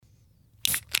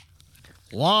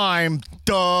Lime.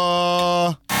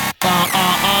 Duh.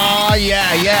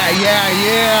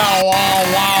 Yeah.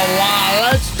 Wow.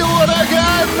 Let's do it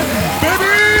again, baby.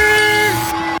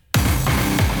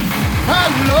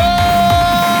 Hello.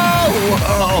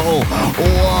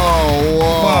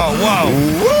 Whoa.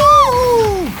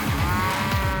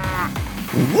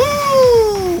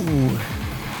 Woo.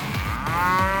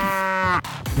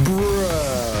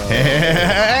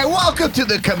 Hey, welcome to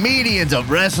the Comedians of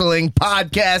Wrestling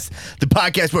podcast, the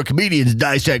podcast where comedians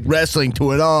dissect wrestling to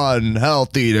an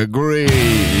unhealthy degree.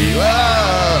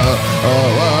 Whoa.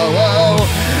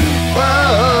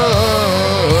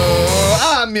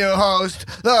 I'm your host,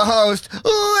 the host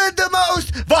with the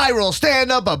most viral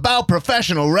stand-up about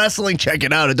professional wrestling. Check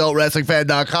it out,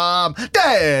 adultwrestlingfan.com.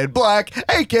 Dan Black,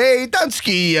 a.k.a.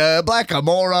 Dunsky, Black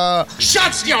Amora.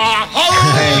 Shut your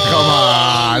hole! Hey, come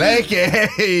on,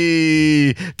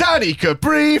 a.k.a. Donnie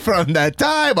Capri from that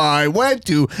time I went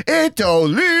to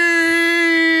Italy.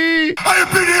 I have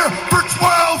been here for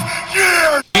 12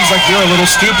 years! Seems like you're a little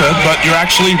stupid, but you're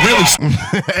actually really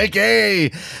a.k.a.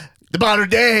 the modern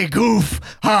day goof,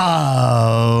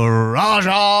 Raja.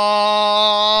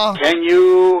 Can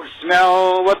you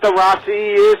smell what the Rossi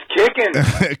is kicking?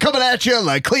 Coming at you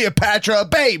like Cleopatra,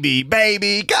 baby,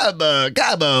 gabba,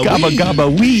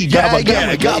 wee,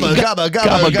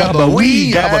 gabba,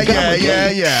 wee,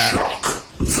 yeah.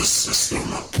 The system.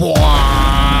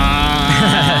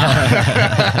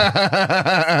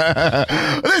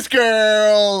 This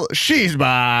girl, she's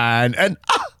mine, and she's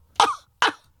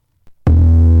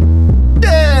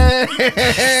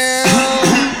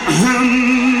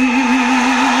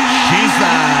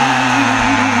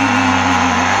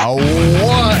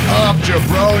what up,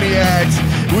 jabroniacs?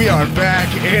 We are back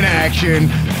in action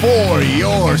for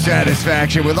your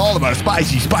satisfaction with all of our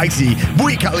spicy,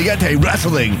 muy caliente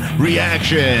wrestling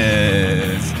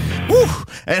reactions. Woo.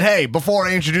 And hey, before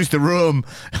I introduce the room,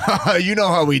 you know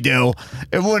how we do.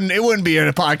 It wouldn't be in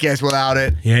a podcast without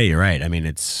it. Yeah, you're right. I mean,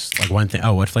 it's like one thing.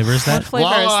 Oh, what flavor is that? What flavor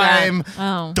Lime. is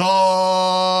that?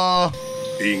 Oh. Duh.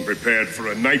 Being prepared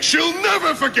for a night she'll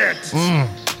never forget.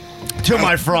 To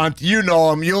my front, you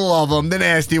know him, you love him, the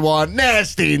nasty one,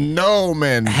 Nasty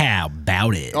Noman. How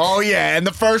about it? Oh yeah, and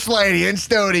the first lady in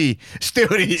Studi.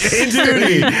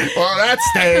 Well, that's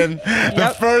staying.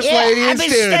 The first lady in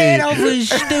Studi. over in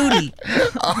Studi.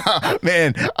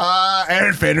 Man,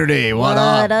 Aaron Finnerty, what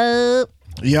up?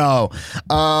 Yo,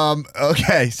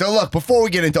 okay, so look, before we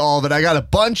get into all of it, I got a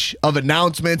bunch of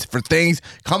announcements for things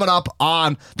coming up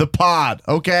on the pod,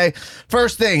 okay?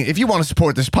 First thing, if you want to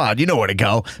support this pod, you know where to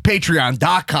go.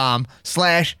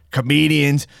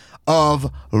 Patreon.com/comedians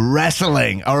of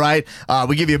wrestling, all right?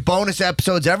 We give you bonus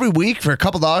episodes every week for a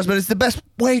couple dollars, but it's the best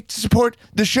way to support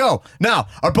the show. Now,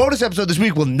 our bonus episode this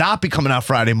week will not be coming out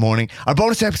Friday morning. Our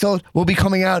bonus episode will be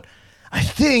coming out, I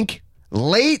think,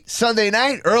 late Sunday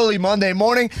night, early Monday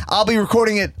morning. I'll be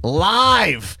recording it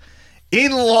live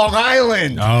in Long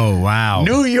Island. Oh, wow.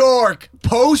 New York,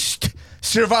 post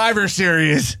Survivor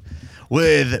Series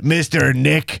with Mr.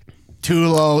 Nick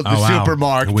Tulo, the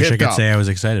Supermark. I wish I could say I was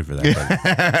excited for that, but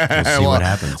we'll see what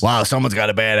happens. Wow, someone's got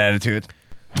a bad attitude.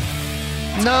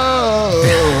 No.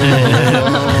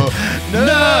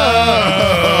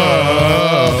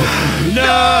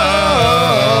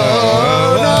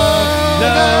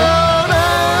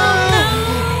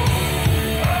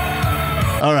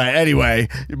 All right, anyway,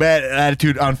 your bad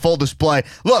attitude on full display.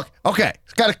 Look, okay,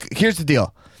 here's the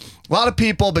deal. A lot of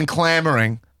people have been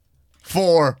clamoring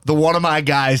for the One of My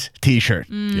Guys t-shirt.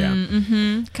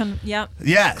 Yep. Yeah,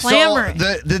 Clamoring.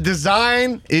 so the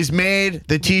design is made,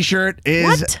 the t-shirt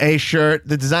is a shirt.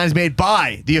 The design is made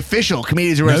by the official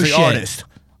Comedians of Wrestling shit. artist,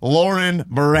 Lauren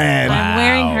Moran. I'm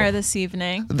wearing her this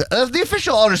evening. The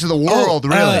official artist of the world,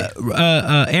 really.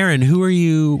 Aaron, who are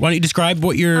you? Why don't you describe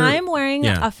what you're... I'm wearing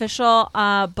official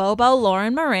Bobo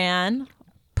Lauren Moran,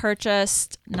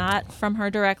 purchased not from her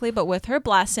directly, but with her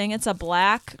blessing. It's a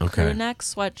black crew neck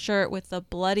sweatshirt with the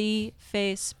bloody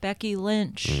face Becky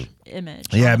Lynch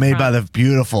image. Yeah, made by the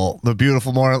beautiful design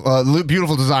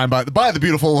by the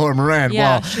beautiful Lauren Moran.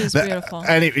 Yeah, well, she's beautiful.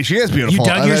 And she is beautiful.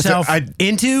 You dug yourself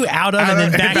into, out of, and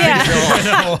then back into.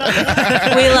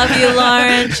 We love you,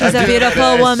 Lauren. She's a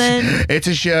beautiful woman. It's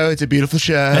a show. It's a beautiful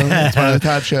show. It's one of the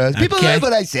top shows. People love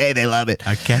what I say. They love it.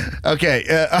 Okay.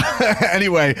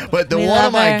 Anyway, but the One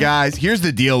of My Guys, here's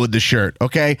the deal with the shirt,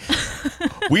 okay?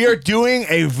 We are doing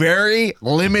a very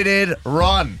limited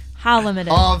run. How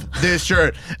limited? of this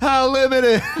shirt. How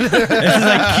limited? This is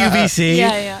like QVC.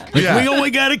 Yeah. Yeah. We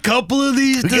only got a couple of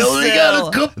these to We only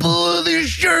sell. got a couple of these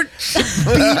shirts.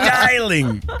 Be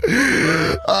dialing.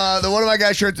 The One of My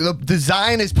Guys shirt, the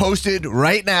design is posted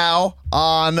right now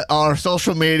on our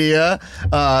social media.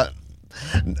 On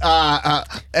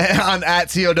at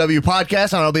COW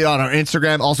Podcast, and it'll be on our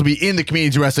Instagram. Also, be in the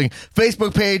Comedians Wrestling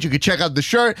Facebook page. You can check out the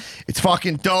shirt. It's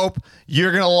fucking dope.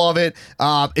 You're gonna love it.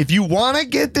 If you want to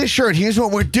get this shirt, here's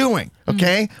what we're doing.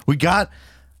 Okay, we got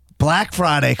Black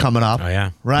Friday coming up. Oh,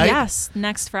 yeah. Right. Yes,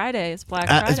 next Friday is Black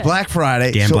Friday. It's Black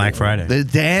Friday. Dan Black Friday. The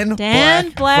Dan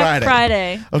Black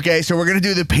Friday. Okay, so we're going to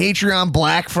do the Patreon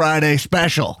Black Friday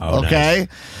special. Oh, okay?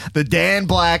 nice. The Dan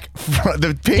Black,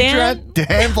 the Patreon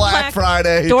Dan Black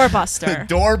Friday. Doorbuster.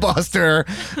 Doorbuster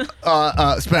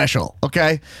special.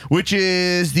 Okay? Which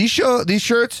is these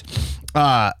shirts,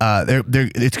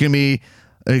 it's going to be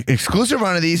an exclusive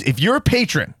run of these. If you're a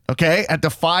patron, okay, at the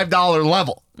 $5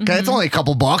 level, okay, it's only a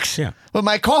couple bucks. Yeah. But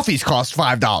my coffees cost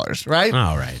 $5, right?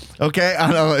 All right. Okay,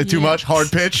 I know too much.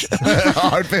 Hard pitch.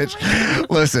 Hard pitch.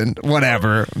 Listen,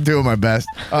 whatever. I'm doing my best.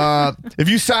 If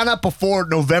you sign up before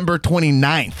November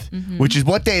 29th, which is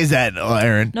what day is that,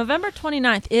 Aaron? November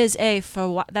 29th is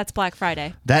that's Black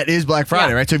Friday. That is Black Friday,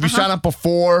 Yeah. right? So if you sign up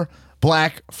before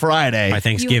Black Friday, By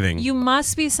Thanksgiving. You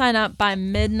must be signed up by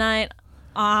midnight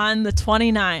on the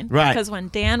 29th. Right. Because when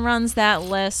Dan runs that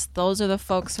list, those are the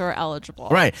folks who are eligible.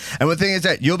 right? And the thing is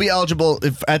that you'll be eligible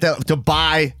to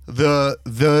buy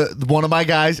the One of My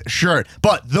Guys shirt.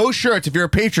 But those shirts, if you're a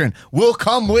patron, will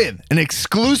come with an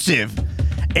exclusive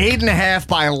 8.5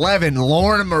 by 11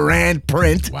 Lauren Moran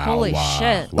print. Wow. Holy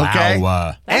shit. Okay.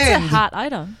 Wow. That's And- a hot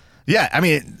item. Yeah, I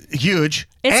mean, huge.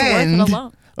 It's and, worth it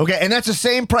alone. Okay, and that's the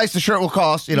same price the shirt will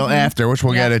cost, after, which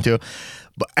we'll get into.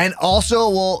 And also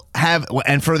we'll have,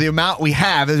 and for the amount we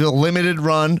have, there's a limited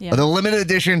run, Yeah. the limited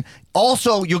edition.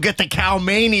 Also, you'll get the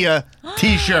Cowmania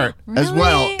t-shirt as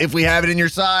well Really? if we have it in your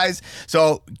size.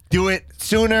 So do it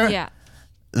sooner, Yeah.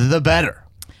 the better.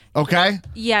 Okay?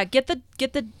 Yeah, get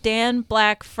the Dan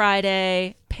Black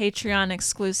Friday Patreon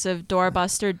exclusive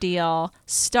Doorbuster deal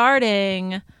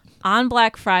starting on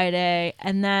Black Friday,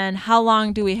 and then how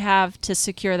long do we have to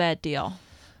secure that deal?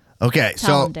 Okay,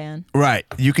 Tell so 'em, Dan. right,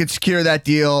 you can secure that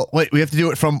deal. Wait, we have to do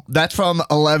it from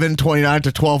 11/29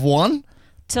 to 12/1.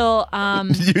 Till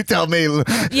You tell me.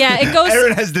 yeah, it goes.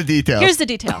 Aaron has the details. Here's the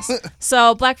details.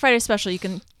 So Black Friday special, you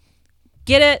can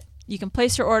get it. You can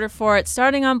place your order for it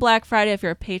starting on Black Friday if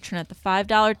you're a patron at the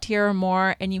 $5 tier or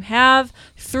more, and you have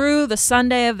through the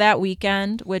Sunday of that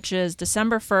weekend, which is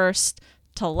December 1st,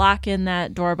 to lock in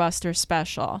that Doorbuster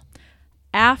special.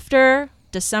 After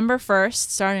December 1st,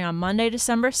 starting on Monday,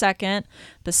 December 2nd,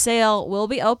 the sale will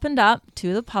be opened up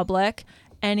to the public.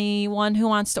 Anyone who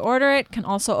wants to order it can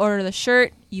also order the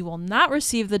shirt. You will not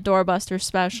receive the Doorbuster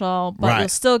special, but Right. you'll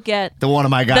still get the One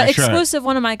of My the Guys shirt. exclusive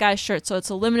One of My Guys shirt. So it's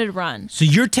a limited run. So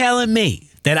you're telling me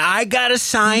that I got to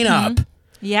sign up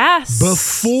Yes.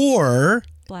 before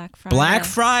Black Friday. Black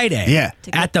Friday Yeah.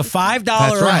 at the $5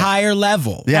 That's or right. higher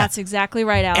level. Yeah. That's exactly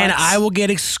right, Alex. And I will get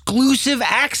exclusive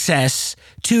access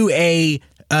to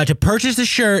to purchase the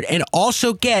shirt and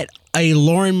also get a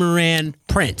Lauren Moran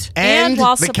print. And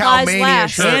while the supplies Cowmania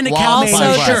last. shirt. And the while Cowmania supplies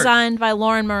also last. shirt. designed by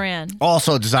Lauren Moran.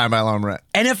 Also designed by Lauren Moran.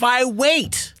 And if I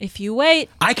wait, If you wait,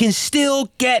 I can still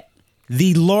get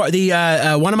the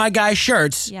One of My Guys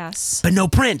shirts, yes, but no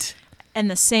print and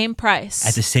the same price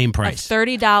at the same of price.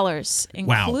 $30,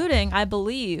 Wow. including, I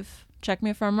believe, check me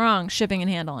if I'm wrong, shipping and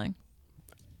handling.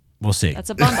 We'll see. That's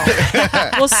a bundle.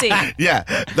 We'll see. Yeah.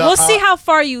 We'll see how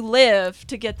far you live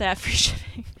to get that free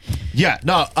shipping. Yeah,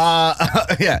 no,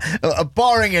 yeah.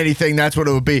 Barring anything, that's what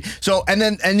it would be. So,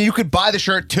 and you could buy the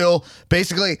shirt till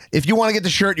basically, if you want to get the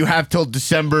shirt, you have till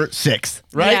December 6th,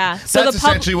 right? Yeah, so that's the pub-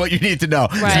 essentially what you need to know.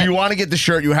 So Right. if you want to get the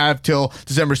shirt, you have till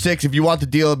December 6th. If you want the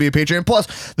deal, it'll be a Patreon. Plus,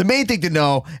 the main thing to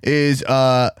know is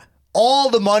all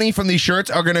the money from these shirts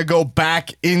are going to go back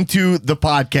into the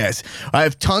podcast. I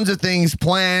have tons of things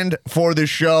planned for this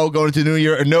show going into the new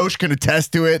year. Anosh can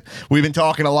attest to it. We've been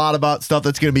talking a lot about stuff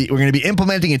we're going to be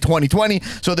implementing in 2020.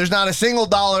 So there's not a single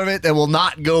dollar of it that will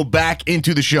not go back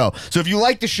into the show. So if you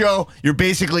like the show, you're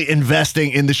basically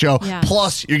investing in the show. Yeah.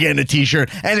 Plus, you're getting a t-shirt.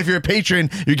 And if you're a patron,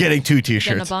 you're getting 2 t-shirts.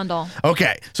 Getting a bundle.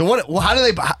 Okay. So how do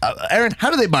they buy, Aaron,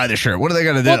 how do they buy the shirt? What are they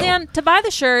going to do? Well, Dan, to buy the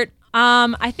shirt,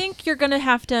 I think you're going to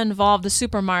have to involve the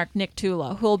supermark, Nick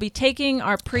Tulo, who will be taking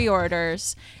our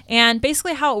pre-orders. And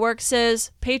basically how it works is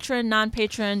patron,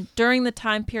 non-patron, during the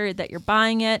time period that you're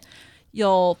buying it,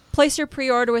 you'll place your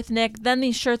pre-order with Nick. Then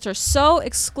these shirts are so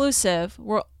exclusive,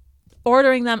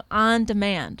 ordering them on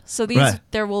demand. So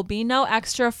there will be no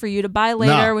extra for you to buy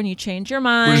later when you change your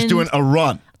mind. We're just doing a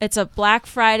run. It's a Black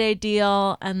Friday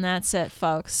deal, and that's it,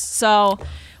 folks. So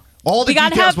all the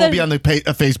details will be on the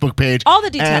Facebook page. All the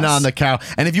details. And on the cow.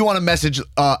 And if you want to message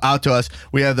out to us,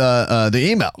 we have the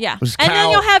email. Yeah. And then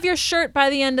you'll have your shirt by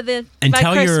the end of the And by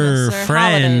tell Christmas your or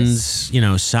friends,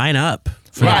 holidays. Sign up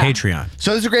for the Patreon.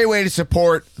 So this is a great way to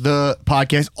support the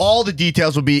podcast. All the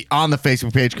details will be on the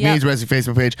Facebook page, Comedians Wrestling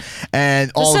Facebook page,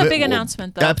 and all this of is it. a big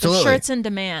announcement, though. Absolutely. The shirt's in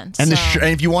demand. And so. and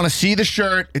if you want to see the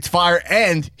shirt, it's fire.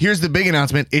 And here's the big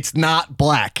announcement: it's not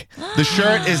black. The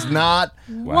shirt is not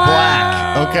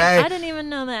black. Okay. I didn't even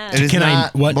know that. It is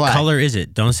not What black. color is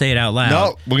it? Don't say it out loud.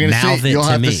 No, we're gonna Mouth see. it You'll to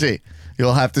have me. to see.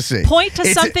 You'll have to see. Point to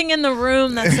It's something in the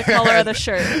room that's the color of the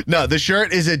shirt. No, the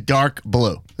shirt is a dark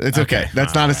blue. It's okay.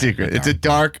 That's not a secret. It's a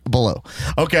dark blue.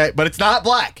 Okay, but it's not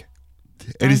black.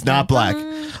 It is not black.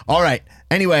 All right.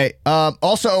 Anyway,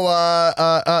 also,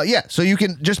 so you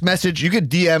can just message. You can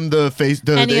DM the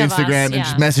Instagram and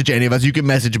just message any of us. You can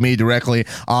message me directly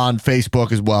on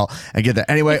Facebook as well and get that.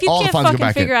 Anyway, If you all the can't funds go fucking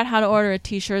back figure in. out how to order a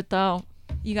T-shirt, though,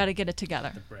 you got to get it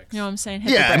together. You know what I'm saying? Hit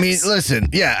the Yeah, I mean, bricks. listen.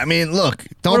 Yeah, I mean, look.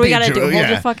 Don't What do we be. got to do? Hold yeah.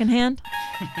 your fucking hand?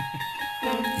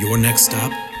 Your next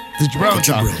stop. The Jabroni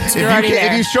Jump. You're already If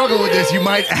there. you struggle with this, you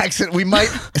might we might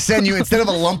send you, instead of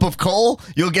a lump of coal,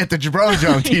 you'll get the Jabroni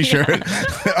Jump t-shirt.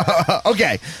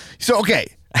 Okay.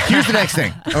 Here's the next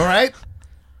thing. All right.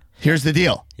 Here's the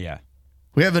deal. Yeah.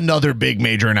 We have another big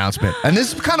major announcement. And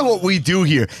this is kind of what we do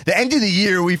here. The end of the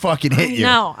year, we fucking hit you.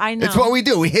 I know. It's what we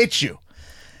do. We hit you.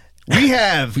 We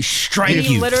strike We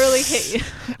you. literally hit you.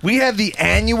 We have the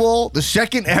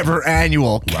second ever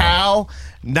annual Cow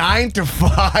 9 to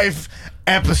 5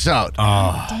 episode.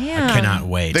 Damn. I cannot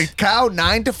wait. The Cow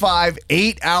 9 to 5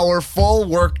 8-hour full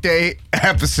workday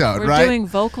episode, We're right? doing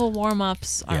vocal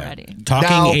warm-ups already. Talking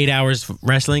Now- 8 hours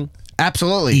wrestling,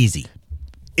 Absolutely. easy.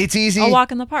 It's easy. A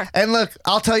walk in the park. And look,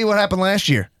 I'll tell you what happened last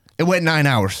year. It went 9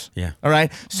 hours. Yeah. All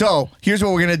right. So here's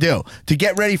what we're gonna do to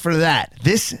get ready for that.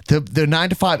 The 9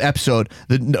 to 5 episode,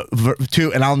 and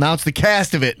I'll announce the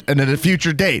cast of it and at a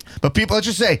future date. But let's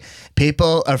just say,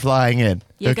 people are flying in.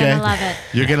 You're okay? gonna love it.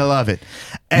 You're gonna love it.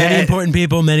 Many And- important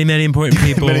people, many important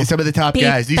people. Some of the top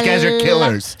guys. These guys are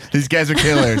killers. These guys are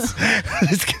killers.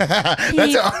 That's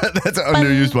an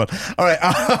underused one. All right.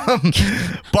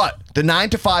 But the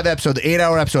 9 to 5 episode, the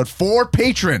 8-hour episode for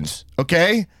patrons,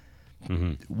 okay,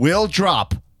 will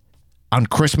drop on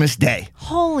Christmas Day.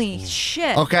 Holy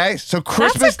shit. Okay, so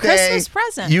Christmas Day, Christmas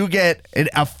present. you get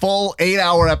a full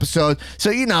 8-hour episode. So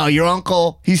your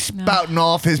uncle, he's spouting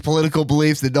off his political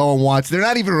beliefs that no one wants. They're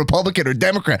not even Republican or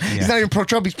Democrat. He's not even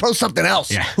pro-Trump. He's pro something else.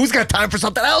 Yeah. Who's got time for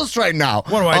something else right now?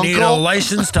 What do I need, a Uncle?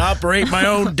 license to operate my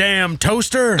own damn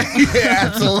toaster? Yeah,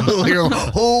 absolutely.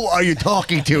 Who are you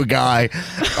talking to, guy?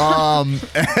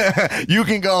 You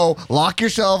can go lock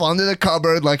yourself under the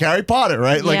cupboard like Harry Potter,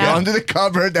 right? Like Yeah. under the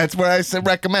cupboard. That's where I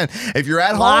recommend. If you're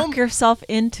at Lock home, yourself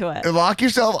into it. lock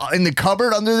yourself in the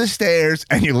cupboard under the stairs,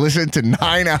 and you listen to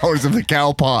 9 hours of the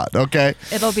Cow Pod. Okay,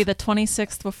 It'll be the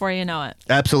 26th before you know it.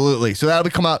 absolutely. So that'll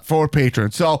come out for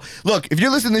patrons. So look, if you're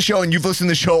listening to the show and you've listened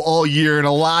to the show all year, and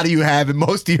a lot of you have, and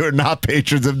most of you are not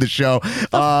patrons of the show,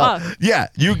 fuck? yeah,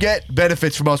 you get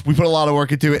benefits from us. We put a lot of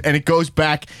work into it, and it goes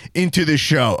back into the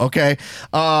show. Okay.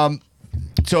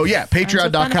 So yeah,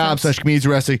 patreon.com/comedians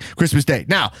wrestling Christmas Day.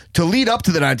 Now, to lead up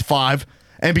to the 9 to 5,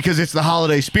 and because it's the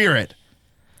holiday spirit,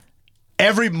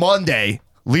 every Monday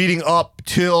leading up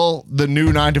till the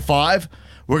new 9 to 5,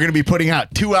 we're going to be putting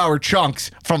out 2-hour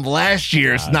chunks from last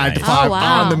year's 9 to 5 Oh,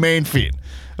 wow. on the main feed.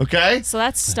 Okay? So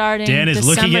that's starting Dan is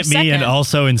December looking at me 2nd. and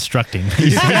also instructing.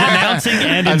 He's announcing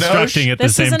and I know. instructing at the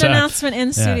This same is an time. announcement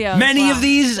in studio. Many as of well.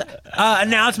 these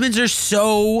announcements are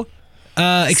so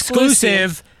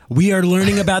exclusive. We are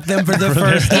learning about them for the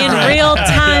first in time. real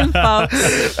time,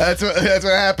 folks. That's what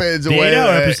happens. The when-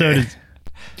 8-hour episode is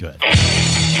good.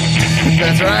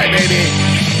 That's right, baby.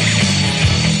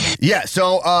 Yeah,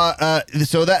 so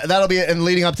that'll be it, and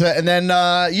leading up to that, and then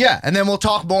and then we'll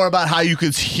talk more about how you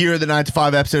could hear the 9 to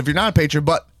 5 episode if you're not a patron.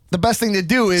 But the best thing to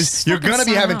do is Just you're fucking gonna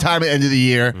be sign having up. time at the end of the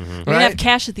year, We're gonna right? have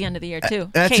cash at the end of the year too.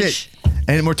 That's Cash. it.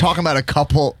 And we're talking about a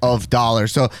couple of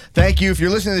dollars. So thank you. If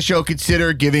you're listening to the show,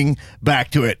 consider giving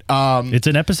back to it. It's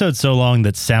an episode so long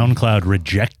that SoundCloud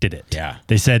rejected it. Yeah.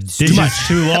 They said, this is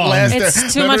too long.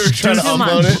 It's too much. Trying to Too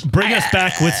upload much. it. Bring us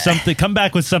back with something. Come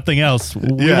back with something else.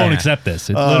 We Yeah. won't accept this.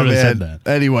 It Oh, literally man. said that.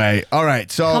 Anyway, all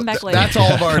right. So Come back later. that's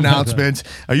all of our announcements.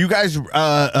 Are you guys?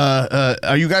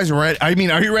 Are you guys ready? I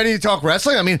mean, are you ready to talk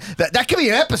wrestling? I mean, that could be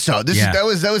an episode. Yeah. That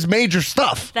was major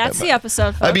stuff. That's the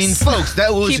episode, folks. I mean, folks,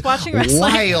 that was Keep watching wrestling.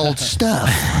 wild stuff.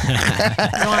 You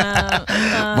wanna,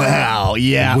 Wow,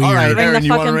 yeah. Weird. All right, ring the Aaron, you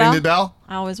want to fucking ring bell? the bell?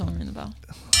 I always want to ring the bell.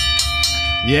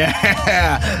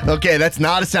 Yeah. Okay, that's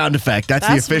not a sound effect. That's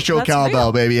the official that's cowbell,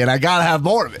 real. baby, and I gotta have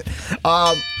more of it.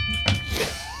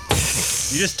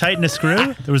 You just tighten a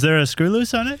screw? Was there a screw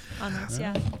loose on it? On this,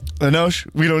 yeah. Anosh,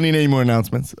 we don't need any more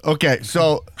announcements. Okay,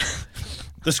 so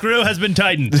The screw has been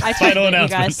tightened. I Final tightened it, you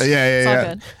announcement. guys. Yeah, It's all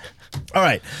yeah. good. all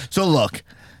right. So look,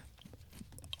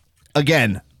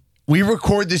 again, we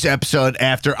record this episode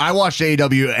after I watched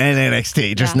AEW and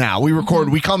NXT just Yeah. now. We record.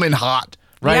 We come in hot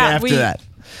right Yeah, after that.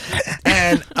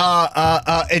 And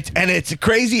it's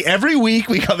crazy. Every week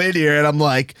we come in here and I'm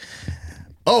like,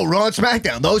 oh, Raw and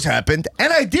SmackDown, those happened,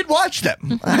 and I did watch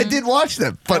them. I did watch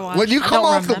them. But when you I come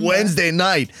don't off the remember. Wednesday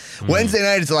night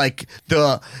is like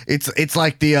it's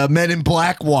like the Men in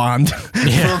Black wand for Raw and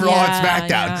Yeah, SmackDown.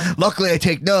 yeah. Luckily, I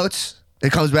take notes.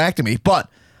 It comes back to me, but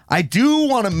I do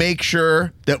want to make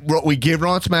sure that we give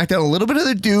Raw and SmackDown a little bit of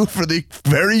the due for the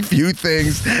very few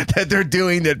things that they're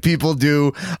doing that people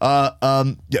do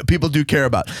people do care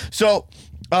about. So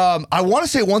I want to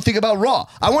say one thing about Raw.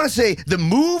 I want to say the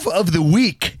move of the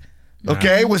week,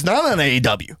 okay, was not on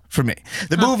AEW for me.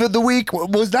 The move of the week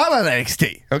was not on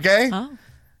NXT, okay?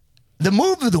 The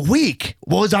move of the week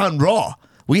was on Raw.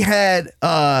 We had,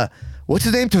 what's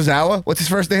his name? Tozawa? What's his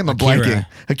first name? I'm blanking.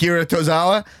 Akira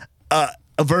Tozawa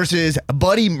versus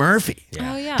Buddy Murphy.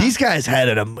 Oh, yeah. These guys had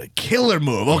a killer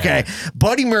move. Okay.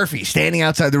 Buddy Murphy standing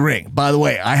outside the ring. By the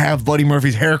way, I have Buddy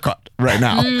Murphy's haircut right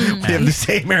now. We have the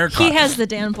same haircut. He has the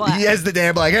Dan Black. He has the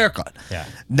Dan Black haircut. Yeah.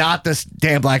 Not this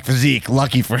Dan Black physique.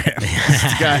 Lucky for him.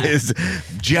 This guy is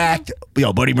jacked.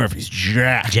 Yo, Buddy Murphy's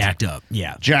jacked. Jacked up.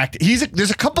 Yeah. Jacked.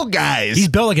 There's a couple guys. He's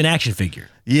built like an action figure.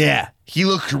 Yeah. He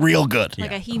looks real good.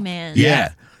 Like a He-Man.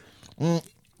 Yeah.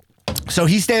 So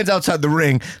he stands outside the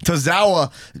ring.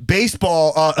 Tozawa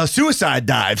suicide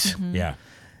dives. Yeah.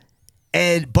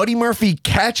 And Buddy Murphy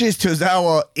catches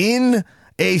Tozawa in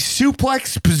a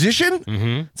suplex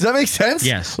position. Does that make sense?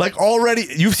 Yes. Like already,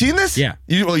 you've seen this? Yeah.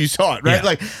 You saw it, right? Yeah.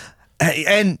 Like,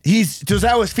 and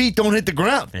Tozawa's feet don't hit the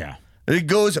ground. Yeah. It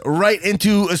goes right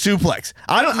into a suplex.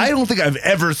 I don't think I've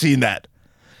ever seen that.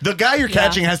 The guy you're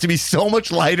catching has to be so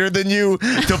much lighter than you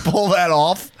to pull that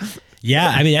off. Yeah,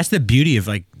 I mean that's the beauty of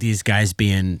like these guys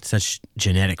being such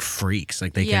genetic freaks.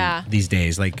 Like they Yeah. can these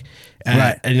days, like,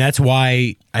 Right. and that's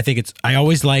why I think it's. I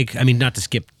always like. I mean, not to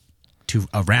skip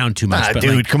around too much, but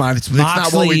Dude, like, come on. It's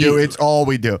not what we do. It's all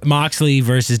we do. Moxley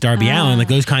versus Darby Allin, like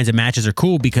those kinds of matches are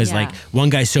cool because Yeah. like one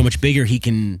guy's so much bigger,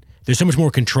 there's so much more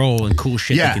control and cool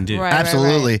shit Yeah, they can do. Right.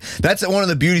 absolutely. That's one of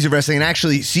the beauties of wrestling. And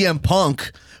actually, CM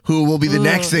Punk, who will be the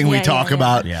next thing we yeah, talk yeah.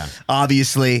 about, Yeah.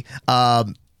 obviously,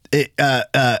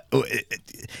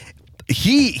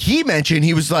 he mentioned,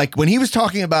 he was like, when he was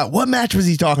talking about, what match was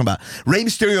he talking about? Rey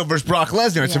Mysterio versus Brock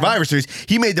Lesnar at Survivor Series.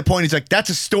 He made the point, he's like, that's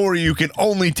a story you can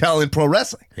only tell in pro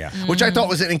wrestling. Yeah. Which I thought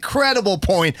was an incredible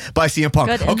point by CM Punk.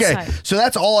 Good okay, insight. so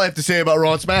that's all I have to say about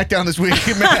Raw and SmackDown this week.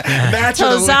 Match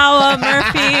of the week. Tozawa,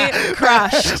 Murphy,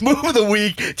 crushed. Move of the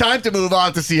week. Time to move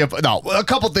on to CM Punk. No, a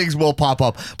couple things will pop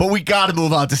up, but we got to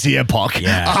move on to CM Punk.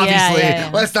 Yeah. Obviously, Yeah.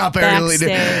 let's not bury the lead.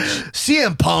 Backstage.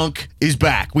 CM Punk is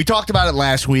back. We talked about it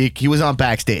last week. He was on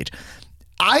Backstage.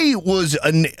 I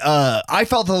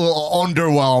felt a little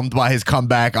underwhelmed by his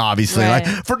comeback, obviously. Right.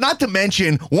 Like, for not to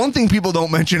mention, one thing people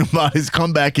don't mention about his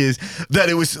comeback is that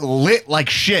it was lit like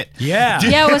shit. Yeah.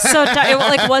 Yeah, it was so it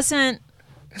like wasn't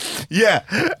Yeah.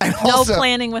 And no also,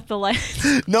 planning with the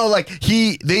lights. no, like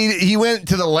he went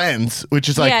to the Lens, which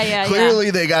is like Yeah,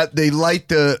 clearly they light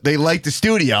the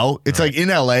studio. It's like in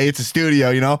LA, it's a studio,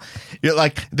 you know. You're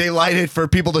like they light it for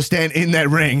people to stand in that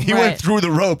ring. He went Right. through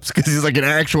the ropes because he's like an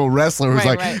actual wrestler who's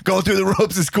Right, like right. going through the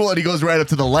ropes is cool, and he goes right up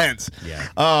to the Lens. Yeah.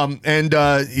 And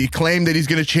he claimed that he's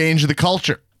going to change the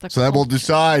culture. So that we'll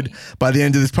decide by the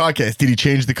end of this podcast. Did he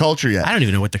change the culture yet? I don't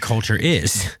even know what the culture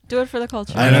is. Do it for the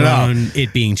culture. I don't know. Let alone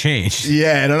it being changed.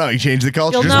 Yeah, I don't know. He changed the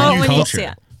culture. You'll Just know when it you- when you culture. see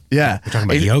it. Yeah. talking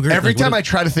about yogurt? Every Like, what time is- I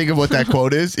try to think of what that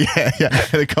quote is,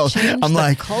 the culture. I'm the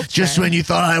like, culture. just when you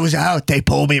thought I was out, they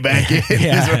pulled me back in.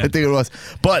 Yeah. That's what I think it was.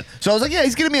 But so I was like, yeah,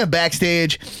 he's gonna be on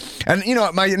Backstage, and you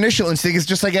know, my initial instinct is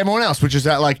just like everyone else, which is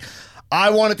that like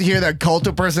I wanted to hear that cult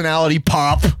of personality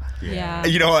pop, Yeah.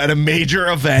 you know, at a major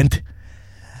event.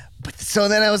 But so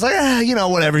then I was like, you know,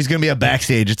 whatever. He's going to be a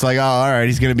Backstage. It's like, oh, all right.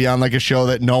 He's going to be on like a show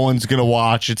that no one's going to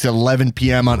watch. It's 11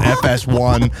 p.m. on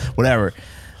FS1, whatever.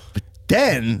 But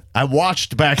then I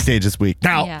watched Backstage this week.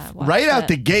 Now, Yeah, watched right out it.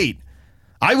 the gate,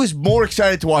 I was more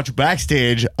excited to watch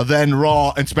Backstage than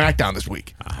Raw and SmackDown this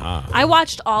week. I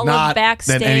watched all Not of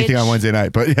Backstage than anything on Wednesday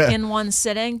night, but yeah. in one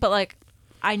sitting, but like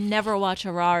I never watch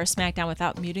a Raw or SmackDown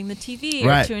without muting the TV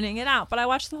Right. or tuning it out. But I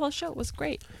watched the whole show. It was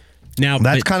great. Now,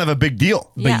 That's kind of a big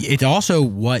deal. but Yeah. it's also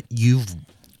what you've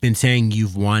been saying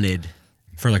you've wanted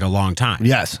for like a long time.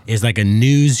 Yes. Is like a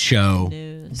news show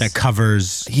News. that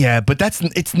covers. Yeah, but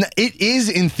it is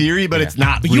in theory, but it's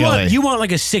not But really. you want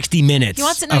like a 60 minutes. He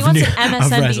wants, of he wants new- an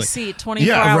of wrestling. MSNBC 24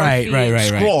 Yeah, hour right, feed. right.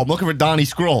 Scroll. I'm looking for Donnie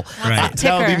Scroll. Right.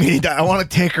 That would be me. I want a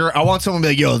ticker. I want someone to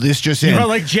be like, yo, this just You in. want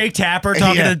like Jake Tapper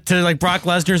talking Yeah. to like Brock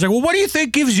Lesnar. Is like, well, what do you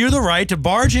think gives you the right to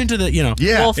barge into the, Yeah.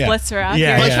 Wolf yeah. Blitzer out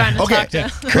Yeah, here yeah. trying to Okay. talk to Yeah.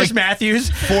 Chris Matthews,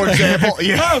 For example,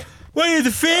 yeah. Oh, what are you,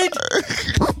 the feed?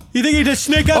 You think you just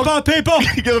sneak up on people?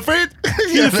 You get a feed?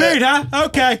 You the feed, huh?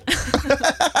 Okay.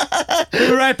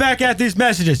 We're right back at these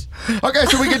messages. Okay,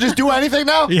 so we can just do anything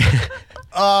now? Yeah.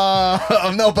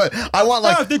 No, but I want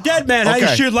like Oh, the dead man. How you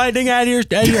Okay. shoot lightning out of your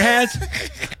hands?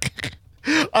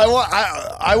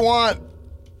 I want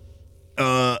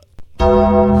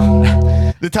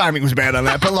the timing was bad on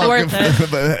that, but look, Worth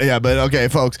it. but okay,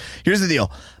 folks. Here's the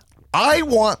deal. I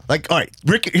want all right.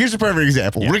 Here's a perfect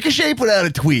example. Ricochet put out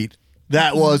a tweet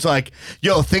that was like,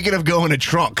 "Yo, thinking of going to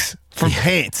Trunks for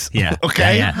pants." Yeah.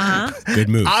 Okay. Yeah. Good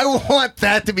move. I want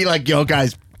that to be like, "Yo,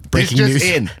 guys, Breaking this just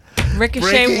news. in."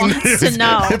 Ricochet wants to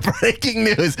know. Breaking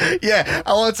news. Yeah,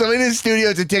 I want someone in the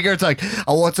studio to take her. It's like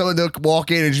I want someone to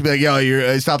walk in and just be like, "Yo,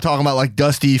 you're stop talking about like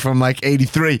Dusty from like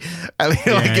 '83." And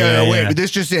they're like, wait, but this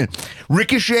just in.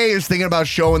 Ricochet is thinking about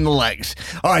showing the legs.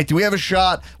 All right, do we have a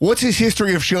shot? What's his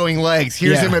history of showing legs?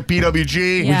 Here's Yeah. him at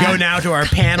PWG. Yeah. We go now to our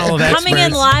panel of experts. Coming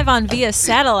in live on via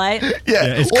satellite. Yeah, Yeah,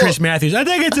 it's well, Chris Matthews. I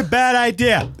think it's a bad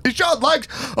idea. He shot legs.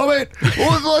 I mean,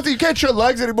 what was the last thing? You can't show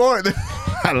legs anymore.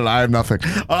 I don't know. I have nothing.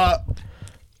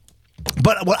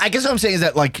 But what I guess what I'm saying is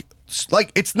that like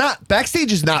it's not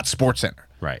backstage is not Sports Center.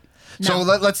 Right. So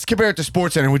let's compare it to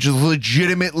Sports Center, which is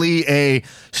legitimately a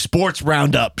sports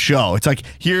roundup show. It's like,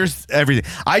 here's everything.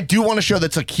 I do want a show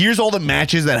that's like, here's all the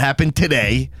matches that happened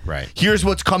today. Right. Here's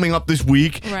what's coming up this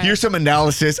week. Right. Here's some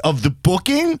analysis of the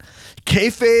booking,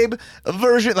 kayfabe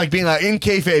version, like being like in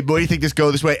kayfabe, what do you think this go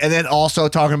this way? And then also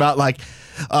talking about like,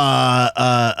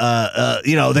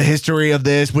 the history of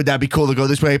this. Would that be cool to go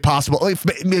this way? Possible. Like,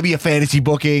 maybe a fantasy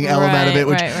booking element of it,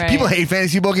 which right. people hate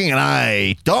fantasy booking, and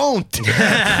I don't.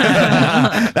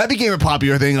 That became a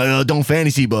popular thing. Like, don't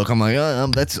fantasy book. I'm like,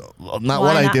 that's not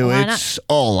what I do. Why It's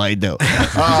all I do.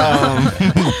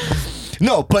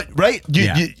 No, but right. You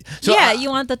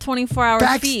want the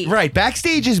 24-hour feed. Right.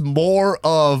 Backstage is more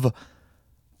of.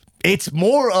 It's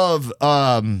more of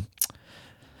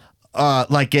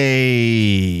like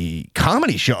a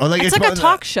comedy show. Like It's like a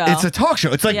talk show. It's a talk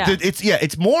show. It's like Yeah.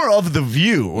 it's more of The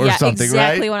View or something,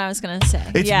 exactly right? what I was gonna say.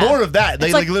 It's yeah. more of that. They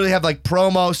It's like literally have like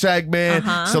promo segment,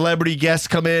 celebrity guests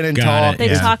come in and Got talk. it, They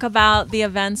yeah. talk about the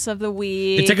events of the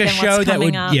week. It's like a and show what's that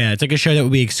would, coming up. it's like a show that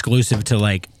would be exclusive to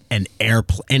like an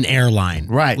airline,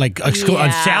 Right. Like on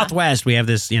Yeah. Southwest, we have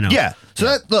this, Yeah. So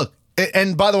that look.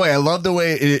 And by the way, I love the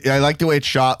way I like the way it's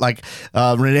shot. Like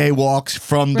Renee walks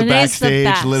from the Renee's the backstage.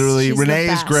 best. Literally, She's the Renee is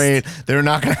best. great. They're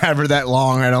not going to have her that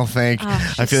long, I don't think. Oh,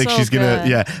 I feel she's like so she's gonna. good.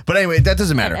 Yeah. But anyway, that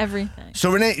doesn't matter. At everything.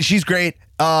 So Renee, she's great.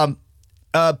 But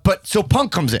so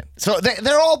Punk comes in. So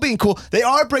they're all being cool. They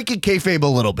are breaking kayfabe a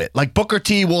little bit. Like Booker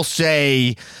T will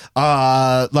say,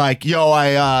 like, "Yo,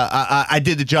 I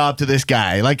did the job to this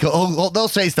guy." Like they'll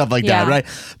say stuff like that, Yeah. right?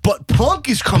 But Punk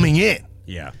is coming in.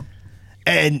 Yeah.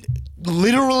 And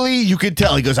literally, you could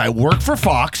tell. He goes, "I work for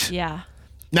Fox." Yeah.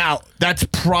 Now, that's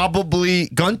probably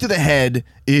gun to the head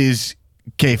is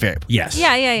kayfabe. Yes.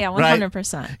 Yeah.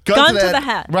 100%. Gun to the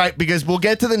head. Right, because we'll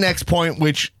get to the next point,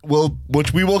 which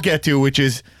we will get to, which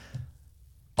is,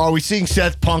 are we seeing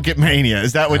Seth Punk at Mania?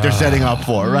 Is that what they're setting up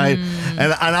for, right?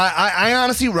 And I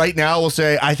honestly, right now, will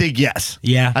say, I think yes.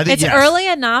 Yeah. I think It's yes. early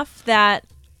enough that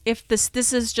if this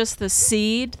is just the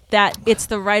seed, that it's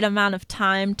the right amount of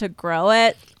time to grow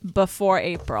it before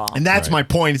April. And that's my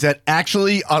point, is that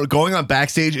actually going on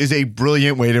Backstage is a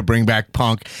brilliant way to bring back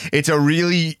Punk. It's a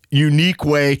really unique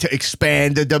way to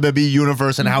expand the WWE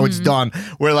universe and how it's done,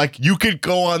 where like you could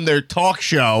go on their talk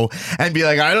show and be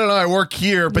like, I don't know, I work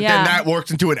here, but then that works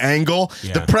into an angle.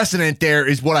 Yeah. The precedent there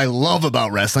is what I love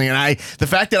about wrestling. And the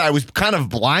fact that I was kind of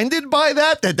blinded by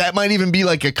that might even be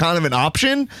like a kind of an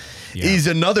option is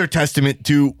another testament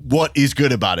to what is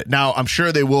good about it. Now, I'm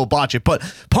sure they will botch it, but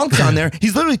Punk's on there.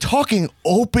 He's literally talking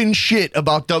open shit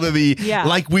about WWE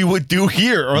like we would do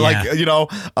here, or like,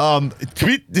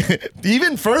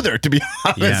 even further, to be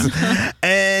honest.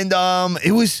 And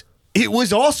it was It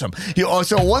was awesome.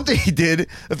 So one thing he did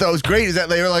I thought was great is that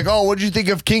they were like, "Oh, what did you think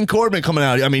of King Corbin coming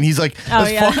out?" I mean, he's like,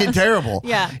 "That's fucking terrible."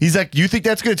 Yeah. He's like, "You think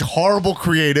that's good? It's horrible,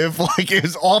 creative. Like it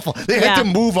was awful." They had to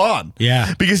move on.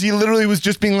 Yeah. Because he literally was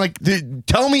just being like,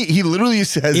 "Tell me." He literally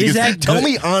says, Is that "Tell good?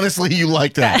 me honestly, you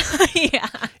like that." Yeah.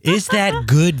 Is that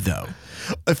good though?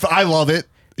 If I love it.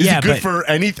 Is it good for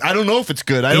any? I don't know if it's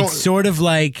good. It's sort of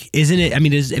like, isn't it? I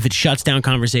mean, if it shuts down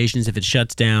conversations, if it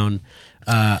shuts down,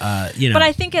 you know. But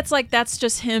I think it's like that's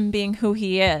just him being who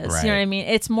he is. Right. You know what I mean?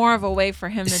 It's more of a way for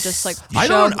him to just like. I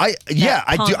show don't. I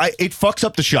do. It fucks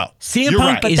up the show. CM You're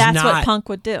Punk right. But is that's not what Punk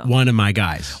would do. one of my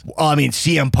guys. I mean,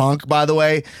 CM Punk, by the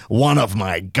way, one of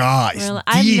my guys. Really?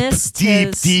 I missed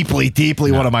his-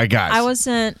 deeply one of my guys. I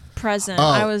wasn't present.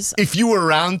 I was. If you were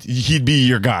around, he'd be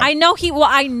your guy. I know he. Well,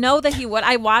 I know that he would.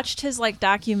 I watched his like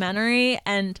documentary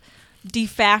and de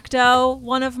facto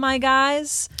one of my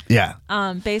guys. Yeah.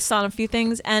 Based on a few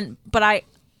things, but I.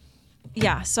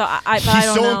 Yeah. So He's I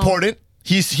don't so know. important.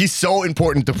 He's so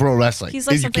important to pro wrestling. He's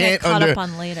like You something I can't caught up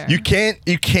on later. You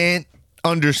can't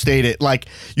understate it. Like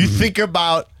you think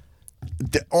about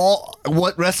all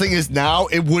what wrestling is now,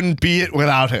 it wouldn't be it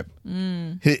without him.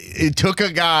 It took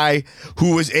a guy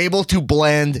who was able to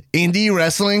blend indie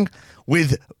wrestling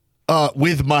with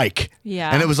Mike.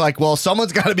 Yeah. And it was like, well,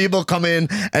 someone's got to be able to come in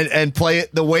and play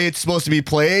it the way it's supposed to be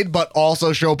played, but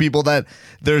also show people that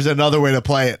there's another way to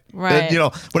play it. Right. You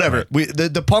know, whatever.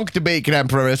 The Punk debate can happen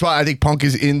forever. That's why I think Punk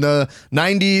is in the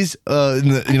 90s,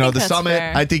 the that's Summit.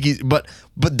 fair. I think but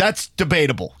that's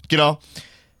debatable, you know?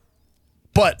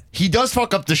 But he does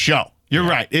fuck up the show. You're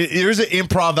right. There's an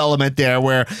improv element there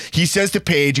where he says to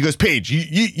Paige, he goes, "Paige,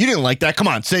 you didn't like that. Come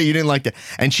on, say you didn't like that."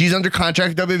 And she's under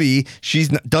contract with WWE. She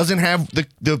doesn't have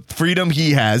the freedom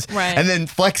he has. Right. And then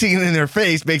flexing it in their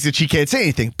face makes it she can't say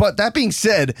anything. But that being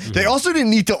said, they also didn't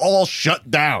need to all shut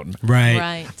down.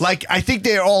 Right. Like, I think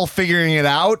they're all figuring it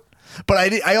out. But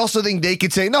I also think they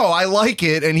could say, "No, I like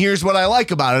it, and here's what I like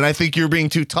about it. And I think you're being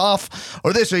too tough,"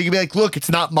 or this, or you can be like, "Look, it's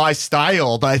not my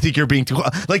style, but I think you're being too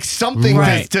like something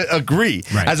to agree,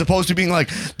 as opposed to being like,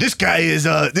 this guy's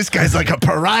like a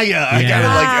pariah. I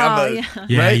gotta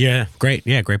right?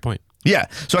 Great point. Yeah,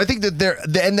 so I think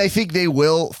that and I think they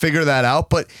will figure that out.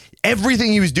 But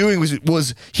everything he was doing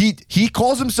was he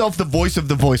calls himself the voice of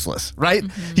the voiceless, right?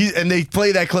 And they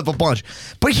play that clip a bunch,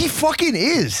 but he fucking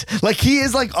is like he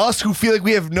is like us who feel like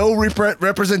we have no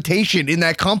representation in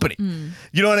that company.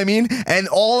 You know what I mean? And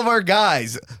all of our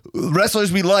guys,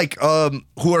 wrestlers we like,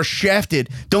 who are shafted,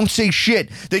 don't say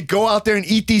shit. They go out there and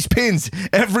eat these pins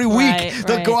every week.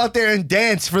 They'll go out there and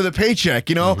dance for the paycheck,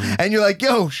 you know. And you're like,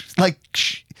 yo, like.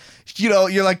 You know,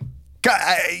 you're like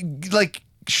like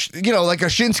a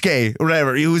Shinsuke or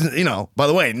whatever. He was, by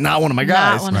the way, not one of my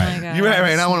guys. Not one of my guys. You're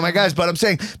right, not one of my guys. But I'm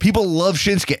saying people love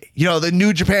Shinsuke. You know, the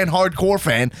New Japan hardcore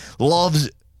fan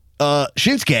loves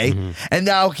Shinsuke, and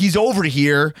now he's over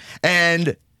here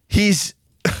and he's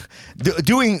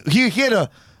doing. He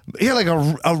had like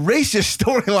a racist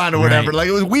storyline or whatever. Right. Like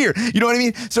it was weird. You know what I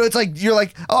mean? So it's like you're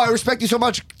like, oh, I respect you so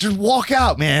much. Just walk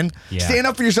out, man. Yeah. Stand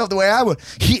up for yourself the way I would.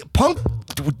 Punk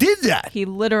did that. He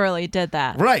literally did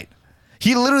that. Right.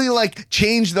 He literally like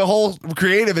changed the whole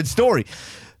creative and story.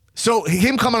 So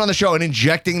him coming on the show and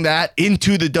injecting that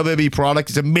into the WWE product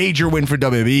is a major win for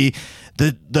WWE.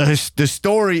 The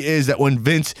story is that when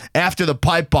Vince, after the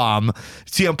pipe bomb,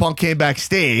 CM Punk came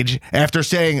backstage after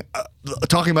saying,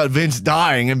 talking about Vince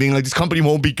dying and being like, this company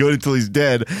won't be good until he's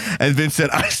dead. And Vince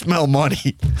said, I smell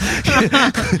money.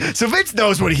 So Vince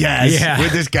knows what he has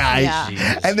with this guy.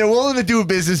 Yeah. And they're willing to do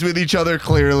business with each other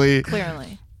clearly.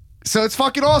 So it's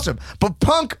fucking awesome. But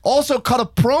Punk also cut a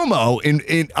promo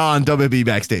on WWE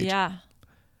backstage. Yeah.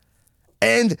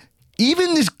 And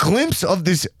even this glimpse of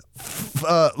this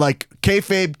like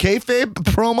kayfabe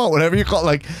promo, whatever you call it,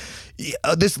 like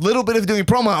this little bit of doing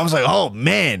promo, I was like, oh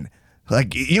man,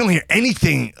 like you don't hear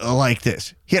anything like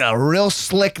this. He had a real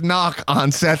slick knock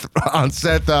on Seth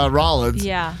Rollins.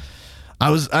 Yeah. I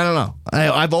don't know.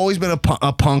 I've always been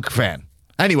a Punk fan.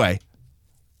 Anyway,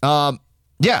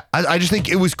 yeah, I just think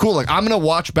it was cool. Like, I'm going to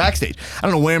watch backstage. I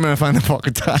don't know where I'm going to find the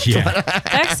fucking time. Yeah.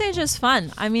 Backstage is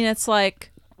fun. I mean, it's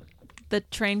like the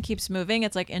train keeps moving.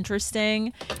 It's like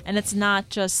interesting. And it's not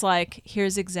just like,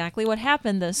 here's exactly what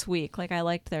happened this week. Like, I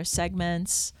liked their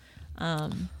segments.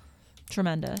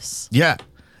 Tremendous. Yeah.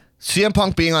 CM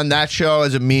Punk being on that show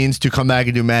as a means to come back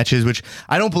and do matches, which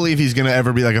I don't believe he's going to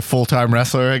ever be like a full-time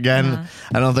wrestler again.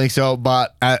 I don't think so.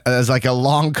 But as like a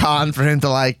long con for him to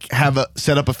like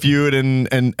set up a feud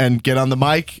and get on the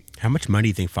mic. How much money do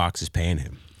you think Fox is paying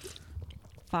him?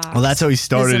 Fox. Well, that's how he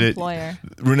started it.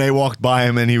 Renee walked by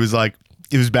him and he was like,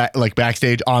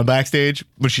 backstage, on backstage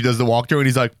when she does the walkthrough, and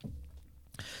he's like,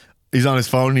 He's on his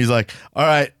phone. And he's like, all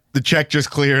right, the check just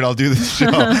cleared. I'll do this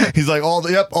show. He's like, all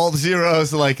the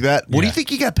zeros like that. What do you think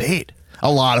he got paid?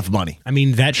 A lot of money. I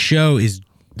mean, that show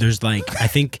there's like, I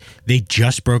think they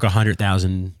just broke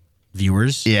 100,000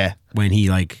 viewers. Yeah. When he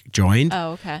like joined.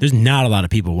 Oh, okay. There's not a lot of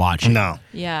people watching. No.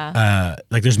 Yeah.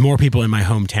 Like there's more people in my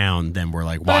hometown than were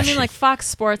like But watching. I mean, like Fox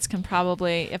Sports can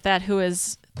probably, if that's who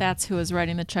is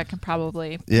writing the check, can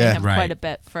probably pay Yeah. him Right. quite a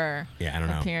bit for I don't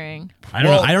know. appearing. I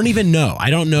don't know. I don't even know. I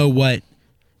don't know what.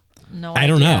 No, I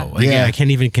don't idea. know. Like, Yeah. I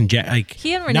can't even conject. Like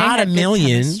He and Renee not had a good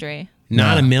million. chemistry.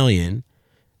 Not No. a million.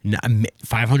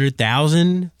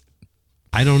 500,000.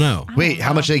 I don't know. Wait,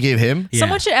 how much they gave him? Yeah.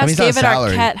 Someone should I mean, ask he's not David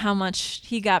salary. Arquette how much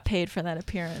he got paid for that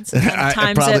appearance, and then I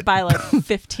times probably- it by like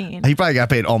 15. He probably got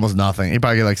paid almost nothing. He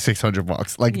probably got like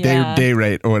 $600, like Yeah. day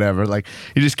rate or whatever. Like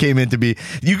he just came in to be.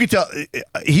 You could tell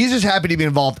he's just happy to be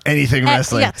involved in anything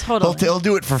wrestling. yeah, totally. He'll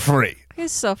do it for free.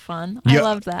 He's so fun. Yeah. I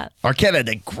loved that. Arquette had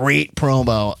a great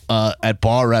promo at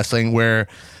Bar Wrestling where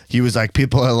he was like,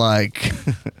 people are like,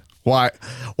 why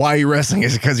are you wrestling?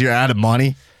 Is it because you're out of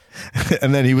money?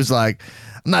 And then he was like,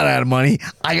 I'm not out of money.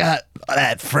 I got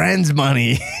that friends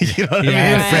money. You know what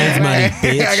Yeah, I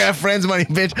mean? I got friends money, bitch.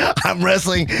 I got friends money, bitch. I'm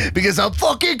wrestling because I'm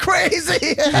fucking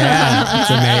crazy. Yeah, it's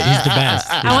amazing. He's the best.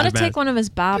 I want to take one of his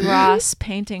Bob Ross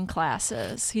painting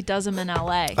classes. He does them in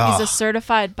LA. He's Oh. a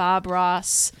certified Bob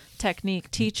Ross technique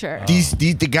teacher.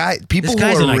 The guy, people This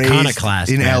guy's who are an raised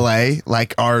iconoclast, in man. LA,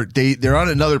 like they're on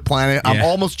another planet. I'm Yeah.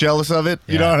 almost jealous of it.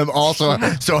 You know, and I'm also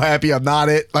so happy I'm not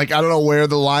it. Like I don't know where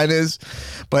the line is,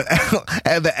 but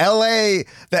and the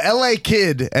LA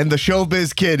kid and the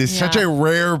showbiz kid is such Yeah. a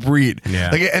rare breed.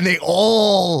 Yeah. Like, and they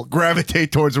all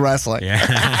gravitate towards wrestling. Yeah.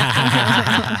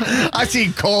 I see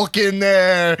Culkin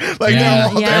there. Like Yeah. they're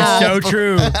all, Yeah. That's they're so all-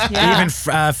 true. Yeah. Even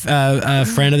a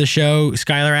friend of the show,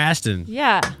 Skylar Aston.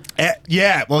 Yeah.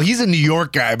 Yeah, well, he's a New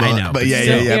York guy, but, I know, but but yeah,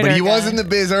 still. yeah, yeah. But he Theater was guy. in the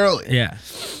biz early. Yeah.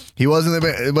 He was in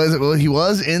the he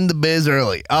was in the biz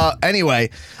early.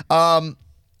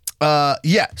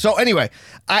 Yeah. So anyway,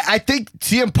 I think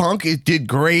CM Punk did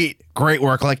great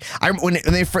work. Like when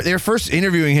they were first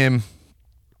interviewing him,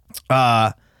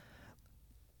 I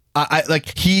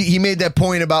like he made that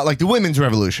point about like the women's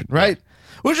revolution, right?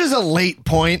 Which is a late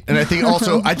point, and I think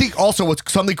also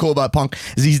what's something cool about Punk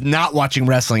is he's not watching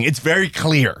wrestling. It's very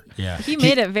clear. Yeah. He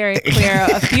made it very clear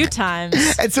a few times.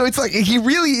 And so it's like he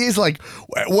really is like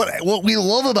what we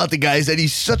love about the guy is that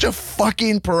he's such a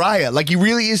fucking pariah. Like he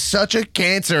really is such a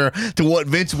cancer to what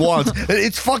Vince wants.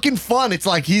 It's fucking fun. It's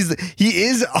like he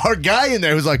is our guy in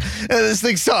there who's like, this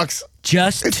thing sucks.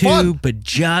 Just It's fun.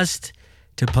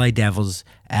 to play devil's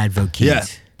advocate. Yeah.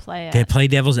 Play it. They play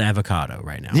devil's avocado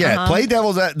right now. Yeah, play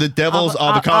devil's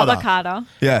avocado. Avocado.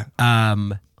 Yeah.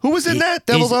 Who was in that?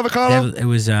 Devil's avocado. It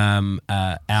was Al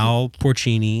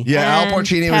Porcini. Yeah, Al And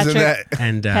Porcini was in that.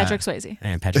 And Patrick Swayze.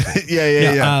 And Patrick Swayze.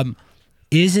 Yeah.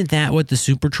 Isn't that what the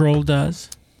Super Troll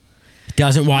does?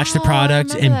 Doesn't watch the Oh, I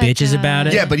product and remember that bitches guy. about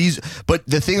it. Yeah, but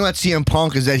the thing about CM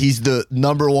Punk is that he's the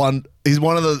number one. He's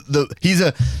one of he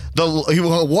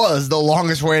was the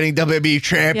longest reigning WWE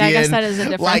champion. Yeah, I guess that is a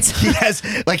difference.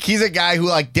 Like he's a guy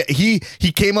who he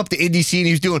came up to indie scene.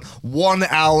 He was doing 1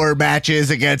 hour matches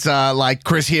against like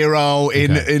Chris Hero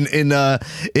in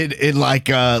like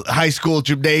high school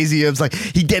gymnasiums. Like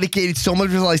he dedicated so much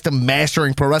of his life to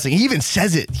mastering pro wrestling. He even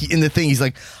says it in the thing. He's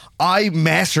like, I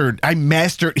mastered.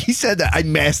 He said that I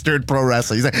mastered pro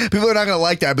wrestling. He's like, people are not gonna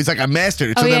like that, but he's like, I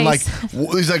mastered it. So Oh, then yeah, like,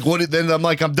 he's like, what? Then I'm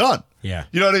like, I'm done. Yeah.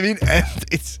 You know what I mean? And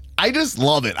I just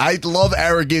love it. I love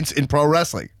arrogance in pro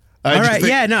wrestling. I All just right. think-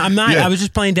 Yeah. No, I'm not. Yeah. I was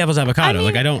just playing devil's avocado.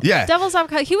 Like I don't. Yeah. Devil's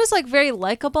Avocado. He was like very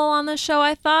likable on the show.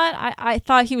 I thought. I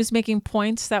thought he was making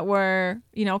points that were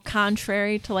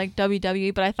contrary to like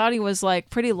WWE, but I thought he was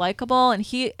like pretty likable. And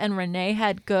he and Renee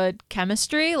had good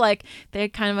chemistry. Like they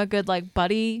had kind of a good like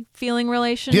buddy feeling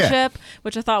relationship,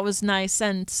 which I thought was nice.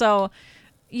 And so,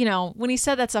 when he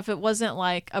said that stuff, it wasn't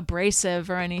like abrasive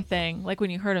or anything. Like when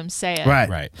you heard him say it.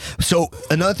 Right. So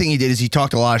another thing he did is he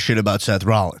talked a lot of shit about Seth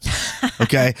Rollins.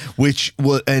 Okay, which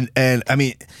was and I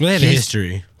mean, Well, they have a he's-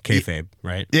 history, kayfabe,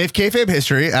 right? They have kayfabe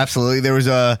history, absolutely. There was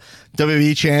a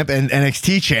WWE champ and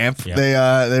NXT champ. Yep.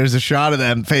 There's a shot of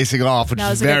them facing off, which That is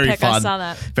was a good very pick. I fun. saw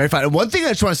that. Very fun. And one thing I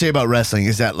just want to say about wrestling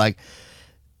is that like,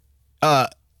 the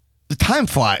time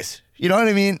flies. You know what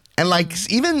I mean? And like,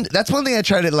 even that's one thing I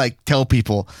try to like tell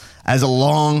people as a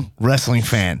long wrestling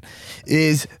fan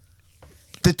is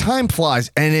the time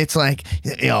flies, and it's like,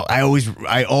 you know, I always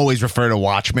refer to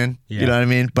Watchmen. Yeah. You know what I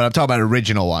mean? But I'm talking about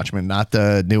original Watchmen, not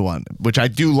the new one, which I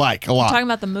do like a lot. Talking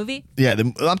about the movie? Yeah,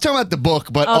 I'm talking about the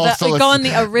book, but Oh, also go on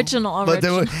the original. But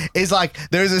it's like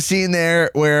there's a scene there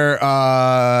where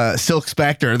Silk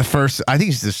Spectre, the first, I think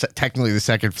he's technically the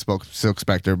second Silk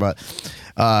Spectre, but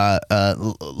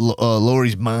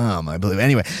Laurie's mom, I believe.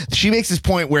 Anyway, she makes this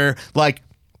point where like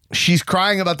she's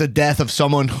crying about the death of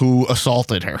someone who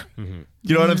assaulted her. Mm-hmm.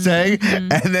 You know what I'm saying?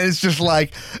 Mm-hmm. And then it's just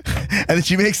like, and then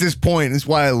she makes this point. This is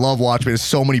why I love Watchmen. There's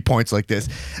so many points like this,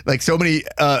 like so many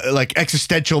like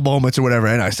existential moments or whatever.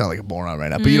 And I sound like a moron right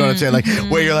now, but you know what I'm saying? Like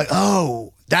where you're like,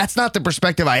 oh, that's not the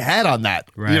perspective I had on that,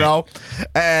 right. You know?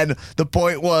 And the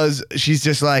point was, she's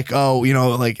just like, oh, you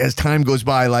know, like as time goes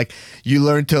by, like you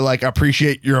learn to like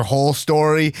appreciate your whole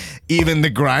story, even the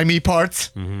grimy parts.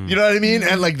 Mm-hmm. You know what I mean?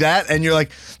 And like that, and you're like,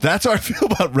 that's how I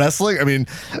feel about wrestling. I mean,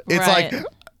 it's like,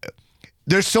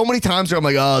 there's so many times where I'm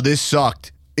like, oh, this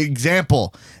sucked.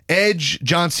 Example, Edge,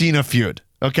 John Cena feud,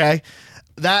 okay?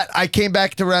 That I came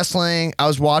back to wrestling, I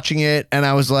was watching it, and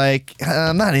I was like,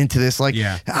 I'm not into this. Like,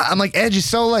 I'm like, Edge is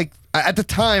so like, at the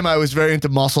time I was very into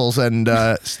muscles and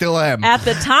still am. At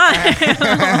the time.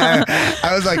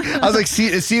 I was like,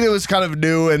 Cena was kind of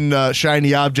new and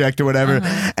shiny object or whatever.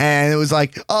 Uh-huh. And it was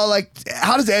like, oh, like,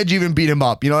 how does Edge even beat him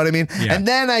up? You know what I mean? Yeah. And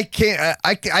then I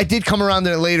did come around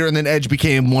there later, and then Edge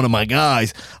became one of my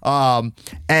guys. But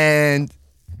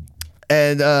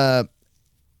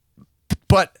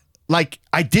like,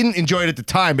 I didn't enjoy it at the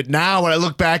time, but now when I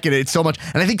look back at it, it's so much,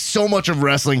 and I think so much of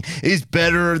wrestling is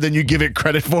better than you give it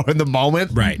credit for in the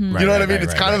moment. Right. You know what I mean?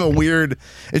 It's kind of weird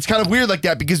like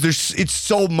that because it's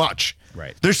so much.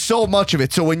 Right. There's so much of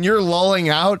it. So when you're lulling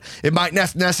out, it might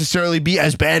not necessarily be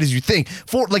as bad as you think.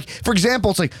 For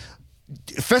example, it's like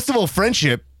Festival of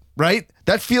Friendship, right?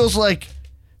 That feels like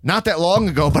not that long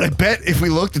ago, but I bet if we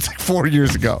looked, it's like 4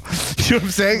 years ago. You know what I'm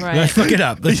saying? Right. Let's look it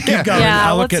up. Let's keep going. Yeah,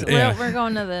 I'll we're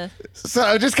going to the... So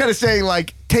I'm just kind of saying,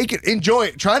 like, take it, enjoy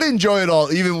it. Try to enjoy it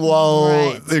all, even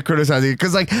while they're criticizing it.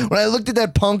 Because, like, when I looked at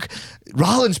that Punk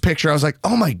Rollins picture, I was like,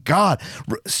 oh my God,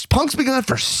 Punk's been gone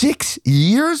for 6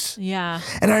 years? Yeah.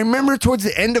 And I remember towards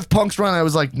the end of Punk's run, I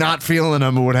was like, not feeling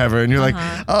him or whatever. And you're like,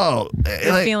 oh.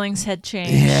 The feelings had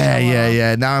changed.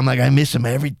 Yeah. Now I'm like, I miss him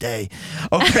every day.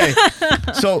 Okay.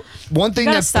 So one thing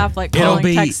that stop like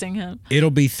texting him.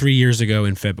 It'll be 3 years ago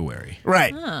in February.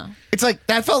 Right. Oh. It's like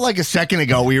that felt like a second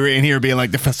ago we were in here being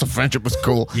like the Festival of Friendship was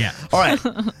cool. Yeah. All right.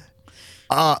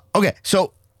 Okay.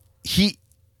 So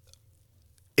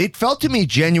it felt to me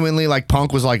genuinely like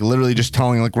Punk was like literally just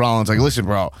telling like Rollins, like, listen,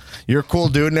 bro, you're a cool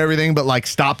dude and everything, but like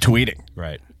stop tweeting.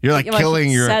 Right. You're like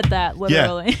killing your. Said that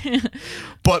literally. Yeah.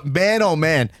 But man, oh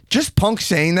man, just Punk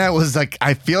saying that was like,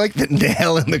 I feel like the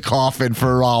nail in the coffin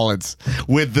for Rollins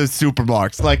with the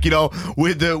supermarks, like, you know,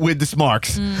 with the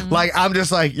smarks. Like, I'm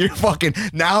just like, you're fucking,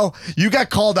 now you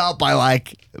got called out by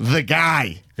like the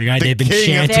guy. The guy they've been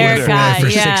chanting for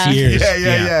 6 years.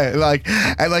 Yeah. Like,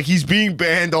 and like he's being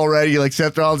banned already. Like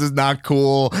Seth Rollins is not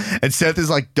cool, and Seth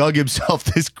has like dug himself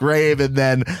this grave. And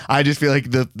then I just feel like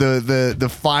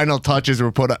the final touches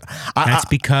were put. That's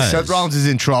because Seth Rollins is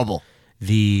in trouble.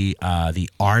 The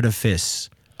artifice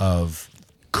of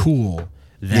cool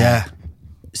that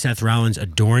Seth Rollins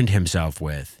adorned himself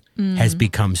with has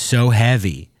become so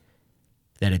heavy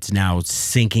that it's now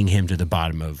sinking him to the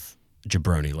bottom of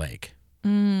Jabroni Lake.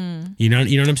 You know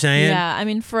what I'm saying? Yeah, I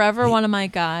mean, forever one of my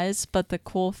guys, but the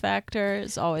cool factor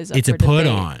is always up it's for a put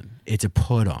debate. on. It's a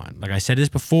put on. Like I said this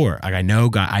before. Like I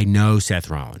know Seth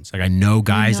Rollins. Like I know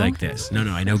guys like this. No,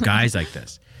 I know guys like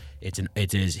this.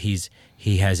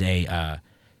 He has a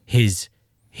his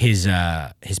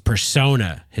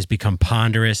persona has become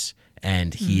ponderous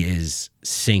and he is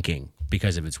sinking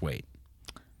because of its weight.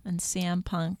 And CM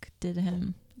Punk did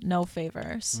him no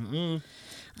favors.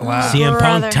 Wow. CM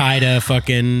Punk tied a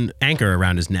fucking anchor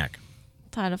around his neck.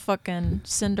 Tied a fucking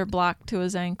cinder block to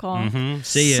his ankle.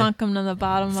 See ya. Sunk him to the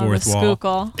bottom Fourth of his wall.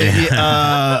 skookle.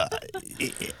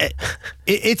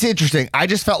 It's interesting. I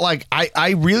just felt like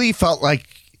I really felt like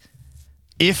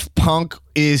if Punk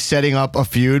is setting up a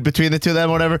feud between the two of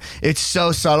them, whatever, it's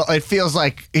so subtle. It feels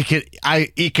like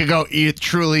it could go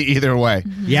truly either way.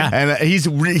 Yeah, and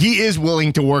he is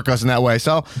willing to work us in that way.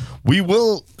 So we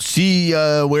will see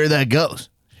where that goes.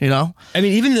 You know, I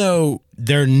mean, even though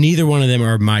neither one of them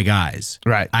are my guys,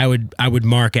 right? I would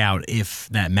mark out if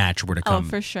that match were to come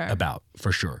for sure. about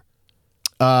for sure.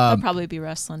 They'll probably be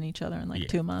wrestling each other in like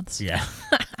 2 months. Yeah.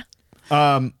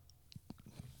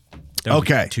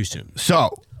 Okay. Too soon. So,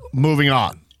 moving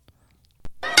on.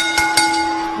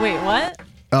 Wait, what?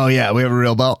 Oh, yeah. We have a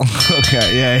real belt.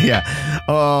 Okay. Yeah.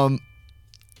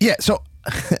 So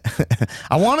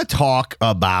I want to talk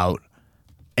about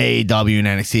AEW and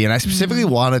NXT, and I specifically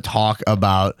want to talk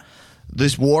about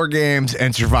this War Games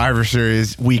and Survivor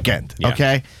Series weekend. Yeah.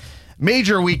 Okay,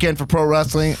 major weekend for pro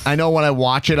wrestling. I know when I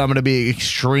watch it, I'm going to be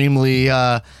extremely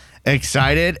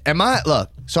excited.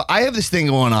 So I have this thing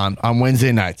going on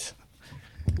Wednesday nights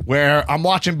where I'm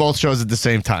watching both shows at the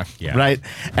same time, right?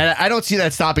 And I don't see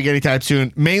that stopping anytime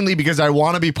soon, mainly because I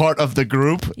want to be part of the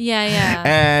group. Yeah.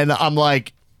 And I'm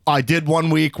like, I did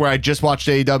 1 week where I just watched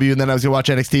AEW and then I was going to watch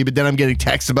NXT, but then I'm getting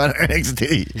texts about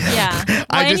NXT. Yeah. Well,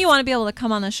 and you want to be able to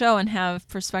come on the show and have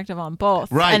perspective on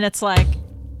both. Right. And it's like,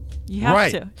 you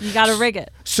have to. You got to rig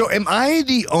it. So am I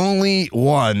the only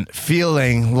one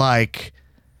feeling like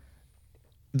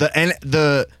that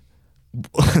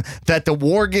the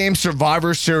War Game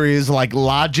Survivor Series like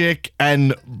logic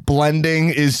and blending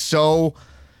is so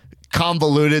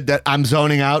convoluted that I'm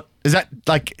zoning out? Is that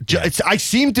like I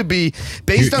seem to be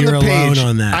based on the page? Alone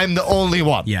on that. I'm the only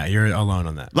one. Yeah, you're alone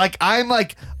on that. Like I'm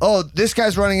like, oh, this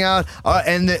guy's running out,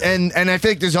 and I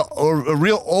think there's a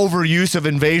real overuse of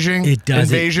invasion. It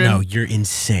doesn't. No, you're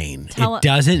insane. It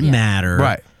doesn't matter.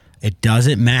 Right. It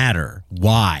doesn't matter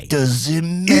why.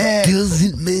 Doesn't matter. It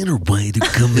doesn't matter why they're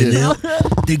coming out.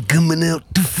 They're coming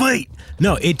out to fight.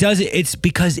 No, it doesn't. It's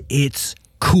because it's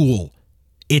cool.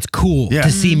 It's cool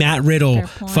to see Matt Riddle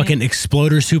fucking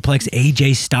exploder suplex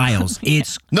AJ Styles.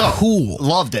 It's cool.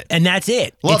 Loved it. And that's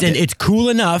it. Loved it. It's cool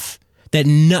enough that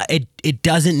it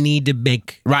doesn't need to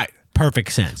make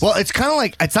perfect sense. Well, it's kind of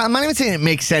like, I'm not even saying it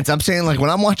makes sense. I'm saying like when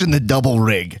I'm watching the double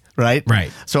rig, right?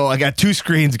 Right. So I got two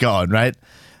screens going, right?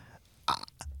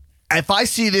 If I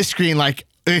see this screen like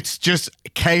it's just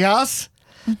chaos,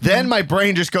 then my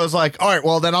brain just goes like, all right,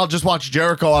 well, then I'll just watch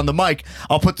Jericho on the mic.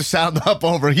 I'll put the sound up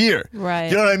over here. Right.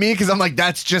 You know what I mean? Because I'm like,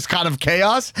 that's just kind of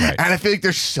chaos. Right. And I feel like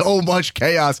there's so much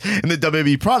chaos in the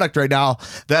WWE product right now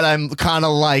that I'm kind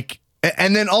of like,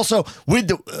 and then also with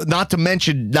the, not to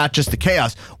mention, not just the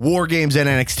chaos, War Games and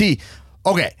NXT.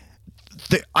 Okay.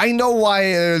 I know why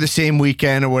they're the same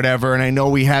weekend or whatever, and I know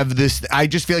we have this. I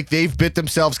just feel like they've bit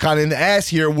themselves kind of in the ass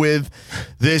here with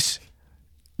this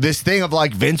thing of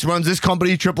like Vince runs this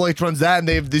company, Triple H runs that, and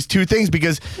they have these two things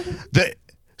because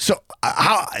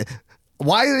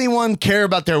why does anyone care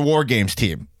about their War Games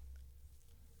team?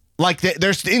 Like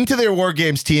they're into their War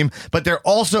Games team, but they're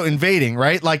also invading,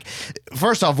 right? Like,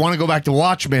 first off, want to go back to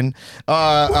Watchmen,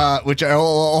 which I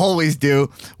always do.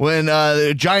 When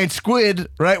the giant squid,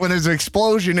 right? When there's an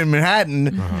explosion in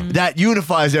Manhattan, that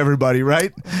unifies everybody,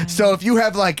 right? So if you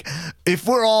have like, if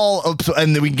we're all,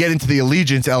 and then we can get into the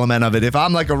allegiance element of it. If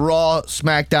I'm like a Raw,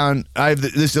 SmackDown, I have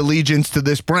this allegiance to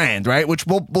this brand, right? Which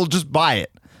we'll just buy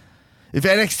it. If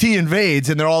NXT invades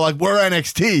and they're all like, we're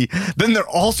NXT, then they're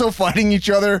also fighting each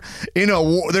other in a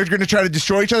war. They're going to try to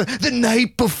destroy each other the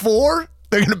night before.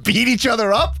 They're going to beat each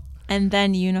other up. And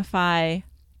then unify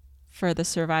for the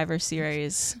Survivor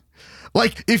Series.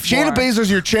 Like, if Shayna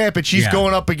Baszler's your champ and she's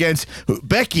going up against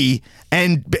Becky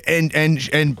and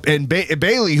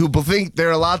Bayley, who think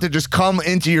they're allowed to just come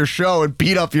into your show and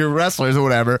beat up your wrestlers or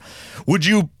whatever, would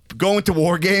you go into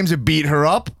War Games and beat her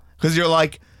up? Because you're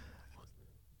like,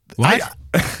 what?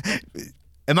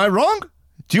 Am I wrong?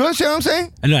 Do you understand what I'm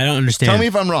saying? No, I don't understand. Tell me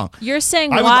if I'm wrong. You're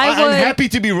saying I'm happy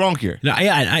to be wrong here. No,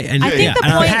 I think the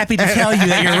I'm point- happy to tell you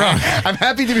that you're wrong. I'm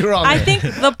happy to be wrong. I think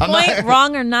the point,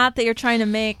 wrong or not, that you're trying to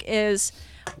make is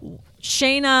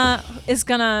Shayna is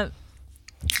gonna.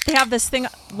 They have this thing.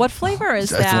 What flavor is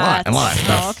that? A lot.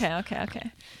 Oh,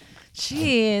 okay.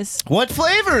 Jeez. What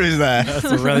flavor is that? That's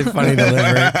a really funny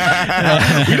delivery.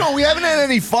 We haven't had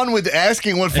any fun with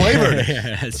asking what flavor it is.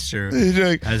 Yeah, that's true.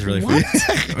 Like, That's really funny.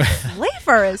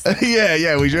 Flavor is.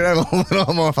 Yeah, we should have a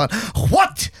little more fun.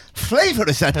 What flavor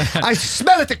is that? I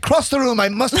smell it across the room. I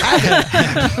must have it.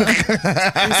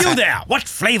 You there? What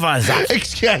flavor is that?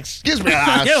 Excuse me, sir.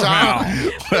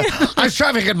 I'm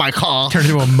driving in my car. Turns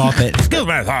into a Muppet. Excuse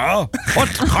me, sir. What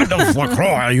kind of LaCroix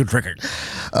are you drinking?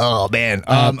 Oh, man.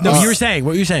 No, you were saying.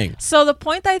 What were you saying? So the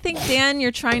point I think, Dan,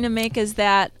 you're trying to make is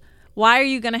that why are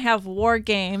you going to have War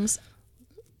Games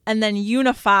and then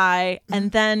unify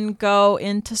and then go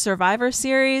into Survivor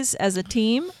Series as a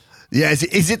team? Yeah,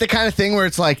 is it the kind of thing where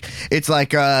it's like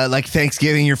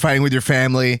Thanksgiving, you're fighting with your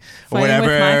family or Fighting whatever?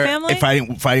 with my family?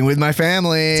 Fighting with my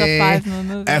family. It's a 5-movie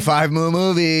movie. A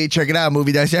 5-movie. Check it out.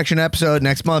 Movie dissection episode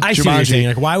next month. I see what you're saying.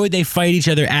 Like, why would they fight each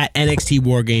other at NXT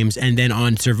War Games and then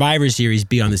on Survivor Series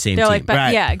be on the same They're team? like, but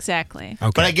Right. yeah, exactly.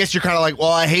 Okay. But I guess you're kind of like, well,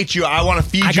 I hate you. I want to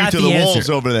feed you to the wolves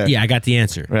over there. Yeah, I got the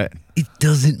answer. Right. It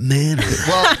doesn't matter.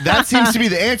 Well, that seems to be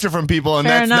the answer from people, and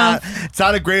Fair enough. it's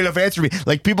not a great enough answer for me.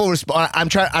 Like people respond.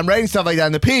 I'm writing stuff like that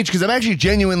on the page because I'm actually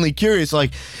genuinely curious.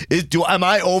 Like, am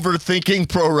I overthinking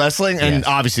pro wrestling? And Yes.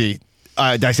 obviously,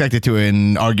 dissect it to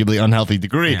an arguably unhealthy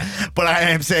degree. Yeah. But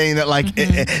I am saying that, like,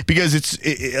 because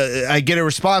I get a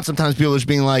response sometimes. People just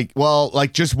being like, "Well,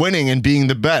 like just winning and being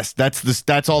the best.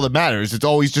 That's all that matters. It's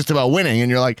always just about winning." And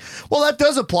you're like, "Well, that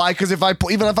does apply because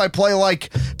even if I play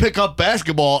like pickup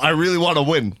basketball, I really want to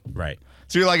win." Right.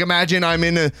 So you're like, imagine I'm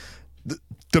in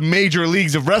the major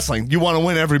leagues of wrestling. You want to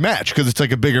win every match because it's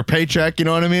like a bigger paycheck. You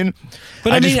know what I mean?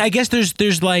 But I guess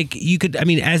there's like you could. I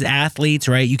mean, as athletes,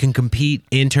 right? You can compete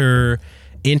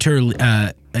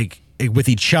like with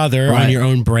each other on your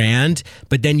own brand,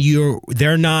 but then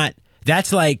they're not.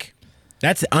 That's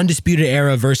the Undisputed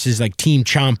Era versus like Team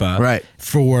Ciampa, right?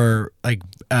 For like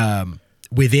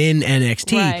within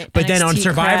NXT, right. But NXT then on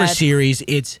Survivor cred. Series,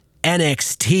 it's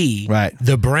NXT, right?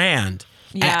 The brand.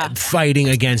 Yeah. Fighting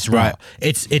against Raw. Right.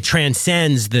 It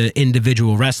transcends the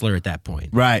individual wrestler at that point.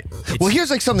 Right. Well, here's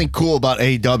like something cool about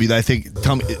AEW that I think,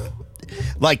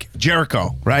 like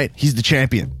Jericho, right? He's the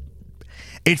champion.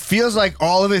 It feels like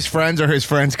all of his friends are his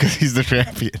friends because he's the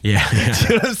champion. Yeah. You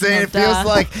know what I'm saying? Oh, it feels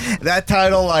like that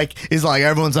title is like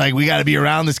everyone's like, we got to be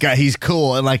around this guy. He's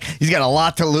cool. And like he's got a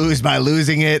lot to lose by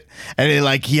losing it.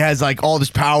 And he has like all this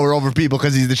power over people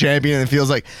because he's the champion. And it feels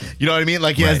like, you know what I mean?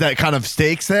 Like he has that kind of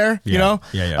stakes there, you know?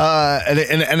 Yeah.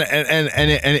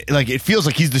 And like it feels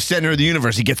like he's the center of the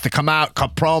universe. He gets to come out,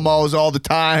 cut promos all the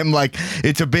time. Like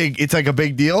it's like a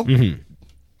big deal. Mm-hmm.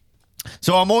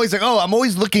 So I'm always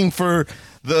looking for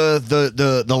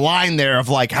the line there of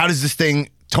like, how does this thing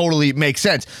totally make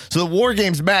sense? So the War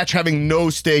Games match having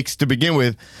no stakes to begin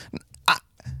with,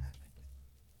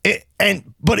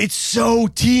 but it's so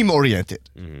team oriented.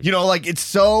 You know, like it's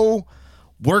so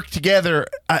work together.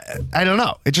 I don't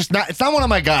know. It's not one of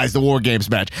my guys. The War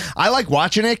Games match. I like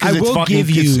watching it because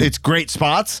it's great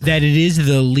spots. That it is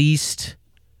the least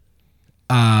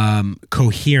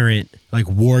coherent like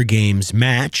War Games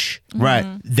match,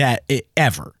 right? That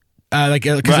ever.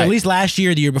 Because at least last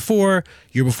year, the year before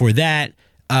that,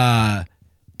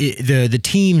 the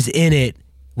teams in it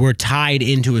were tied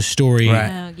into a story,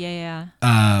 right? In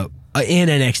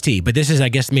NXT. But this is, I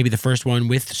guess, maybe the first one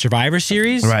with Survivor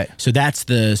Series, right? So that's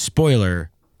the spoiler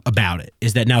about it,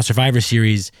 is that now Survivor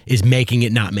Series is making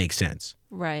it not make sense,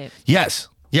 right? Yes.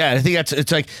 Yeah, I think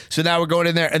it's like, so now we're going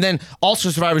in there, and then also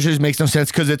Survivor Series makes no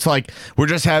sense because it's like we're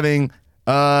just having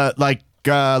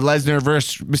Lesnar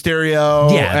versus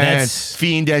Mysterio and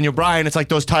Fiend, Daniel Bryan. It's like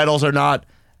those titles are not.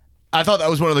 I thought that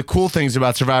was one of the cool things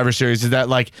about Survivor Series is that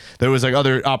like there was like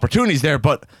other opportunities there,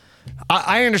 but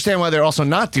I understand why they're also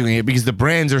not doing it because the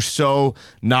brands are so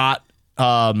not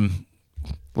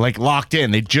like locked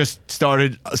in. They just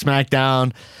started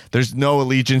SmackDown. There's no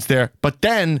allegiance there, but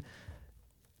then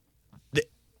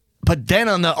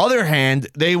on the other hand,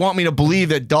 they want me to believe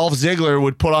that Dolph Ziggler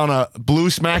would put on a blue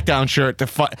SmackDown shirt to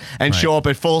fight and show up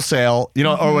at Full Sail, you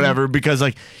know, or whatever, because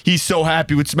like he's so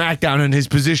happy with SmackDown and his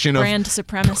position brand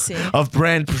supremacy of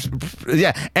brand,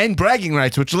 and bragging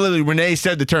rights, which literally Renee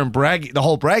said the term the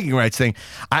whole bragging rights thing.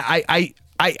 I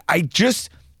just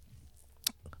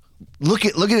look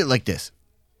at it like this,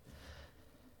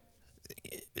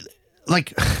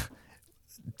 like.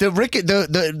 The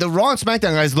Raw and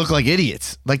SmackDown guys look like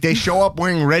idiots. Like they show up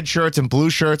wearing red shirts and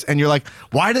blue shirts, and you're like,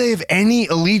 why do they have any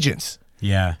allegiance?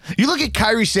 Yeah. You look at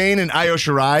Kairi Sane and Io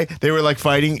Shirai, they were like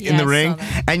fighting in the ring,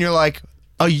 and you're like,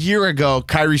 a year ago,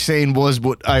 Kairi Sane was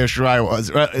what Io Shirai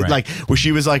was, right? Like where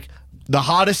she was like the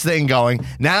hottest thing going.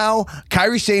 Now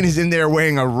Kairi Sane is in there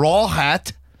wearing a Raw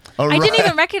hat. I didn't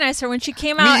even recognize her when she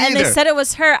came out and they said it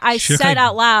was her. I said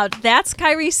out loud, "That's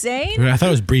Kairi Sane." I thought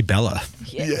it was Brie Bella.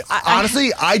 Yeah,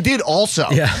 honestly, I did also.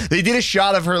 Yeah. They did a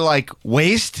shot of her like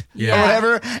waist or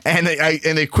whatever, and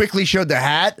they quickly showed the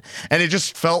hat, and it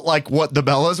just felt like what the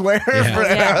Bellas wear.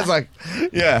 And I was like,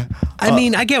 yeah. I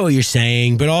mean, I get what you're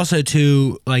saying, but also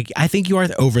too, like, I think you are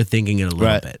overthinking it a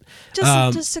little bit.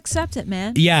 Just accept it,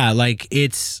 man. Yeah, like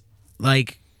it's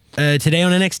like. Today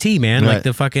on NXT, man, like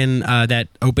the fucking that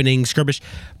opening skirmish.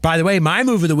 By the way, my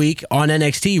move of the week on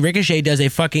NXT, Ricochet does a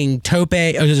fucking tope,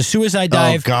 does a suicide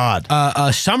dive. Oh God,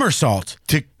 a somersault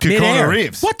to Kona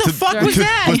Reeves. What the fuck was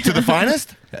that? To the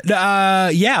finest?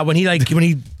 Yeah, when he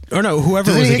or no,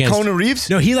 whoever Did was he against Kona Reeves.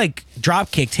 No, he like drop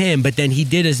kicked him, but then he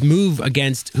did his move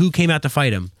against who came out to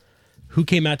fight him. Who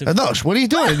came out to? Anosh, what are you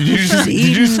doing? Did you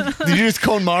just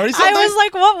KonMari something? I was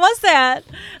like, what was that?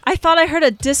 I thought I heard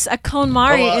a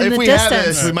KonMari in the if we distance. have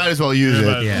this, we might as well use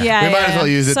it. Yeah. We might as well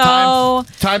use it. So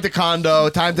time to Kondo.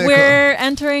 Time to. we're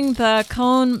entering the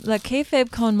kayfabe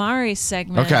KonMari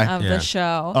segment of the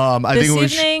show. I this think we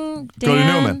evening, should go to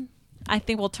Dan, Newman. I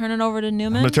think we'll turn it over to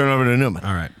Newman. I'm gonna turn it over to Newman.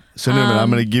 All right. So Newman, I'm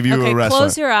gonna give you a wrestler.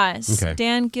 Close your eyes. Okay.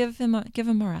 Dan, give him a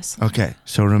wrestler. Okay,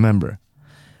 so remember,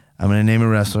 I'm going to name a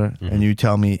wrestler, and you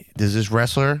tell me, does this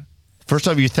wrestler... First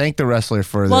off, you thank the wrestler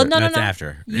for Well, their... no. That's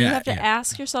after. You have to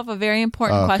ask yourself a very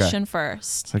important question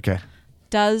first. Okay,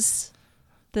 Does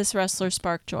this wrestler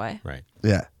spark joy? Right.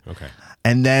 yeah. Okay.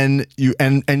 And then you...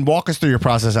 And walk us through your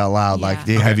process out loud. Yeah. Like,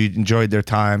 have you enjoyed their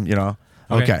time, you know?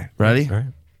 Okay, ready? All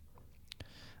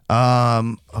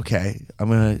right. Okay, I'm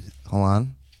going to... Hold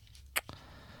on.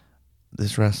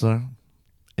 This wrestler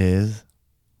is...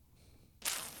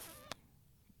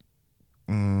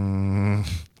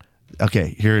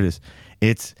 Okay, here it is.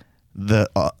 It's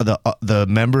the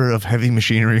member of Heavy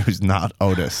Machinery who's not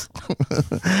Otis.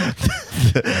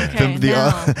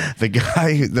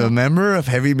 the member of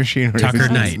Heavy Machinery Tucker who's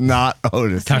Knight. not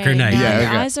Otis. Tucker Knight. Now Yeah, your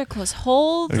okay. eyes are closed.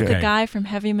 Hold the Okay. guy from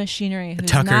Heavy Machinery who's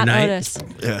Tucker not Knight? Otis.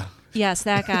 Yeah. Yes,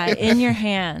 that guy in your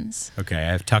hands. Okay.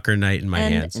 I have Tucker Knight in my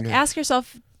And hands. ask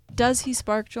yourself, does he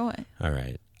spark joy? All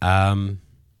right.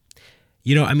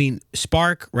 You know, I mean,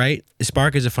 spark, right?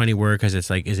 Spark is a funny word because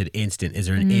it's like, is it instant? Is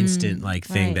there an instant like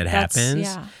thing right. that That's-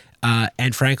 happens? yeah.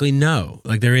 And frankly, no,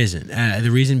 like there isn't.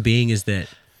 The reason being is that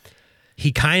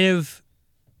he's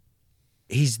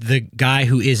the guy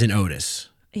who isn't Otis.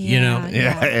 You know,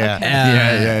 Yeah. Okay.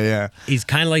 Yeah. he's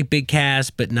kind of like Big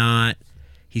Cass, but not.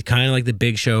 He's kind of like the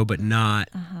Big Show, but not.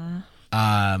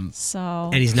 So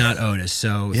And he's not Otis.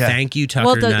 So Yeah. thank you,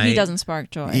 Tucker Knight. he doesn't spark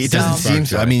joy. It so. doesn't seem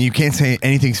so. I mean, you can't say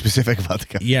anything specific about the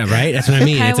guy. Yeah, right. That's what I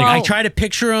mean. Okay, It's like I well- try to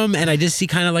picture him, and I just see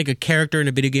kind of like a character in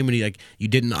a video game when you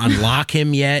didn't unlock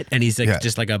him yet, and he's like Yeah.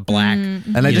 just like a black.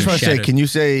 Mm-hmm. And I just want to say, shadow.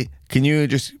 can you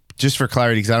just for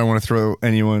clarity, because I don't want to throw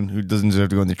anyone who doesn't deserve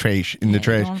to go in the trash Don't put in the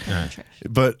trash.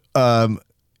 But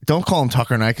don't call him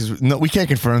Tucker Knight because we can't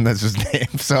confirm that's his name.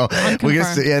 So we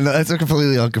guess Unconfirmed. that's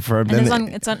completely unconfirmed. And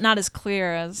it's not as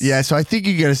clear as. Yeah, so I think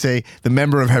you got to say the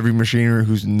member of Heavy Machinery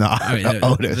who's not I mean,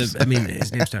 Otis. I mean,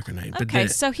 his name's Tucker Knight. But Okay,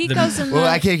 so he goes in the. Well,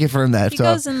 I can't confirm that. He so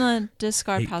goes in the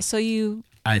discard pile. So you.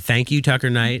 Thank you, Tucker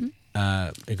Knight.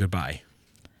 Mm-hmm. And goodbye.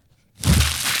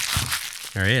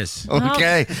 There he is.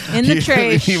 okay, In the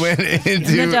trash. He went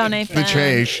into the donate the bin.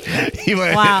 trash. He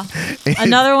went. Wow.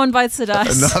 Another one bites the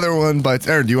dust. Another one bites.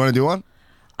 Aaron, do you want to do one?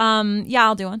 Yeah,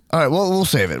 I'll do one. All right, we'll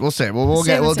save it. We'll save it. We'll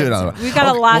Save do it. save on it. We've got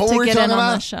a lot to get in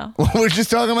on this show. What we're just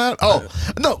talking about? Oh,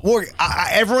 no.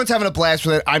 Everyone's having a blast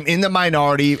with it. I'm in the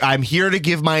minority. I'm here to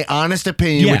give my honest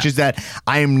opinion, Yeah. which is that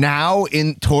I am now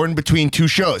torn between two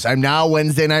shows. I'm now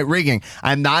Wednesday Night Rigging.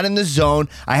 I'm not in the zone.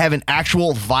 I have an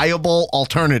actual viable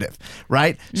alternative,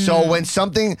 right? So when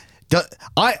something...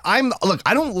 I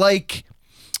don't like...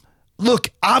 Look,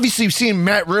 obviously, seeing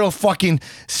Matt Riddle fucking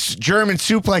German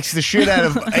suplex the shit out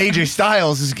of AJ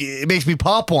Styles it makes me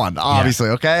pop one. Obviously,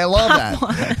 okay, I love that.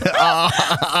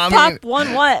 Pop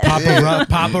one what?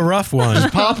 Pop a rough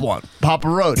one. Pop one, Papa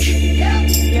Roach.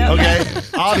 Yep. Okay,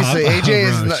 obviously, Papa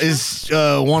AJ Roach. is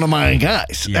one of my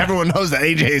guys. Yeah. Everyone knows that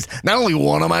AJ is not only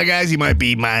one of my guys, he might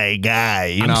be my guy.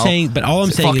 You know, All I'm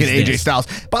saying fucking is AJ this. Styles.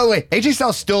 By the way, AJ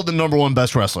Styles still the number one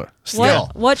best wrestler. Still.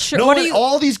 What No are one- you?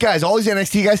 all these guys, all these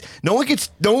NXT guys, no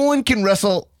one can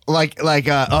wrestle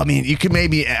I mean, you could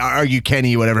maybe argue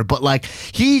Kenny or whatever, but like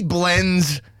he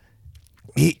blends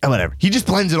whatever. He just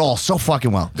blends it all so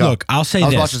fucking well. Go. Look, I'll say I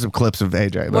was this. watching some clips of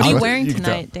AJ. What are you That's wearing can tell.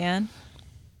 tonight, Dan?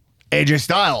 AJ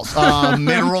Styles,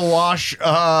 mineral wash,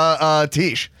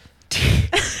 Tish.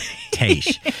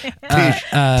 Tish.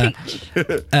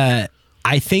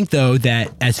 I think, though,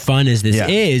 that as fun as this Yeah.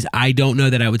 is, I don't know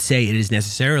that I would say it is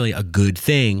necessarily a good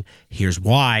thing. Here's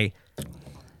why.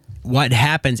 What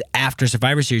happens after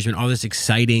Survivor Series when all this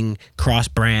exciting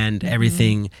cross-brand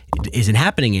everything isn't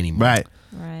happening anymore? Right.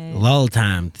 Right. Lull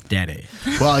time, daddy.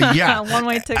 Well, yeah.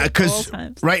 One-way ticket to all Because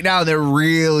times. right now they're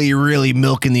really, really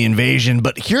milking the invasion.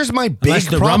 But here's my big Unless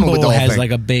the problem Rumble with the whole has thing.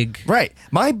 like a big... Right.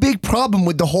 My big problem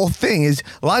with the whole thing is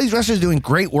a lot of these wrestlers doing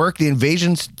great work. The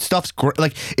invasion stuff's great.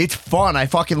 Like, it's fun. I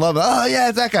fucking love it. Oh, yeah,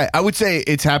 it's that guy. I would say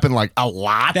it's happened like a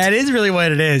lot. That is really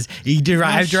what it is. You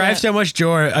derive shit. so much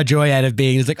joy out of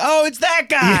being. It's like, oh, it's that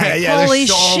guy. yeah, Holy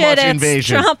there's so shit, much it's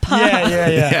invasion. Trump. Yeah.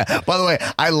 Yeah. By the way,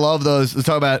 I love those. Let's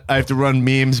talk about. I have to run on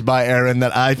memes by Aaron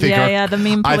that I think are the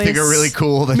meme I think are police. really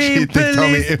cool. That Meme they tell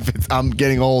me police. if I'm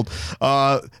getting old.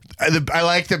 I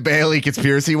like the Bailey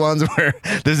conspiracy ones where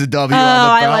there's a W Oh, on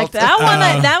the belt. I like that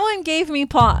one. That one gave me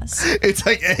pause. It's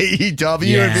like AEW.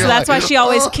 Yeah. and be So that's why like, she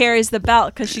always "Oh." carries the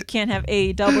belt because she can't have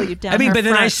AEW down. I mean, her but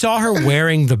then I front. saw her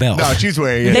wearing the belt. No, she's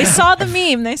wearing it. They saw the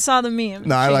meme. They saw the meme.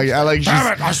 No, I like. She's,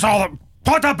 I saw them.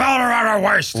 Put the belt around her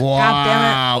waist.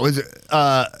 wow.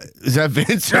 Is that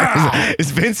Vince? Yeah.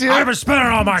 Is Vince here? I've been spending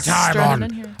all my time Strutting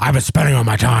in here. on. I've been spending all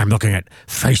my time looking at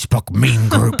Facebook meme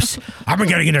groups. I've been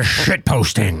getting into shit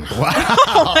posting. Oh my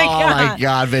Oh my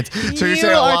God, Vince! So you're You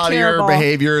saying a are lot terrible. of your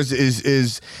behaviors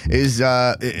is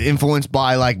influenced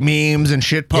by like memes and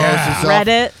shit posts Yeah. and stuff.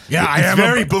 Reddit. Yeah, I It's am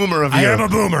very a boomer of I you. am a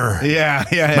boomer. Yeah.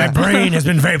 My brain has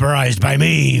been vaporized by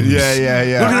memes.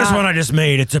 Yeah. Look at this one I just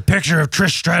made. It's a picture of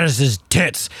Trish Stratus's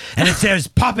tits, and it says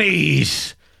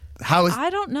puppies. How is? I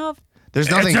don't know. There's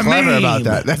nothing It's a clever meme. about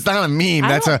that. That's not a meme. I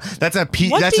That's a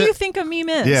What that's do a, you think a meme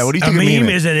is? Yeah. What do you A think meme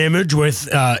is? is an image with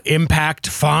impact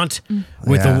font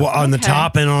with Yeah. the on the Okay.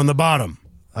 top and on the bottom.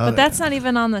 But that's not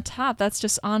even on the top. That's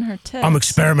just on her tits. I'm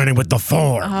experimenting with the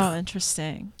form. Oh,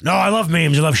 interesting. No, I love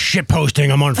memes. I love shit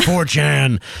posting. I'm on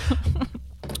 4chan.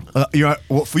 You know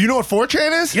what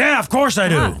 4chan is? Yeah, of course I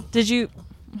do. Ah, did you?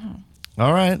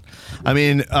 All right. I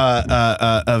mean,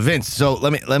 Vince. So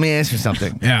let me ask you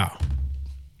something. Yeah.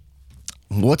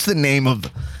 What's the name of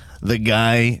the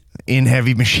guy in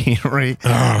Heavy Machinery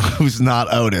who's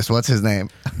not Otis? What's his name?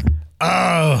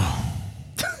 Oh,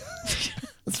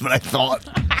 That's what I thought.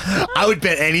 I would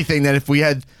bet anything that if we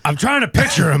had, I'm trying to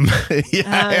picture him,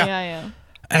 Yeah.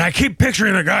 and I keep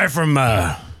picturing the guy from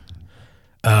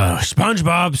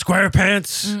SpongeBob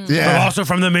SquarePants. Yeah. But also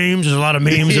from the memes. There's a lot of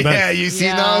memes about. yeah, you seen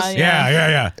Yeah, those?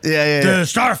 Yeah. Yeah. The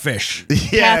starfish.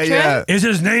 Yeah, Patrick? yeah. Is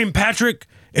his name Patrick?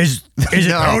 Is it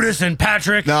No. Otis and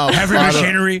Patrick? No, Heavy I don't-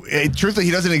 Machinery. Truthfully,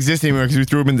 he doesn't exist anymore because we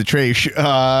threw him in the trash.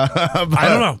 I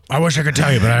don't know. I wish I could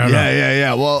tell you, but I don't know.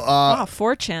 Yeah. Well, Oh,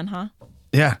 4chan, huh?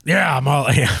 yeah. Yeah, I'm all.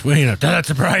 Yeah, well, you know, does that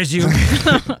surprise you?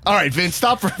 All right, Vince.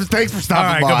 Thanks for stopping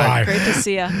All right, by. goodbye. Great to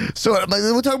see you. So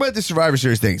we'll talk about the Survivor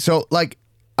Series thing. So like,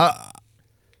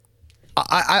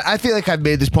 I feel like I've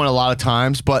made this point a lot of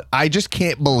times, but I just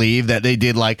can't believe that they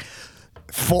did like.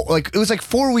 It was like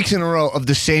 4 weeks in a row of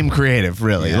the same creative,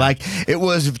 really. Like it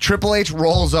was Triple H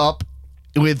rolls up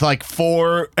with like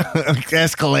 4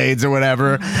 Escalades or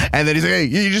whatever, and then he's like, "Hey,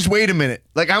 you just wait a minute."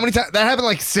 Like how many times that happened?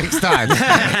 Like 6 times,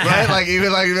 right? Like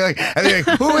even like, and they're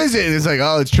like, "Who is it?" And it's like,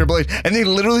 "Oh, it's Triple H." And they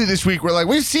literally this week were like,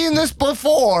 "We've seen this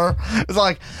before." It's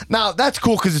like, now that's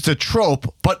cool because it's a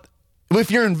trope, but if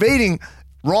you're invading.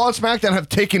 Raw and SmackDown have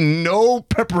taken no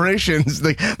preparations.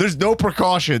 Like, there's no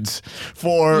precautions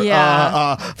for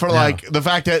like the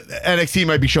fact that NXT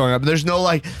might be showing up. There's no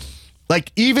like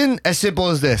even as simple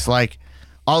as this, like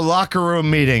a locker room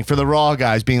meeting for the Raw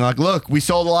guys being like, look, we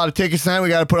sold a lot of tickets tonight. We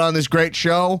got to put on this great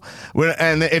show.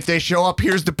 And if they show up,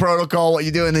 here's the protocol, what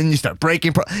you do. And then you start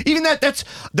breaking. Even that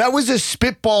was a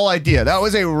spitball idea. That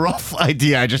was a rough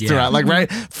idea I just threw out. Like,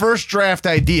 right? First draft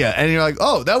idea. And you're like,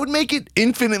 oh, that would make it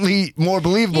infinitely more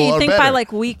believable. You or think better. by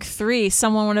like week 3,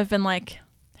 someone would have been like,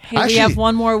 hey, Actually- we have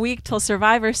one more week till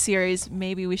Survivor Series.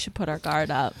 Maybe we should put our guard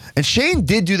up. And Shane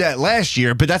did do that last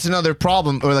year, but that's another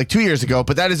problem, or like 2 years ago.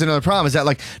 But that is another problem, is that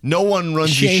like no one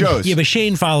runs these shows. Yeah, but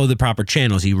Shane followed the proper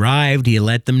channels. He arrived. He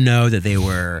let them know that they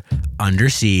were under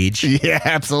siege. Yeah,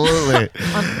 absolutely.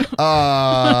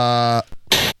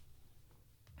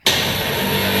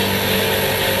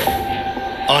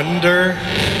 Under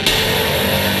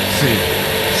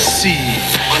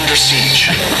siege. Under siege.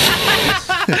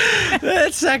 That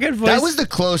second voice. That was the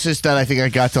closest that I think I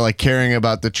got to like caring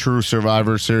about the true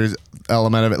Survivor Series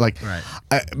element of it. Like, Right.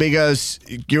 Because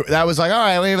that was like, all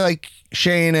right, we have like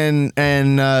Shane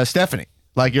and Stephanie.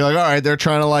 Like, you're like, all right, they're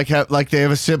trying to like have like they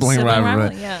have a sibling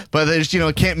rivalry. Yeah. But they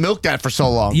just can't milk that for so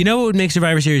long. You know what would make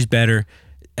Survivor Series better?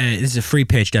 This is a free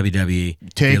pitch, WWE.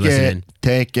 Take You're listening.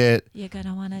 Take it. You're going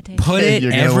to want to take Put it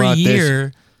You're gonna every want this.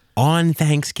 year on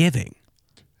Thanksgiving.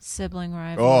 sibling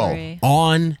rivalry.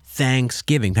 On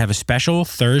Thanksgiving. Have a special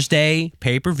Thursday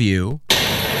pay-per-view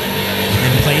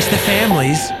and place the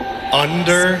families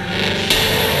Under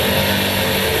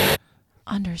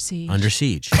siege. under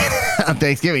siege. On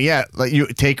Thanksgiving, yeah. Like you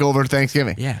take over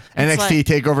Thanksgiving. Yeah. NXT like-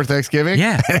 take over Thanksgiving.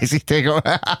 Yeah. NXT take over.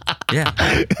 Yeah.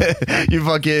 You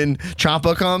fucking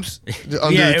Ciampa comes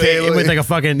under Yeah, the table. with like a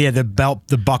fucking the belt,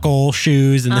 the buckle,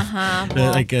 shoes, and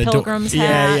Well, like a pilgrim's yeah,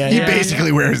 hat. yeah, He yeah.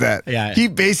 basically wears that. Yeah. He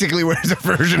basically wears a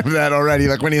version of that already.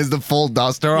 Like when he has the full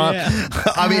duster on. Yeah.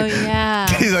 I mean, Oh, yeah.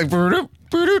 he's like.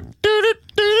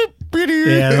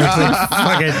 Yeah, it looks like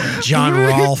fucking John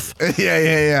Rolfe.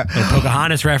 Yeah. A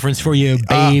Pocahontas reference for you,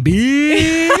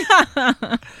 baby.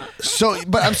 So,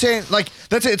 but I'm saying, like,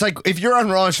 that's it. It's like, if you're on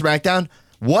Raw and SmackDown,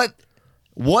 what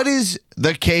is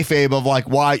the kayfabe of, like,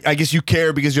 why? I guess you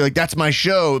care because you're like, that's my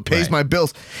show. It pays my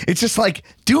bills. It's just like,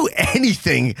 do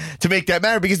anything to make that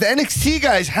matter because the NXT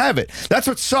guys have it. That's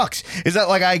what sucks is that,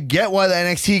 like, I get why the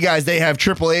NXT guys, they have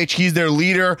Triple H. He's their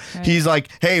leader. Right. He's like,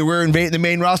 hey, we're invading the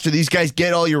main roster. These guys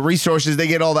get all your resources. They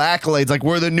get all the accolades. Like,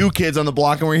 we're the new kids on the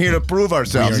block and we're here to prove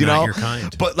ourselves, you know? Your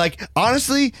kind. But, like,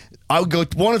 honestly, I would go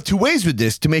one of two ways with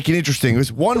this to make it interesting.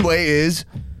 One way is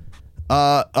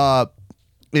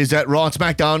that Raw and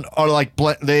SmackDown are like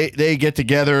they get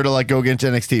together to like go get into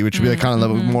NXT, which would be like kind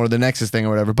of more the Nexus thing or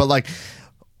whatever. But like,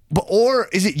 or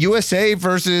is it USA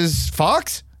versus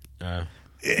Fox?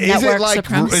 Is it like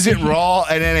is it Raw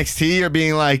and NXT are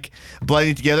being like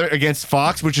blending together against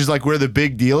Fox, which is like where the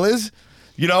big deal is?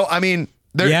 You know, I mean,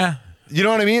 yeah. You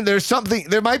know what I mean? There's something.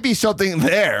 There might be something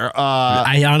there.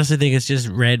 I honestly think it's just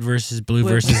red versus blue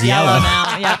versus yellow.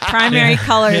 Now. Yeah, primary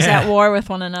colors at war with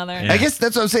one another. Yeah. I guess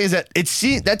that's what I'm saying is that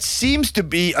that seems to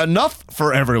be enough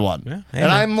for everyone. Yeah.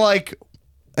 And I'm like,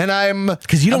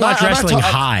 because you don't watch wrestling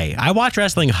high. I watch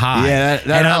wrestling high. Yeah, that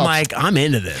and helps. I'm like, I'm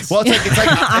into this. Well,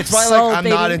 it's why like I'm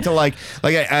not into like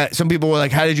some people were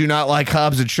like, how did you not like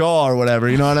Hobbs and Shaw or whatever?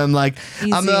 You know, and I'm like,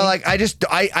 easy. I'm not like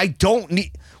I don't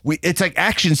need. It's like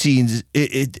action scenes.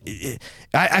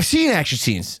 I've seen action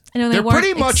scenes. I know they're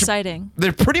pretty much exciting.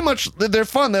 They're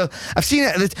fun. I've seen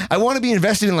it. I want to be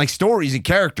invested in like stories and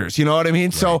characters. You know what I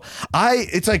mean? Right. So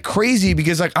it's like crazy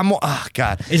because like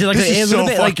God, is it like this is so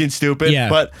fucking like, stupid? Yeah.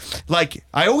 But like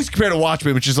I always compare to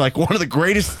Watchmen, which is like one of the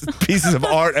greatest pieces of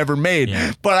art ever made.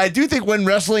 Yeah. But I do think when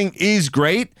wrestling is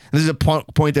great, this is a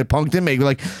point that Punk didn't make.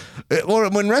 Like,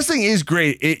 when wrestling is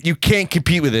great, you can't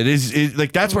compete with it. It's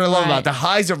like that's what I love about it. The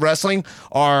highs of wrestling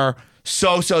are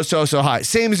so high.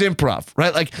 Same as improv,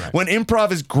 right? Like when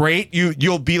improv is great,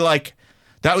 you'll be like,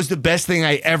 that was the best thing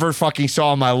I ever fucking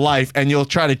saw in my life, and you'll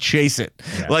try to chase it.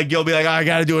 Yeah. Like you'll be like, I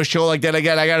got to do a show like that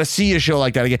again. I got to see a show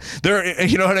like that again.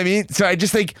 You know what I mean? So I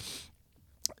just think,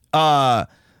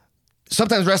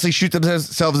 sometimes wrestling shoot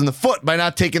themselves in the foot by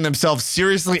not taking themselves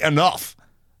seriously enough.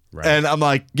 Right. And I'm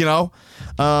like, you know,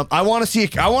 I want to see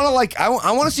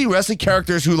wrestling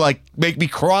characters who like make me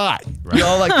cry. Right. You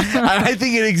know, like I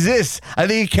think it exists. I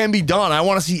think it can be done. I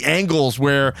want to see angles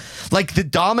where, like the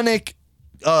Dominic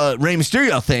Rey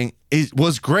Mysterio thing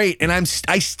was great, and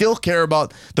I still care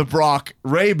about the Brock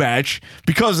Ray match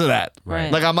because of that.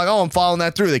 Right. Like I'm like, I'm following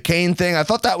that through. The Kane thing, I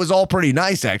thought that was all pretty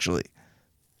nice actually.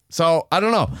 So I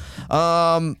don't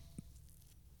know.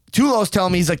 Tulo's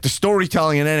telling me he's like the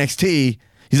storytelling in NXT.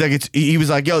 He's like, he was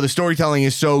like, yo, the storytelling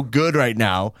is so good right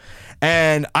now.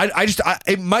 And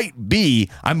it might be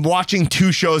I'm watching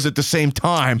two shows at the same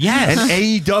time. Yes. And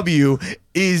AEW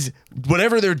is,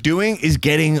 whatever they're doing is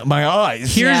getting my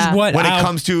eyes. Here's what when it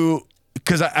comes to,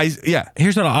 because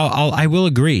Here's what I will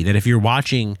agree that if you're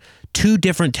watching two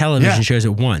different television shows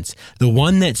at once, the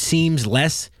one that seems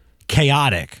less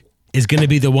chaotic is going to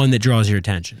be the one that draws your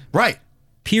attention. Right.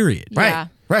 Period. Yeah.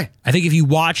 Right. I think if you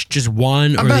watch just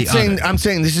one or the other. I'm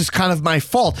saying this is kind of my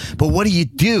fault, but what do you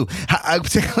do? I'm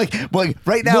saying like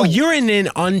right now. Well, you're in an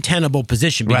untenable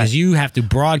position because you have to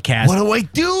broadcast. What do I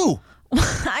do?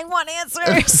 I want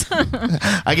answers.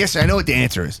 I guess I know what the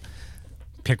answer is.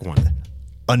 Pick one.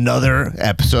 Another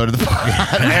episode of the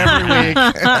pod every week.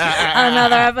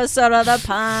 Another episode of the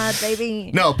pod,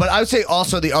 baby. No, but I would say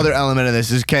also the other element of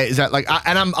this is that like,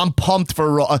 I'm pumped for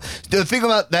Raw. The thing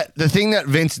about that, the thing that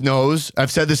Vince knows,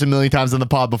 I've said this a million times on the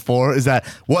pod before, is that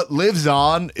what lives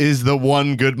on is the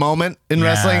one good moment in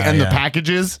wrestling and the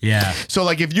packages. Yeah. So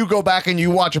like if you go back and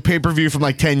you watch a pay-per-view from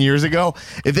like 10 years ago,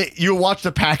 you watch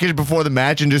the package before the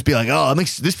match and just be like, oh,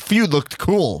 this feud looked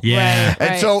cool. Yeah.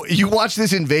 And so you watch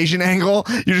this invasion angle,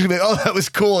 you're just gonna be like, oh, that was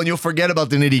cool, and you'll forget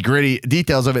about the nitty-gritty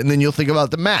details of it, and then you'll think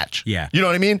about the match. Yeah. You know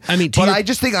what I mean? But I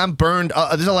just think I'm burned.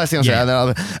 This is the last thing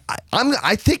I'll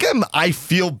say. I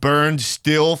feel burned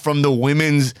still from the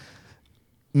women's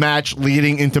match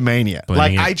leading into Mania.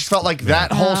 I just felt like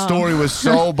that whole story was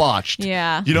so botched.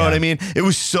 Yeah. You know what I mean? It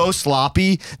was so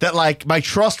sloppy that like my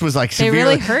trust was like severely. They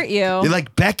really hurt you.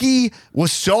 Like Becky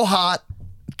was so hot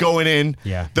going in.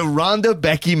 Yeah. The Ronda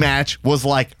Becky match was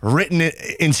like written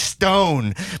in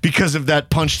stone because of that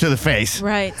punch to the face.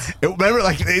 Right. Remember,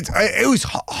 like it was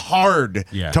hard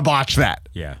to botch that.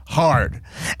 Yeah. Hard.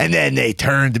 And then they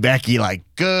turned Becky like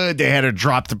good. They had her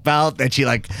drop the belt. Then she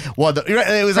like it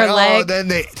was her like leg. Then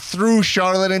they threw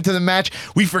Charlotte into the match.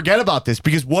 We forget about this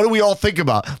because what do we all think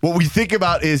about? What we think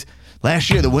about is last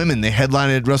year, the women, they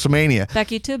headlined WrestleMania.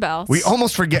 Becky Two Belts. We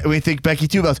almost forget. We think Becky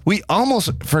Two Belts. We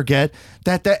almost forget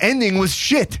that the ending was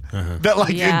shit. That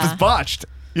it was botched.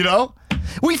 You know,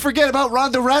 we forget about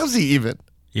Ronda Rousey even.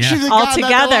 Yeah. She's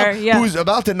Altogether, who's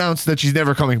about to announce that she's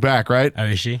never coming back. Right? Oh,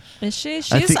 is she? Is she?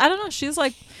 I don't know.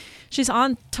 She's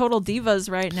on Total Divas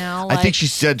right now. I think she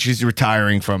said she's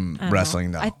retiring from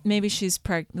wrestling now. Maybe she's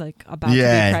about to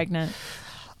be pregnant.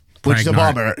 Which is a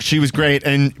bummer. She was great.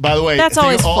 And by the way, That's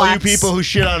always all flex. you people who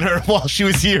shit on her while she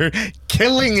was here,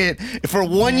 killing it for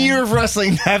 1 year of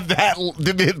wrestling,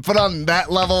 to be put on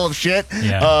that level of shit.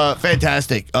 Yeah.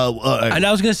 Fantastic. And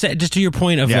I was going to say, just to your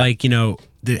point of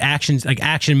the actions, like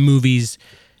action movies,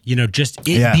 just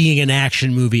it being an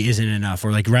action movie isn't enough.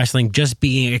 Or like wrestling just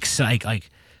being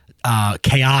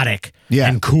chaotic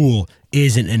and cool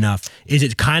isn't enough. Is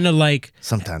it kind of like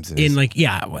sometimes it is. Most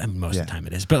of the time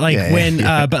it is. But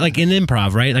but like in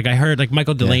improv, right? Like I heard like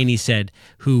Michael Delaney said,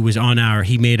 who was on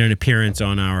he made an appearance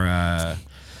on our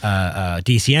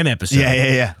DCM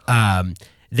episode.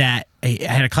 That I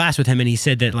had a class with him, and he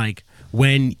said that like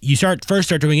when you first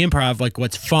start doing improv, like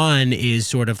what's fun is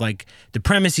sort of like the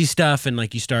premise-y stuff, and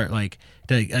like you start like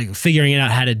figuring out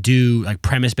how to do like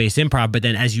premise-based improv. But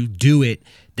then as you do it,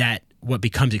 that what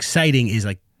becomes exciting is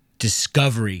like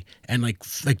discovery and like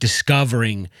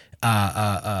discovering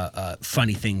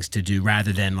funny things to do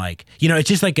rather than like it's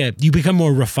just like you become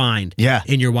more refined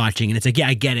in your watching, and it's like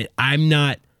I get it. I'm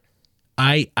not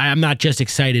just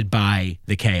excited by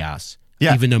the chaos.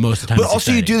 Yeah. Even though most of the time, but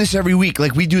also you do this every week,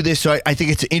 like we do this. So I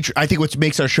think I think what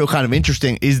makes our show kind of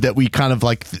interesting is that we kind of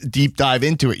like deep dive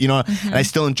into it, and I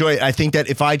still enjoy it. I think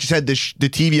that if I just had the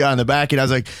TV on the back and I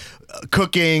was like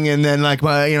cooking, and then like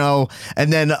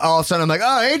and then all of a sudden I'm like,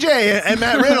 oh, AJ and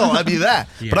Matt Riddle, I'd be that.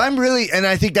 But I'm really, and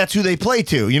I think that's who they play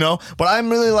to, But I'm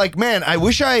really like, man, I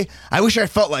wish I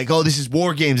felt like, oh, this is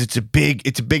War Games. It's a big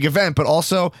event, but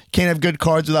also can't have good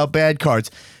cards without bad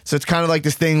cards. So it's kind of like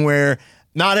this thing where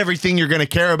not everything you're going to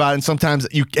care about, and sometimes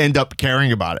you end up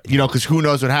caring about it, because who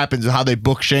knows what happens and how they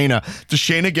book Shayna. Does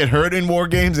Shayna get hurt in War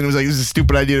Games? And it was like, this is a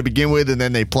stupid idea to begin with, and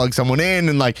then they plug someone in,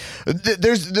 and like,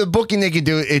 there's the booking they can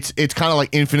do. It's kind of like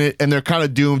infinite, and they're kind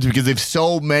of doomed because they've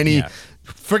so many. Yeah.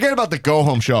 Forget about the Go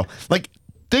Home show. Like,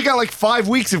 they got like 5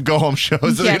 weeks of Go Home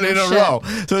shows in a row,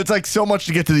 so it's like so much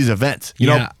to get to these events. You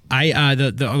know?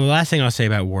 The last thing I'll say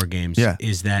about War Games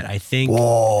is that I think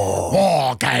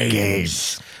War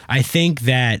Games. I think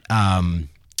that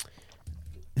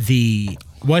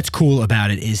what's cool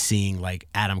about it is seeing like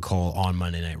Adam Cole on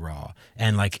Monday Night Raw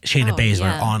and like Shayna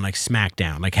Baszler on like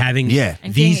SmackDown, like having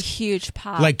and getting a huge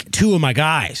pop, like two of my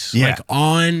guys like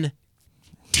on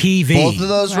TV. Both of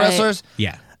those wrestlers,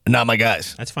 not my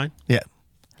guys. That's fine. Yeah.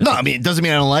 No, I mean, it doesn't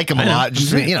mean I don't like them a lot.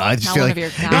 Just I just feel like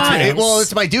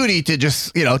it's my duty to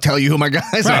just tell you who my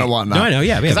guys are and whatnot. No, I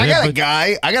know, because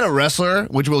I got a wrestler,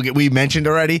 which we mentioned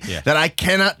already, that I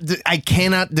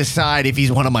cannot decide if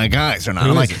he's one of my guys or not.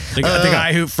 I'm like the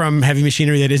guy who from Heavy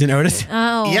Machinery that isn't Otis.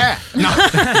 Oh, yeah,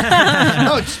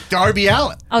 no, it's Darby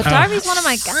Allin. Oh, Darby's one of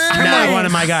my guys. Not one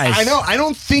of my guys. I know. I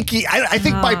don't think I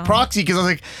think by proxy, because I was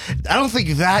like, I don't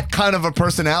think that kind of a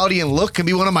personality and look can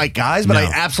be one of my guys, but I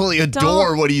absolutely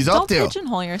adore what he's up to. Don't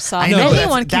pigeonhole yourself. I know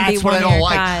anyone can be one of your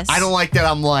guys. I don't like that.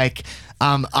 I'm like,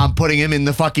 I'm putting him in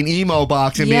the fucking emo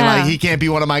box and being like, he can't be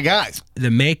one of my guys.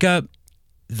 The makeup,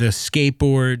 the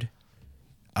skateboard,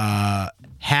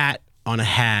 hat on a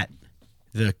hat,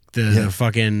 the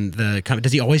fucking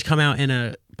does he always come out in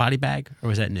a body bag, or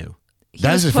was that new?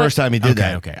 That was the first time he did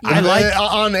that. Okay, I like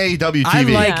on AEW TV. I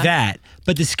like that,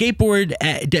 but the skateboard,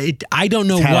 I don't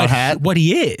know what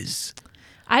he is.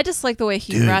 I just like the way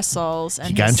he wrestles and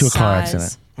he got into a car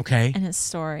accident. Okay. And his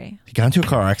story. He got into a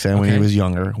car accident when he was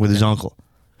younger with his uncle.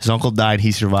 His uncle died.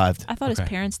 He survived. I thought his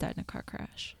parents died in a car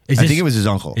crash. I think it was his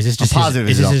uncle. Is this just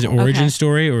his origin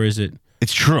story, or is it?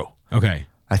 It's true. Okay.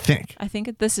 I think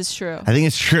this is true. I think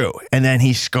it's true. And then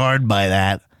he's scarred by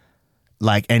that.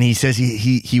 Like, and he says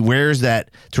he wears that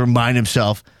to remind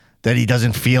himself that he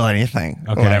doesn't feel anything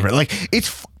or whatever. Like,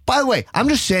 it's. By the way, I'm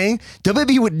just saying,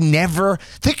 WWE would never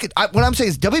what I'm saying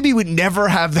is WWE would never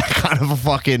have that kind of a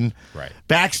fucking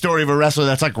backstory of a wrestler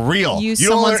that's like real. Use you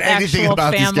don't learn someone's anything actual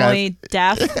about family these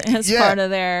guys. death as part of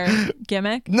their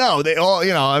gimmick. No, they all,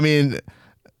 I mean.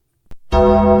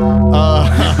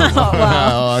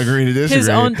 I agree to disagree. His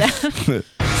own death.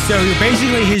 So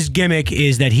basically, his gimmick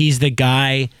is that he's the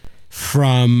guy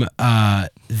from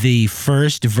the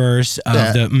first verse of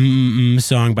the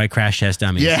song by Crash Test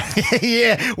Dummies. Yeah,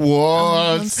 yeah.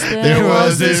 Once there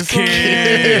was this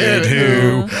kid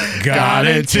who got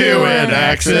into an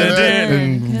accident,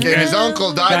 and his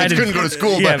uncle died and couldn't go to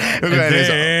school. Yeah, But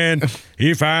and then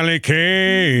he finally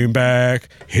came back.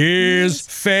 His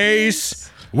face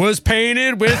was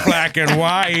painted with black and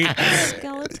white.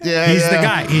 Skeleton. yeah, He's the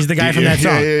guy. He's the guy from that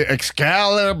song.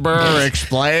 Excalibur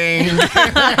explained. It'd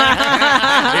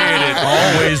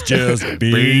always just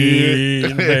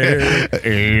be there.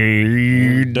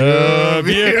 A-W.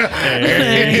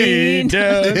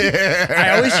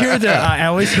 I always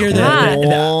hear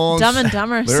the. Dumb and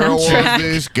Dumber There was soundtrack.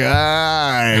 this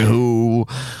guy who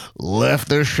left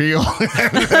the shield.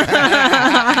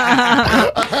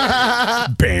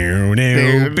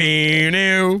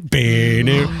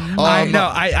 I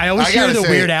know. I always I hear gotta the say-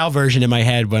 Weird Al version in my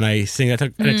head when I sing that.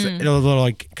 It's a little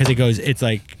like because it goes. It's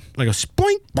like a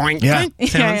spoink boink Yeah. boink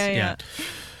sounds.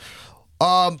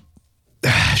 Yeah.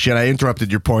 Shit, I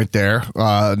interrupted your point there.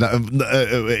 I'm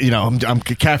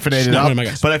caffeinated No, up, my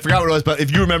gosh. but I forgot what it was. But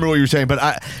if you remember what you were saying,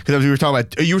 because you were talking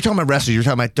about wrestlers. You were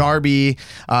talking about Darby.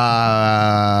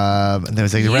 And there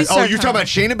was like the rest. Oh, you're talking about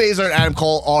Shayna Baszler and Adam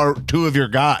Cole are two of your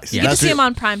guys. You get to see him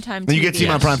on primetime TV. You get to see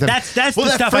him on primetime. That's the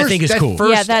stuff I think is cool.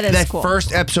 That is that cool.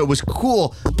 first episode was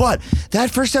cool, but that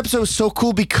first episode was so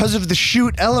cool because of the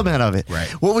shoot element of it. Right.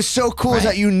 What was so cool is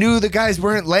that you knew the guys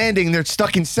weren't landing; they're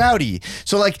stuck in Saudi.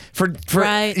 So, like, for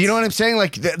Right. you know what I'm saying?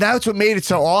 Like, that's what made it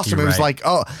so awesome. You're It was right.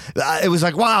 like, it was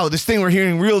like, wow, this thing we're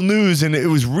hearing real news, and it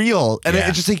was real. And Yeah.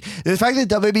 it's just like the fact that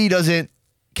WWE doesn't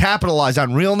capitalize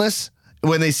on realness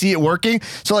when they see it working.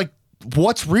 So, like,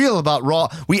 what's real about Raw?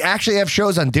 We actually have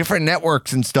shows on different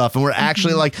networks and stuff, and we're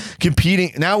actually like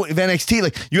competing now with NXT.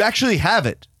 Like, you actually have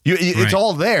it. It's Right.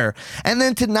 all there. And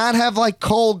then to not have like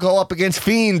Cole go up against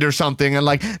Fiend or something and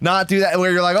like not do that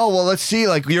where you're like, oh, well, let's see,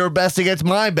 like your best against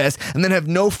my best, and then have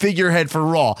no figurehead for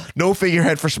Raw, no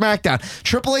figurehead for SmackDown.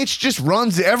 Triple H just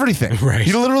runs everything. Right.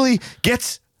 He literally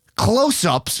gets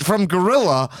close-ups from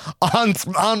Gorilla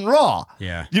on Raw.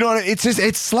 Yeah. You know what?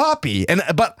 It's sloppy.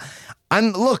 But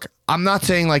I'm not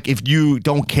saying like if you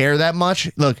don't care that much,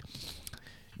 look,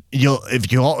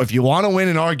 if you want to win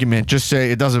an argument, just say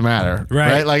it doesn't matter,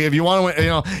 Right. Like if you want to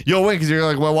win, you'll win because you're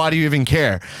like, well, why do you even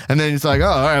care? And then it's like, oh,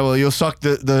 all right, well, you'll suck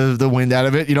the wind out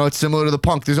of it. It's similar to the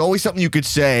Punk. There's always something you could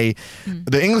say.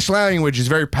 The English language is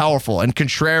very powerful, and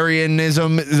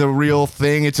contrarianism is a real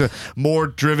thing. It's more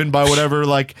driven by whatever.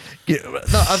 Like, no,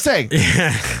 I'm saying.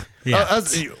 Yeah.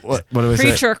 What do I say?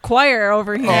 Preacher choir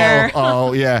over here.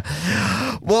 Oh, yeah.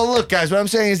 Well, look, guys, what I'm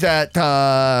saying is that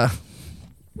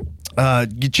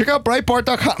you check out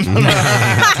Breitbart.com.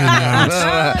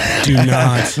 Do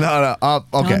not. No.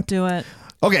 Okay. Don't do it.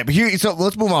 Okay, but so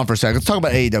let's move on for a second. Let's talk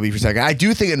about AEW for a second. I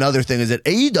do think another thing is that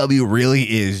AEW really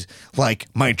is like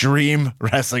my dream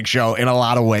wrestling show in a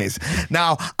lot of ways.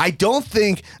 Now, I'm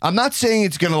not saying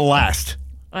it's going to last.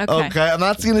 Okay, I'm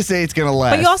not going to say it's going to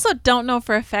last. But you also don't know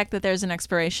for a fact that there's an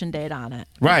expiration date on it.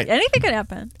 Right. Anything could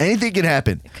happen. Anything can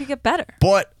happen. It could get better.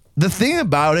 But the thing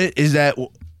about it is that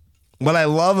what I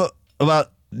love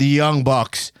about the Young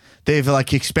Bucks, they've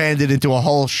like expanded into a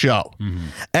whole show. Mm-hmm.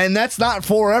 And that's not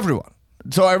for everyone.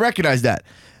 So I recognize that.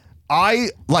 I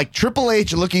like Triple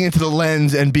H looking into the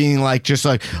lens and being like, just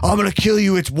like, I'm gonna kill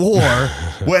you, it's war.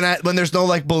 when there's no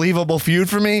like believable feud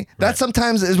for me, that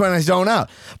sometimes is when I zone out.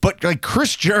 But like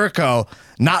Chris Jericho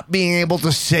not being able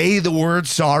to say the word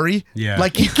sorry, Yeah.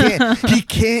 like he can't.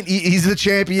 He's the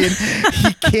champion.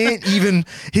 He can't even.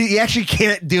 He actually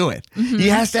can't do it. He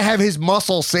has to have his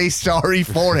muscle say sorry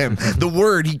for him. The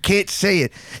word he can't say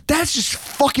it. That's just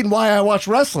fucking why I watch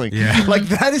wrestling. Yeah. Like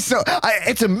that is so.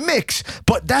 It's a mix,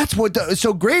 but that's what is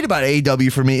so great about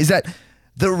AEW for me is that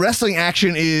the wrestling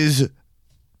action is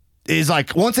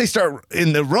like once they start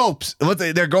in the ropes,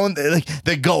 they're going like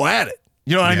they go at it.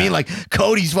 You know what I mean? Like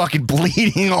Cody's fucking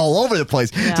bleeding all over the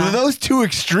place. Yeah. So those two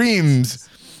extremes,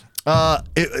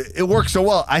 it works so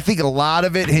well. I think a lot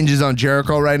of it hinges on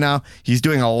Jericho right now. He's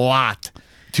doing a lot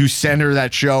to center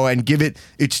that show and give it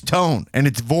its tone and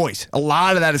its voice. A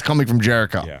lot of that is coming from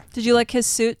Jericho. Yeah. Did you like his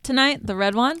suit tonight? The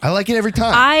red one? I like it every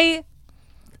time. I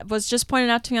was just pointed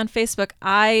out to me on Facebook.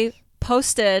 I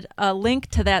posted a link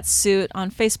to that suit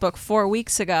on Facebook 4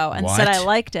 weeks ago and said What? I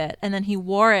liked it. And then he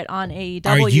wore it on AEW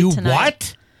Are you tonight.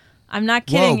 what? I'm not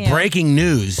kidding Whoa, you. breaking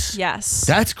news. Yes.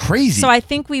 That's crazy. So I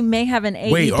think we may have an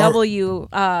Wait,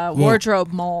 AEW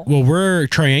wardrobe mole. Well, we're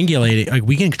triangulating. Like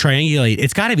we can triangulate.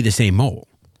 It's got to be the same mole.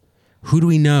 Who do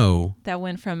we know? That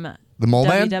went from The Mole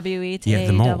Man? WWE to Yeah, AEW.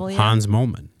 the mole. Hans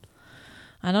Molman.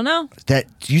 I don't know. Do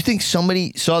you think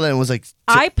somebody saw that and was like,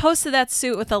 I posted that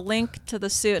suit with a link to the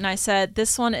suit, and I said,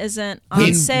 this one isn't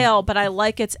on sale, but I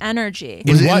like its energy.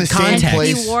 Was In it what in the same context?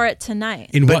 place? He wore it tonight.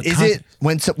 In But what is context?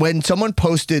 it when someone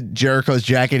posted Jericho's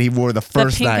jacket he wore the The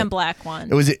first pink night? and black one.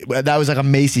 That was like a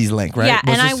Macy's link, right? Yeah,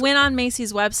 Was and I this- went on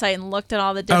Macy's website and looked at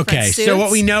all the different Okay, suits. so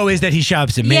what we know is that he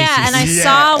shops at Macy's. Yeah, and I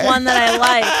saw one that I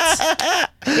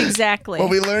liked. Exactly. What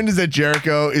we learned is that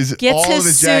Jericho is Gets all his of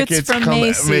his suits jackets from come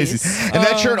Macy's. And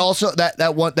that shirt also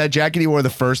that jacket he wore the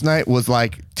first night was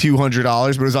like $200, but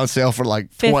it was on sale for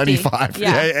like 50. $25.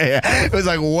 Yeah. It was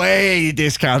like way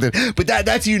discounted. But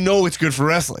that's it's good for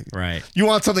wrestling. Right. You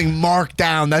want something marked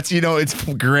down. That's it's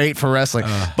great for wrestling.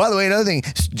 By the way, another thing.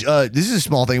 This is a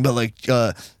small thing, but like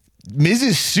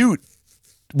Miz's suit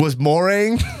was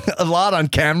mooring a lot on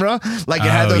camera. Like it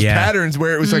had those patterns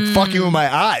where it was like fucking with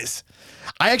my eyes.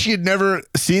 I actually had never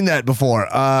seen that before.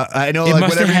 I know, It like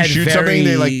must have whenever you had shoot something,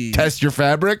 they like test your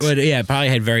fabrics. But yeah, it probably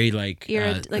had very like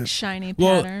like shiny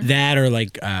well pattern. that or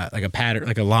like a pattern,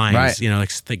 like a lines, Right.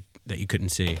 like that you couldn't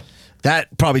see.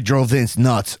 That probably drove Vince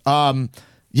nuts.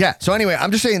 Yeah. So anyway,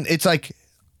 I'm just saying it's like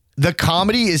the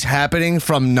comedy is happening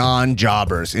from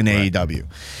non-jobbers in AEW.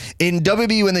 In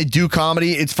WWE, when they do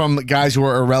comedy, it's from guys who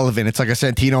are irrelevant. It's like a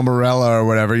Santino Marella or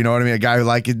whatever. You know what I mean? A guy who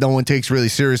like no one takes really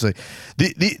seriously.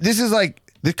 This is like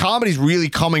the comedy's really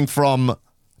coming from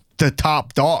the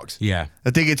top dogs. Yeah.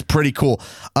 I think it's pretty cool.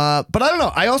 But I don't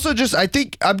know. I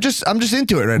think I'm just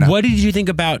into it right now. What did you think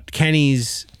about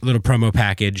Kenny's little promo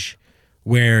package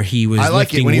where he was I like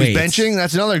it lifting when weights, he was benching.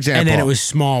 That's another example. and then it was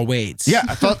small weights. Yeah,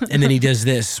 I thought and then he does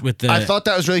this with the. I thought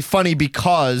that was really funny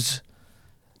because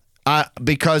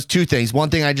two things. One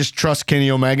thing, I just trust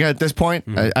Kenny Omega at this point.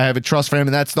 I have a trust for him,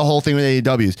 and that's the whole thing with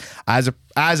AEWs.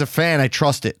 As a fan, I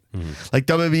trust it. Like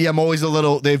WWE, I'm always a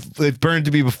little. They've burned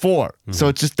to me before, so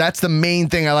it's just that's the main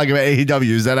thing I like about AEW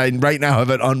is that I right now have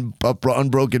an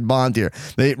unbroken bond here.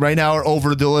 They right now are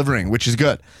over delivering, which is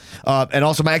good, and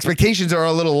also my expectations are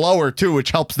a little lower too,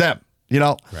 which helps them. You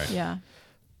know, Right. Yeah.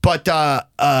 but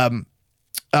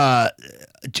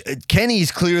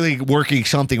Kenny's clearly working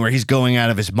something where he's going out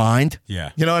of his mind.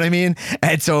 Yeah. You know what I mean?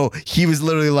 And so he was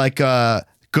literally like,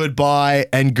 goodbye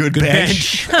and good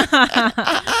bench.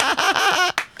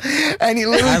 And he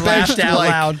literally I laughed benched out like,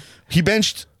 loud. He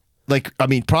benched like, I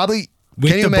mean, probably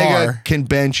With Kenny the Omega bar. can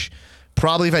bench,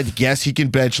 probably if I had to guess, he can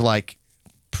bench like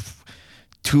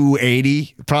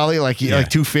 280, probably like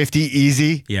 250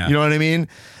 easy. Yeah. You know what I mean?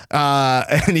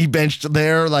 And he benched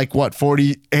there like what,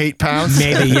 48 pounds?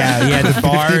 Maybe, yeah. The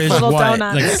bar is Little what?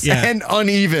 donuts. Like, yeah. And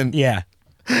uneven. Yeah.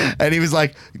 And he was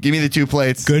like, give me the 2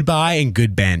 plates. Goodbye and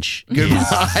good bench. Goodbye.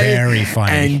 Is very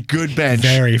funny. And good bench.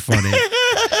 Very funny.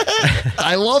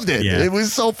 I loved it. Yeah. It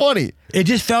was so funny. It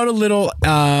just felt a little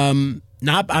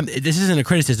this isn't a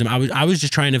criticism. I was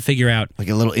just trying to figure out. Like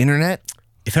a little internet.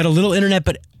 It felt a little internet,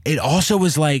 but it also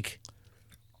was like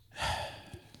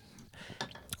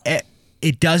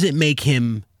it doesn't make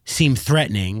him seem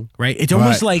threatening, right? It's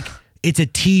almost Right. like it's a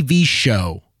TV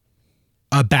show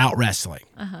about wrestling.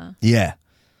 Yeah.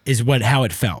 Is how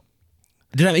it felt.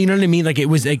 You know what I mean? Like it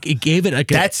was like it gave it like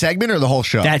That segment or the whole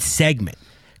show? that segment.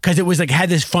 Because it was like had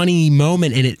this funny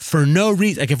moment in it for no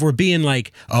reason. Like if we're being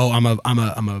like, oh, I'm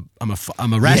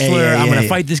a wrestler, I'm gonna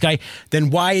fight this guy. Then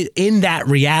why in that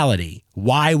reality?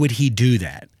 Why would he do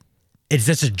that? It's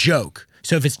just a joke.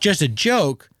 So if it's just a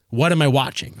joke, what am I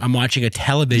watching? I'm watching a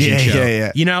television show.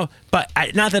 Yeah. You know, but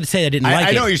not that to say I didn't like it.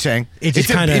 I know what you're saying. It's just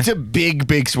kind of it's a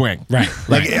big swing. right.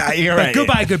 Like right. you're But right.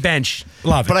 goodbye, good bench.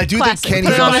 Love it. But I do Classic. think Kenny's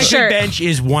Put it on a also- shirt. Good bench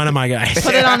is one of my guys.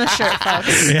 Put it on a shirt,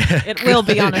 folks. It will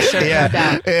be on a shirt, no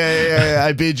doubt. Yeah.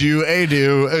 I bid you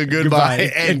adieu, goodbye,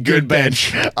 Goodbye, and good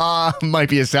bench. Might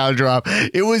be a sound drop.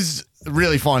 It was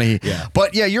really funny. Yeah.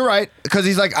 But yeah, you're right. Because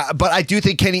he's like, but I do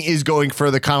think Kenny is going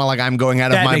for the kind of like I'm going out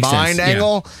of That my makes mind sense, yeah.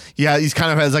 angle. Yeah, he's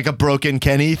kind of has like a broken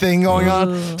Kenny thing going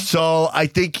on. So I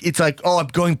think it's like, oh, I'm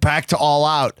going back to All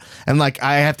Out. And like,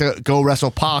 I have to go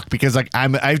wrestle Pac because like I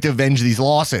have to avenge these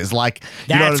losses. Like,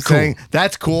 you know what I'm That's cool. saying?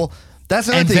 That's cool. That's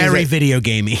another and thing. is very that- video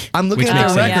gamey. I'm looking which at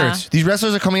makes their sense. records. These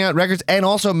wrestlers are coming out records, and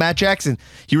also Matt Jackson.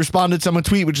 He responded to someone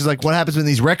tweet, which is like, "What happens when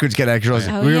these records get extra?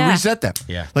 Oh, We yeah. reset them.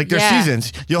 Yeah. like their Yeah.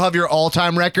 seasons. You'll have your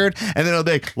all-time record, and then it'll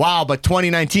be like, wow, but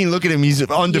 2019, look at him, he's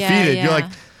undefeated. Yeah. You're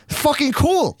like, fucking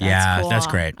cool. Yeah, cool. that's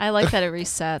great. I like that it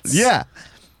resets. Yeah.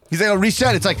 He's like, I'll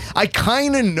reset. It's like I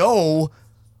kind of know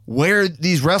where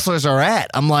these wrestlers are at.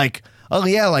 I'm like, oh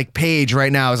yeah, like Paige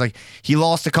right now is like he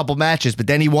lost a couple matches, but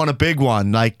then he won a big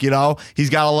one. Like, you know, he's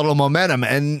got a little momentum,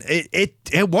 and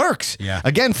it works. Yeah.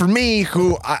 Again, for me,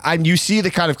 who you see the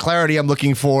kind of clarity I'm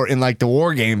looking for in like the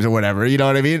War Games or whatever. You know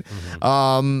what I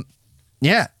mean?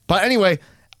 Yeah. But anyway,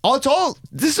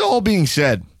 this is all being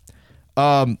said.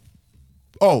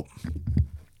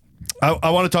 I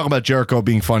want to talk about Jericho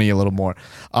being funny a little more.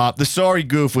 The sorry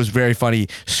goof was very funny.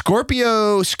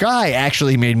 Scorpio Sky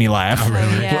actually made me laugh.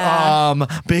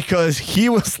 Because he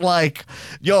was like,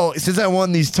 yo, since I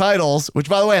won these titles, which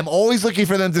by the way, I'm always looking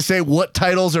for them to say what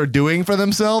titles are doing for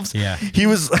themselves. Yeah. He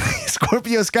was,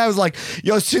 Scorpio Sky was like,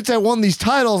 yo, since I won these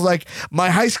titles, like my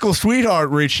high school sweetheart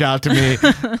reached out to me,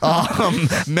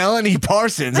 Melanie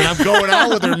Parsons, and I'm going out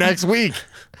with her next week.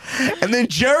 And then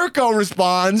Jericho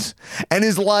responds and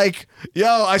is like, yo,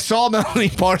 I saw Melanie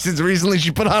Parsons recently. She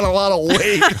put on a lot of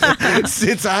weight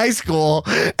since high school.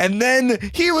 And then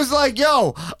he was like,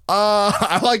 yo,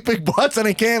 I like big butts and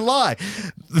I can't lie.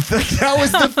 That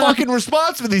was the fucking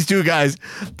response for these two guys.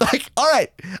 Like, all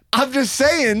right, I'm just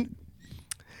saying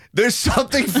there's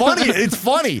something funny. It's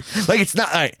funny. Like, it's not,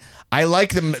 all right. I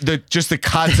like just the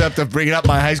concept of bringing up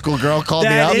my high school girl called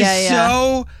me up. That is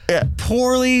so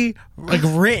poorly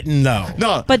written,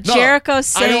 though. But Jericho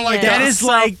saying like that is so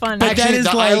funny. But actually, that is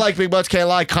I like Big Butts Can't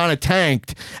Lie kind of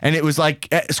tanked, and it was like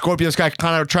Scorpio Sky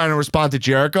kind of trying to respond to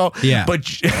Jericho. Yeah. But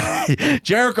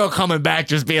Jericho coming back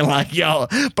just being like, yo.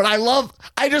 But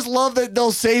I just love that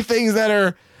they'll say things that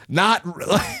are not.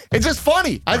 It's just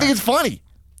funny. I think it's funny.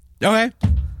 Okay.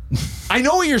 I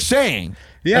know what you're saying.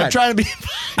 Yeah. I'm trying to be.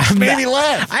 Made me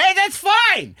laugh. That's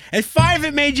fine. It's fine if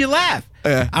it made you laugh.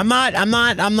 Yeah. I'm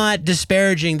not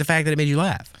disparaging the fact that it made you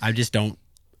laugh. I just don't.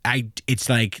 It's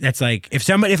like that's like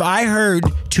if I heard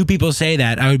two people say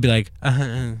that, I would be like,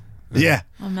 Yeah,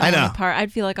 I know.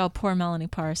 I'd feel like, oh, poor Melanie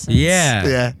Parsons. Yeah.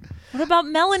 Yeah. What about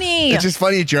Melanie? It's just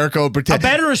funny. Jericho A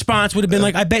better response would have been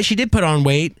like, I bet she did put on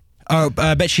weight. Oh,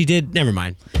 I bet she did. Never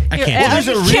mind. I can't. Well, there's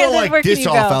a real like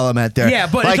diss-off element there. Yeah,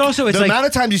 but like, it's also the like amount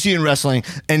of times you see in wrestling,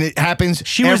 and it happens.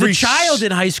 She was a child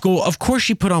in high school. Of course,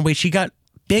 she put on weight. She got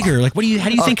bigger. Like, how do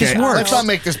you think this works? Let's not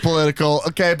make this political,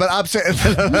 okay? But I'm saying,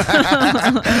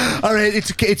 all right,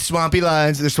 it's swampy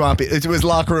lines. They're swampy. It was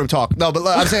locker room talk. No, but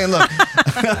I'm saying, look,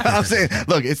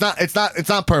 look, it's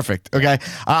not perfect, okay?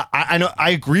 I know, I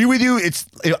agree with you.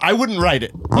 I wouldn't write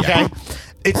it, okay?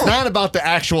 It's not about the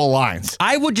actual lines.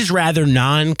 I would just rather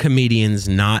non-comedians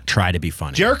not try to be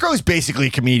funny. Jericho is basically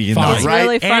a comedian, though, He's right?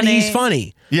 really funny. And he's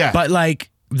funny. Yeah. But like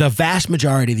the vast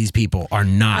majority of these people are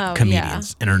not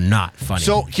comedians and are not funny.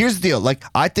 So here's the deal. Like,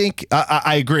 I think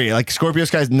I agree. Like, Scorpio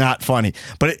Sky's not funny,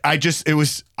 but I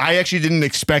actually didn't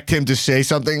expect him to say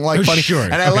something like funny. Sure.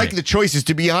 And I like the choices.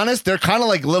 To be honest, they're kind of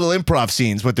like little improv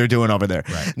scenes, what they're doing over there.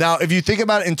 Right. Now, if you think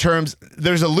about it in terms,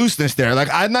 there's a looseness there. Like,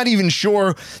 I'm not even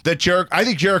sure that I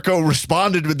think Jericho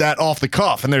responded with that off the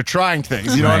cuff, and they're trying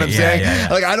things. You know what I'm saying? Yeah.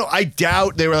 Like, I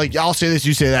doubt they were like, I'll say this,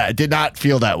 you say that. It did not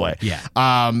feel that way. Yeah.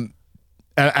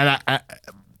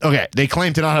 Okay, they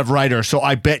claim to not have writers, so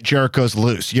I bet Jericho's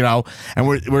loose, you know, and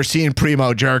we're seeing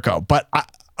primo Jericho. But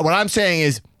what I'm saying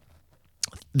is,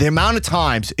 the amount of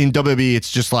times in WWE, it's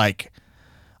just like,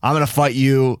 I'm gonna fight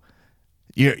you.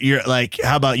 You're like,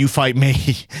 how about you fight me?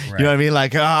 Right. You know what I mean?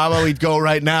 Like, how about we go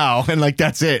right now? And like,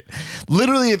 that's it.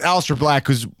 Literally, if Aleister Black,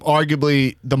 who's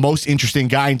arguably the most interesting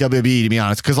guy in WWE, to be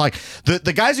honest, because like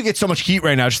the guys who get so much heat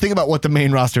right now, just think about what the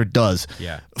main roster does.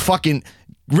 Yeah. Fucking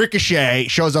Ricochet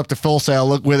shows up to Full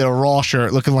Sail with a Raw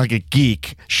shirt, looking like a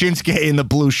geek. Shinsuke in the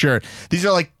blue shirt. These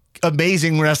are like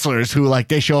amazing wrestlers who like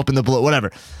they show up in the blue,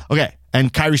 whatever. Okay,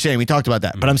 and Kairi Sane, we talked about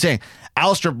that, but I'm saying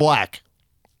Aleister Black.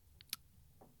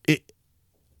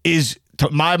 Is, to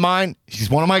my mind, he's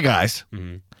one of my guys.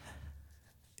 Mm-hmm.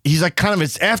 He's like kind of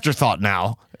its afterthought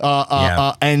now.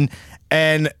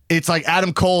 And it's like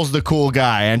Adam Cole's the cool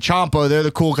guy and Ciampa, they're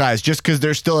the cool guys just because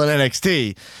they're still in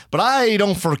NXT. But I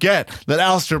don't forget that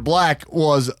Aleister Black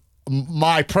was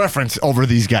my preference over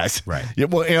these guys, right?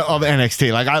 Of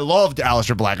NXT. Like, I loved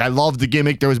Aleister Black. I loved the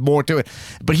gimmick. There was more to it.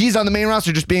 But he's on the main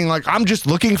roster just being like, I'm just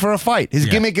looking for a fight. His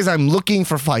gimmick is I'm looking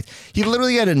for fights. He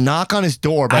literally had a knock on his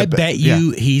door. I bet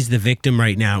you he's the victim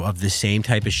right now of the same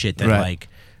type of shit that like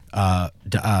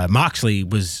Moxley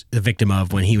was the victim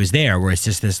of when he was there, where it's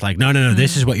just this like, no,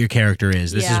 this is what your character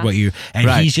is. This is what you, and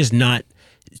he's just not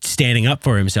standing up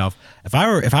for himself. If I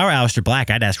were Aleister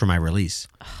Black, I'd ask for my release.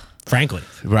 Frankly,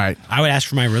 right? I would ask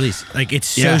for my release. Like, it's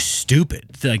so stupid.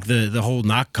 Like the whole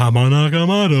knock on my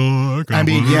door. I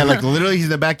mean, like literally, he's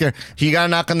in the back there. He got a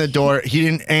knock on the door. He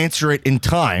didn't answer it in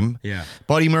time. Yeah.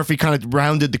 Buddy Murphy kind of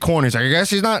rounded the corner. He's like, I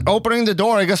guess he's not opening the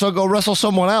door. I guess I'll go wrestle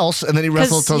someone else. And then he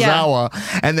wrestled Tozawa.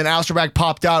 And then Aleister Black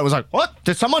popped out. It was like, what?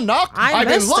 Did someone knock? I've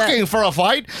been looking for a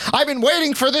fight. I've been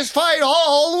waiting for this fight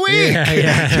all week. Yeah.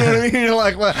 You know what I mean? You're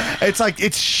like, well,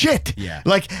 it's shit. Yeah.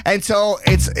 Like, and so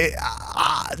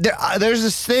there's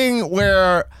this thing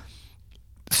where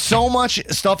so much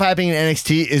stuff happening in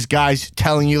NXT is guys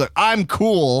telling you like I'm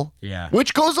cool,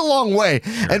 which goes a long way.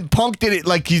 And Punk did it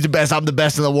like he's the best, I'm the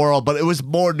best in the world, but it was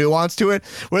more nuance to it.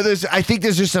 Where I think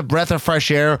there's just a breath of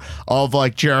fresh air of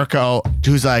like Jericho,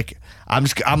 who's like. I'm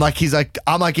like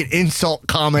an insult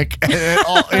comic, and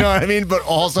all, you know what I mean? But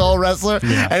also a wrestler,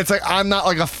 and it's like I'm not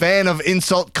like a fan of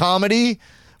insult comedy,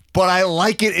 but I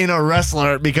like it in a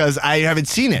wrestler because I haven't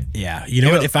seen it. Yeah, you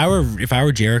know what? If I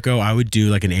were Jericho, I would do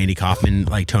like an Andy Kaufman,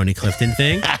 like Tony Clifton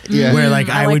thing, where like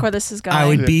I like where this is going. I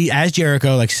would be as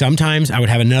Jericho. Like sometimes I would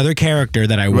have another character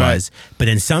that I was, but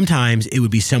then sometimes it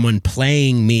would be someone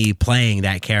playing me playing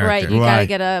that character. Right, you gotta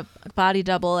get a body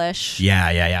double-ish.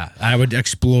 Yeah. I would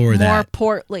explore that. More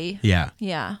portly. Yeah.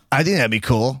 I think that'd be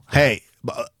cool. Hey,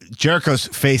 Jericho's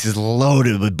face is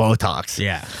loaded with Botox.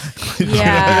 Yeah.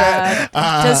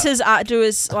 Does his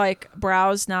like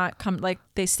brows not come like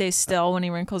they stay still when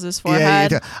he wrinkles his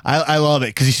forehead? I love it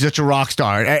because he's such a rock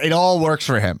star. It all works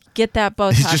for him. Get that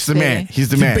Botox. He's just the man. He's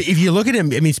the man. But if you look at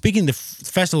him, I mean, speaking of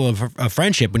the Festival of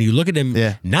Friendship, when you look at him,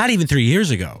 not even 3 years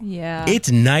ago,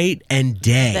 it's night and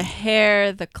day. The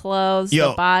hair, the clothes,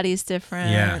 the body's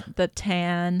different, the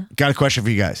tan. Got a question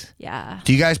for you guys. Yeah.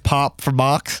 Do you guys pop for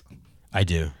Mox? I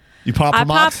do. You pop for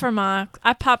Mox? I pop for Mox.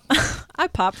 I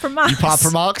pop for Mox. You pop for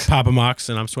Mox? Pop a Mox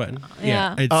and I'm sweating.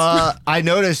 Yeah. I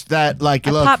noticed that, like,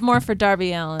 I look. pop more for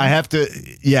Darby Allin. I have to,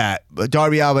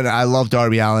 Darby Allin, I love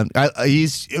Darby Allin.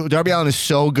 Darby Allin is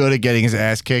so good at getting his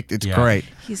ass kicked. It's great.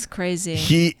 He's crazy.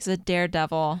 He's a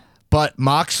daredevil. But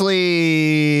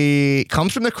Moxley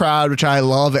comes from the crowd, which I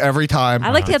love every time.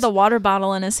 I like he had the water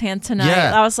bottle in his hand tonight.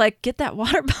 Yeah. I was like, get that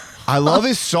water bottle. I love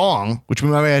his song, which we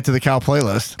might add to the Cow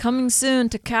playlist. Coming soon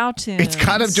to Cow Tunes. It's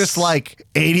kind of just like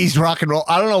 80s rock and roll.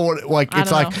 I don't know what it's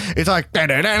like. It's like I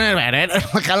don't know how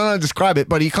to describe it,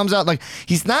 but he comes out like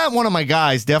he's not one of my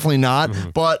guys, definitely not.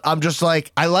 But I'm just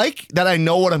like I like that I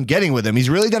know what I'm getting with him. He's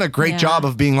really done a great job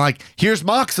of being like, here's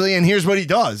Moxley and here's what he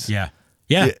does. Yeah.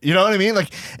 You know what I mean?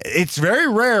 Like, it's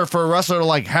very rare for a wrestler to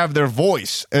like have their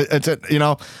voice. It's he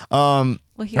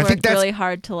worked really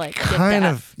hard to like kind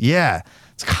of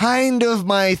It's kind of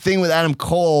my thing with Adam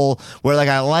Cole, where like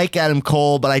I like Adam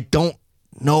Cole, but I don't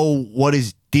know what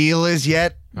his deal is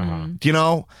yet. Do you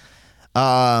know?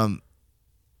 Like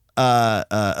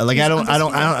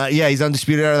he's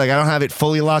undisputed. Like I don't have it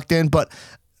fully locked in, but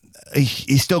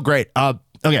he's still great.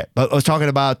 Okay, but I was talking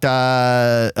about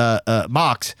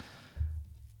Mox.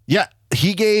 Yeah,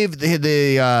 he gave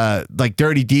the like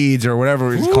dirty deeds or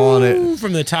whatever he's calling it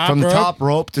from the top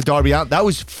rope to Darby Allin. That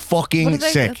was fucking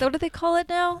sick. What do they call it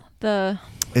now?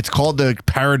 It's called the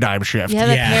paradigm shift. Yeah,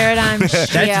 the paradigm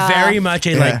shift. That's very much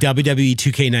a like WWE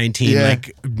 2K19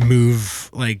 like move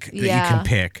like that you can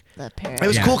pick. It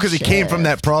was cool because he came from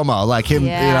that promo, like him, you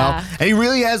know, and he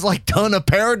really has like done a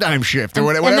paradigm shift or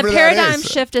whatever. And the paradigm that is.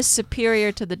 shift is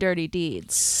superior to the dirty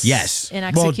deeds. Yes, in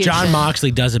execution. Well, John Moxley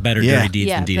does a better dirty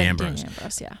deeds than Dean Ambrose.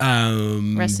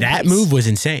 That move was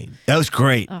insane. That was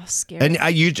great. Oh, scary. And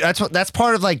that's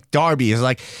part of like Darby is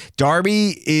like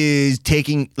Darby is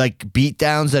taking like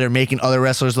beatdowns that are making other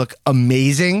wrestlers look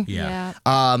amazing. Yeah.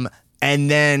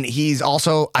 And then he's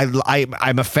also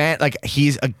I'm a fan, like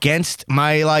he's against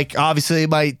my like obviously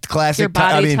my classic your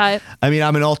body type. I mean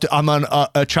I'm a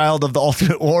child of the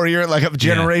Ultimate Warrior, like of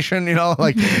generation, you know,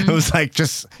 like it was like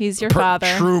just he's your father,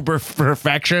 true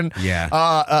perfection.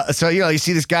 Yeah. So you know you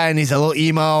see this guy and he's a little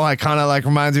emo. I kind of like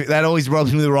reminds me that always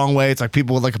rubs me the wrong way. It's like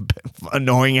people with like an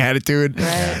annoying attitude.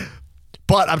 Right.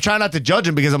 But I'm trying not to judge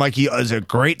him because I'm like he is a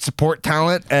great support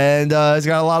talent and he's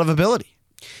got a lot of ability.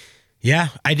 Yeah,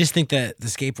 I just think that the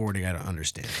skateboarding, I don't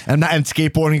understand. And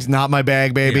skateboarding's not my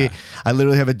bag, baby. Yeah. I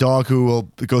literally have a dog who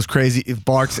goes crazy,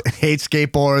 barks, hates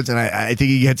skateboards, and I think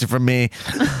he gets it from me.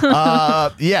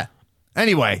 Yeah.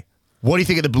 Anyway, what do you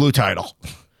think of the blue title?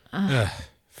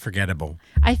 Forgettable.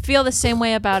 I feel the same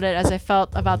way about it as I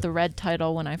felt about the red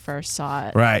title when I first saw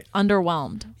it. Right.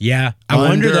 Underwhelmed. Yeah. I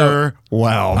wonder though.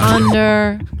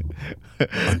 Underwhelmed.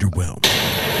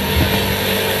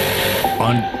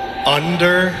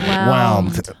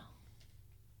 Underwhelmed.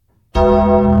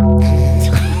 Oh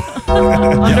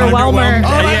Underwhelmer. my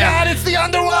God, it's the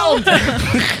underwhelmed. I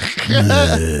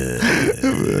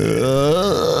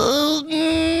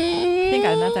think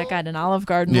I met that guy at an Olive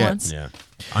Garden once. Yeah.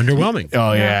 Underwhelming.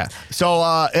 Oh yeah. So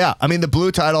I mean the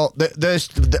blue title.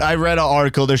 I read an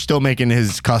article. They're still making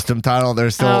his custom title. They're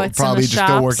still probably just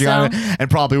still working on it, and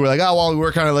probably we're like, oh well, we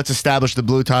work on it. Let's establish the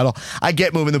blue title. I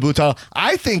get moving the blue title.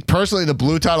 I think personally the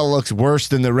blue title looks worse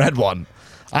than the red one.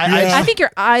 I think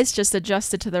your eyes just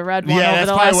adjusted to the red one over that's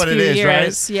the probably last what few it is,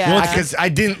 years. right? Yeah. Because I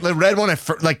didn't the red one.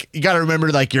 Like you got to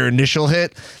remember, like your initial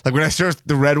hit. Like when I searched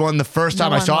the red one the first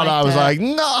time I one saw it, I was like, liked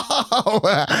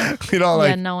no, you know, like.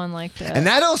 Yeah, no one liked it. And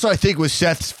that also, I think, was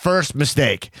Seth's first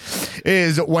mistake,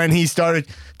 is when he started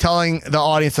telling the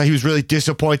audience that he was really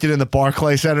disappointed in the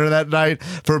Barclays Center that night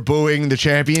for booing the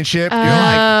championship. You're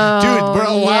like, dude, we're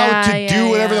allowed to do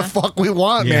whatever the fuck we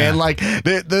want, man. Like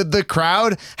the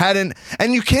crowd hadn't,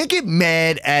 and you can't get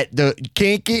mad at the, you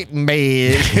can't get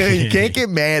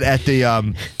mad at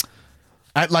the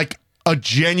at like a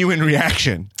genuine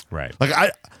reaction, Right? Like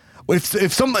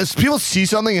if people see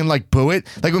something and like boo it,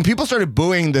 like when people started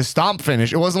booing the stomp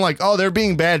finish, it wasn't like, oh, they're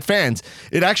being bad fans.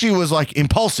 It actually was like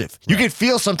impulsive. You can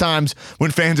feel sometimes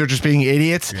when fans are just being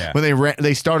idiots when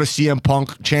they start a CM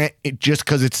Punk chant just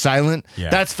because it's silent. Yeah.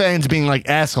 That's fans being like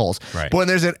assholes. Right. But when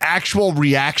there's an actual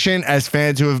reaction as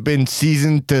fans who have been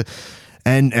seasoned to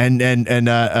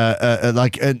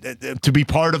to be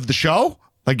part of the show.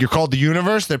 Like you're called the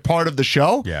universe, they're part of the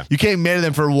show. Yeah. You can't mad at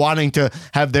them for wanting to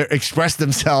have their express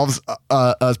themselves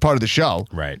as part of the show.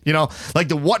 Right. You know, like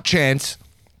the what chants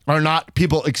are not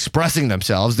people expressing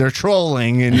themselves; they're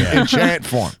trolling in chant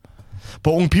form.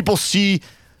 But when people see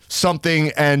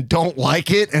something and don't like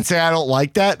it and say I don't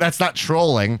like that, that's not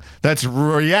trolling. That's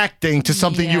reacting to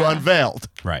something you unveiled.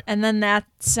 Right. And then that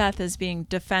Seth is being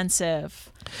defensive.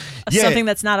 Yeah. Something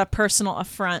that's not a personal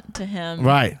affront to him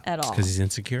at all. Because he's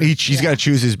insecure. He's got to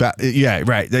choose his battle. Yeah,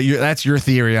 right. That's your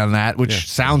theory on that, which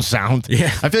sounds sound.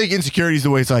 Yeah. I feel like insecurity is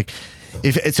the way it's like,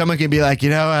 if someone can be like,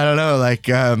 I don't know, like,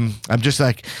 I'm just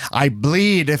like, I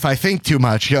bleed if I think too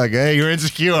much. You're like, hey, you're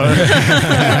insecure.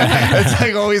 It's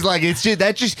like always like, he's just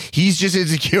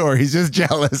insecure. He's just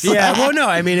jealous. Yeah, well, no,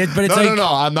 I mean, but it's no,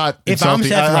 I'm not. If I'm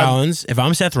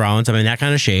Seth Rollins, I'm in that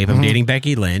kind of shape. I'm dating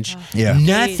Becky Lynch. Yeah.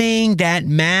 Nothing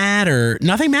matters.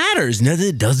 Nothing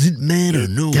doesn't matter.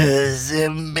 No.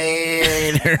 Doesn't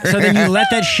matter. So then you let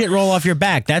that shit roll off your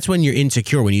back. That's when you're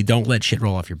insecure, when you don't let shit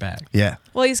roll off your back. Yeah.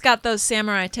 Well, he's got those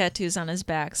samurai tattoos on his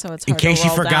back, so it's hard In case to you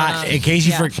roll forgot. down on. In case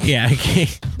you forgot. Yeah.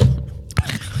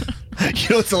 You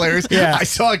know what's hilarious? Yeah. I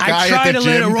saw a guy I tried at the to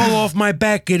gym. let it roll off my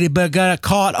back, but got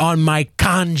caught on my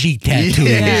kanji tattoo.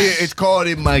 It's called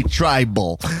in my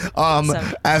tribal.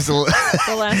 Absolutely.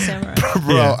 The Last Samurai.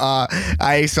 Bro,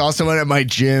 I saw someone at my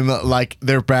gym, like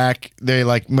their back, they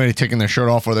like might have taken their shirt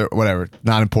off or their whatever,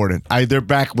 not important. Their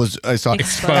back was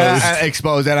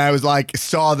exposed, and I was like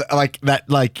saw the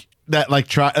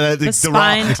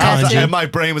spine tattoo. and my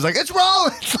brain was like, it's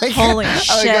Rollins. Like, Holy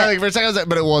shit. for a second I was like,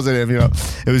 but it wasn't him. You know,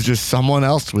 it was just someone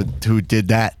else who did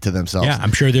that to themselves. Yeah,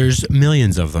 I'm sure there's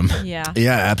millions of them. Yeah.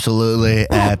 Yeah, absolutely.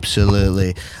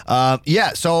 Absolutely.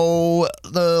 So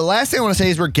the last thing I want to say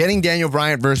is we're getting Daniel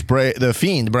Bryan versus the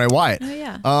Fiend, Bray Wyatt. Oh,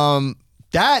 yeah.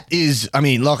 That is, I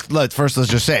mean, look, let's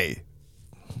just say,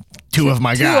 two of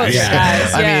my guys.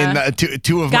 I mean,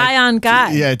 two of guy on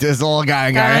guy. Yeah, there's a little guy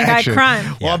on guy action.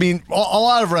 crime. Well, I mean, a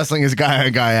lot of wrestling is guy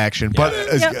on guy action, but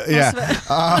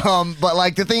but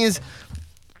like the thing is,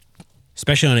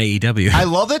 especially on AEW, I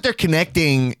love that they're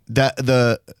connecting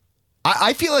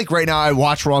I feel like right now I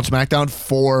watch Raw and SmackDown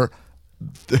for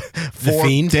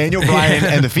Fiend? Daniel Bryan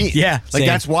and the Fiend. Yeah, like same.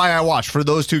 that's why I watch, for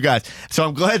those two guys. So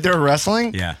I'm glad they're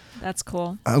wrestling. Yeah. That's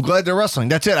cool. I'm glad they're wrestling.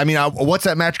 That's it. I mean, what's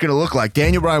that match going to look like?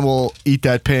 Daniel Bryan will eat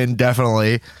that pin,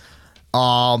 definitely.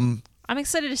 I'm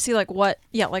excited to see what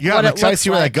I'm it excited to looks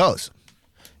see where that goes.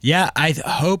 Yeah, I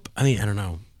hope. I mean, I don't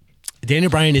know.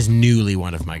 Daniel Bryan is newly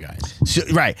one of my guys. So,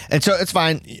 right. And so it's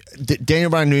fine.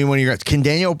 Daniel Bryan newly one of your guys. Can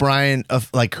Daniel Bryan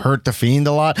hurt the Fiend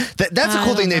a lot? That's the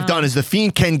cool thing they've done is the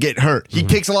Fiend can get hurt. He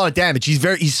takes a lot of damage.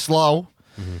 He's slow.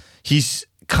 He's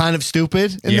kind of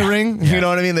stupid in the ring. You know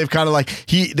what I mean? They've kind of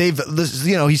he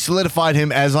solidified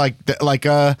him as like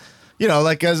a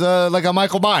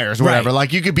Michael Myers or whatever. Right.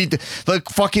 Like you could beat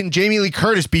fucking Jamie Lee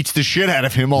Curtis beats the shit out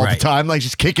of him all the time, like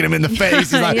just kicking him in the face.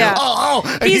 He's like,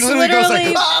 and He's he literally goes like,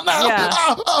 literally-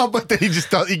 but then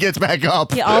he gets back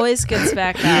up. He always gets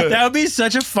back up. That would be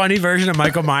such a funny version of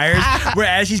Michael Myers, where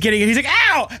as he's getting it, he's like,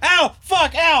 ow,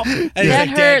 fuck, ow. And he's That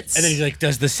like, hurts. And then he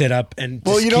does the sit up and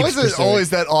Well, just keeps there's pursuing. always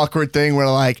that awkward thing where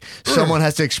someone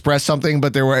has to express something,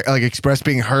 but they're express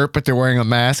being hurt, but they're wearing a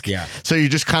mask. Yeah. So you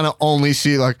just kind of only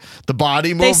see the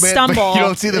body movement, stumble. but you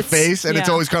don't see the face, and it's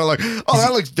always kind of like, oh,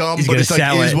 that looks dumb, he's but gonna it's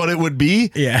sell is it. what it would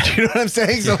be. Yeah. Do you know what I'm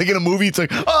saying? So in a movie, it's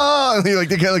like, oh, and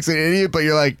the guy looks like an idiot, but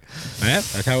you're like, Yeah,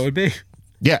 that's how it would be.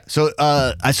 yeah. So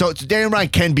Daniel Bryan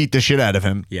can beat the shit out of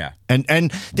him. Yeah. And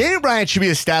Daniel Bryan should be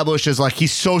established as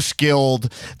he's so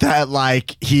skilled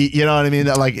that he, you know what I mean,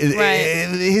 that Right.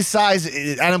 his size,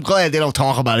 and I'm glad they don't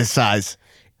talk about his size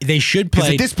They should Because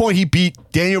play. at this point he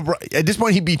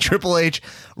beat Triple H,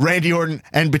 Randy Orton,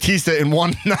 and Batista in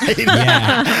one night.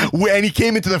 Yeah. And he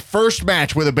came into the first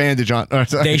match with a bandage on.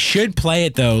 They should play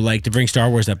it though, like to bring Star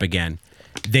Wars up again.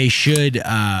 They should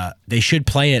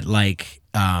play it like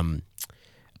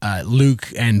Luke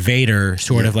and Vader,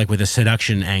 sort of like with a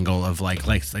seduction angle of like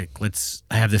let's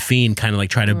have the Fiend kind of like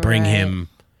try to bring him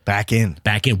back in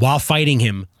while fighting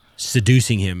him,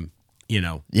 seducing him.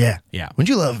 Yeah. Wouldn't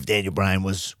you love if Daniel Bryan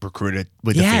was recruited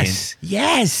with the Fiend?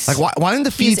 Yes. Like why didn't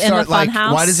the Fiend He's in start the fun like?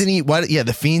 house. Why doesn't he?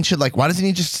 The Fiend should like. Why doesn't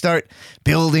he just start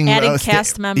building Adding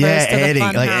cast members to the adding,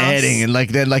 fun like house. adding, and like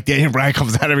then like Daniel Bryan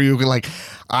comes out every week and like.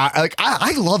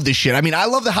 I love this shit. I mean, I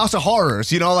love the House of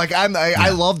Horrors. I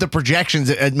love the projections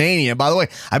at Mania. By the way,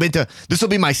 I've been to. This will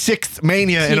be my 6th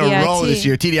Mania in a row this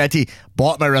year. TDIT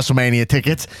bought my WrestleMania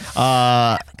tickets.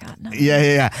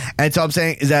 Yeah. And so I'm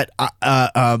saying is that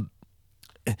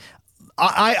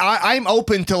I'm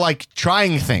open to like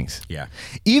trying things. Yeah.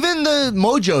 Even the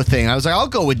Mojo thing, I was like, I'll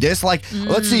go with this. Like,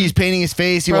 let's see, he's painting his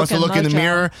face. He wants to look in the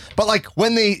mirror. But like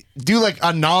when they do like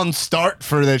a non-start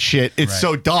for that shit, it's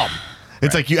so dumb.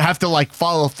 It's like you have to like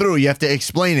follow through. You have to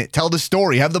explain it, tell the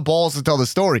story, have the balls to tell the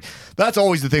story. That's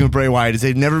always the thing with Bray Wyatt is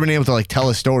they've never been able to like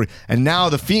tell a story. And now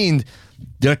the Fiend,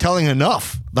 they're telling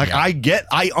enough. Like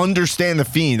I understand the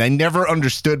Fiend. I never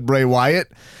understood Bray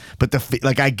Wyatt, but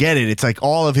I get it. It's like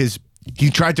all of his.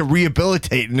 He tried to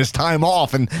rehabilitate in his time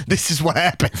off, and this is what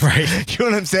happened. Right? You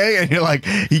know what I'm saying? And you're like,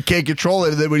 he can't control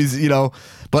it. And then when he's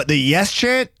but the yes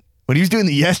chant. When he was doing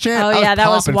the yes chant, that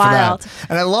was wild.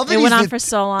 And I love that it went on for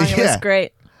so long. It was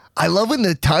great. I love when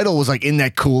the title was like in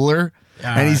that cooler,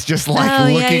 and he's just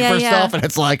like looking for stuff, and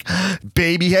it's like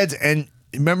baby heads. And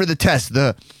remember the test,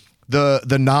 the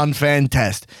non-fan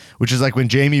test, which is like when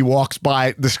Jamie walks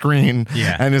by the screen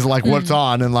and is like, "What's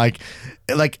on?" And like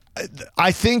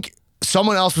I think.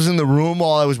 Someone else was in the room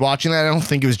while I was watching that. I don't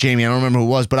think it was Jamie. I don't remember who it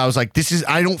was, but I was like,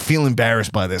 I don't feel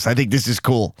embarrassed by this. I think this is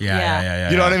cool. Yeah.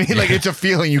 You know what I mean? Like, it's a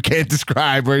feeling you can't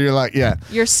describe where you're like,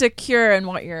 You're secure in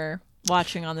what you're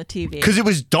watching on the TV. Because it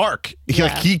was dark.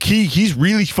 He's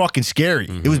really fucking scary.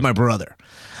 It was my brother.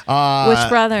 Which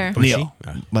brother? Leo.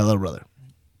 My little brother.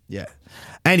 Yeah.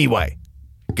 Anyway,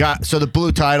 so the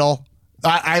blue title.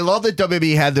 I love that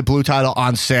WWE had the blue title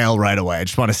on sale right away. I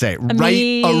just want to say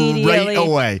right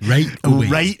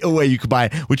away you could buy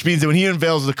it, which means that when he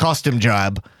unveils the custom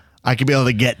job, I could be able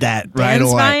to get that right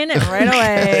away. Buying it right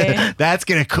away. That's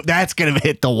gonna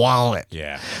hit the wallet.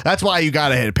 Yeah, that's why you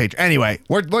gotta hit a Patreon. Anyway,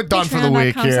 we're done for the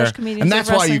week here, and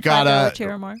that's why you gotta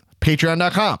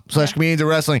Patreon.com/comedians of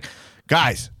wrestling,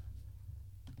 guys.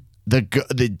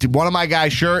 The one of my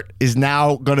guys' shirt is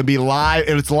now going to be live.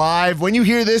 It's live. When you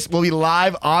hear this, we'll be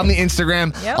live on the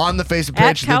Instagram, on the Facebook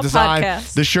page. The design.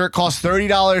 Podcast. The shirt costs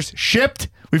 $30 shipped.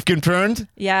 We've confirmed.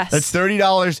 Yes. That's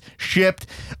 $30 shipped.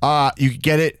 You can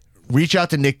get it. Reach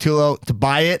out to Nick Tulo to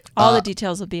buy it. All the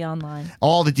details will be online.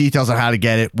 All the details on how to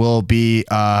get it will be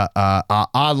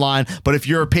online. But if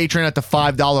you're a patron at the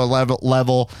 $5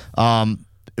 level,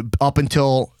 up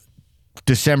until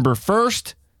December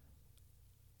 1st,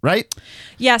 right?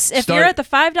 Yes, if you're at the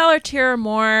 $5 tier or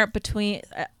more between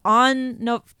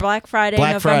Black Friday,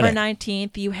 November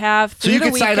 19th, you have through the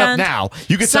weekend. Sign up now.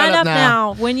 You can sign up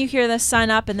now. When you hear this,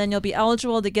 sign up, and then you'll be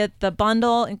eligible to get the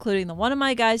bundle, including the One of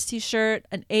My Guys t-shirt,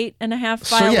 an 8.5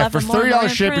 by 11 for $30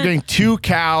 ship, you're getting 2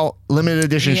 Cal limited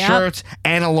edition shirts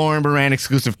and a Lauren Moran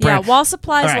exclusive print. Yeah, while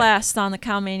supplies last on the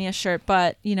Calmania shirt,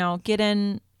 but get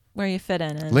in where you fit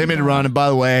in. And, limited run. And by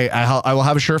the way, I will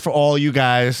have a shirt for all you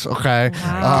guys. Okay. Wow,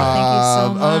 thank you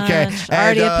so much. Okay.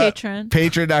 Already a patron.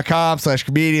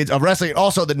 Patreon.com/comedians of wrestling.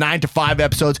 Also the 9 to 5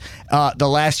 episodes. The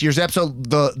last year's episode,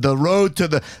 the road to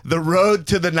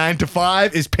the 9 to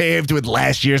 5 is paved with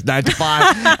last year's 9 to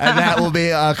 5. And that will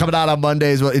be coming out on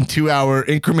Mondays in 2-hour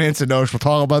increments. And Nosh will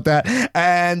talk about that.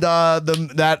 And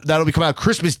that'll be coming out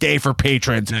Christmas Day for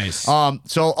patrons. Nice.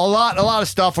 So a lot of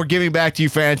stuff we're giving back to you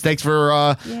fans. Thanks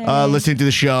for listening to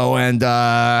the show, and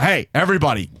hey,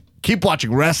 everybody, keep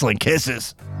watching wrestling.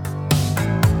 Kisses.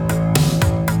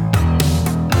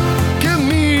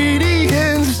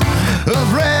 Comedians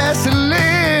of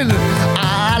wrestling.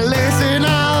 I listen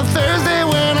on Thursday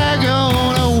when I go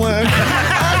to work.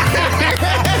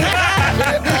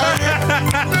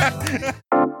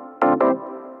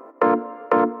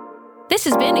 This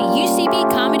has been a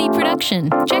UCB Comedy production.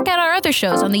 Check out our other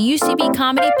shows on the UCB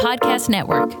Comedy Podcast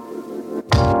Network.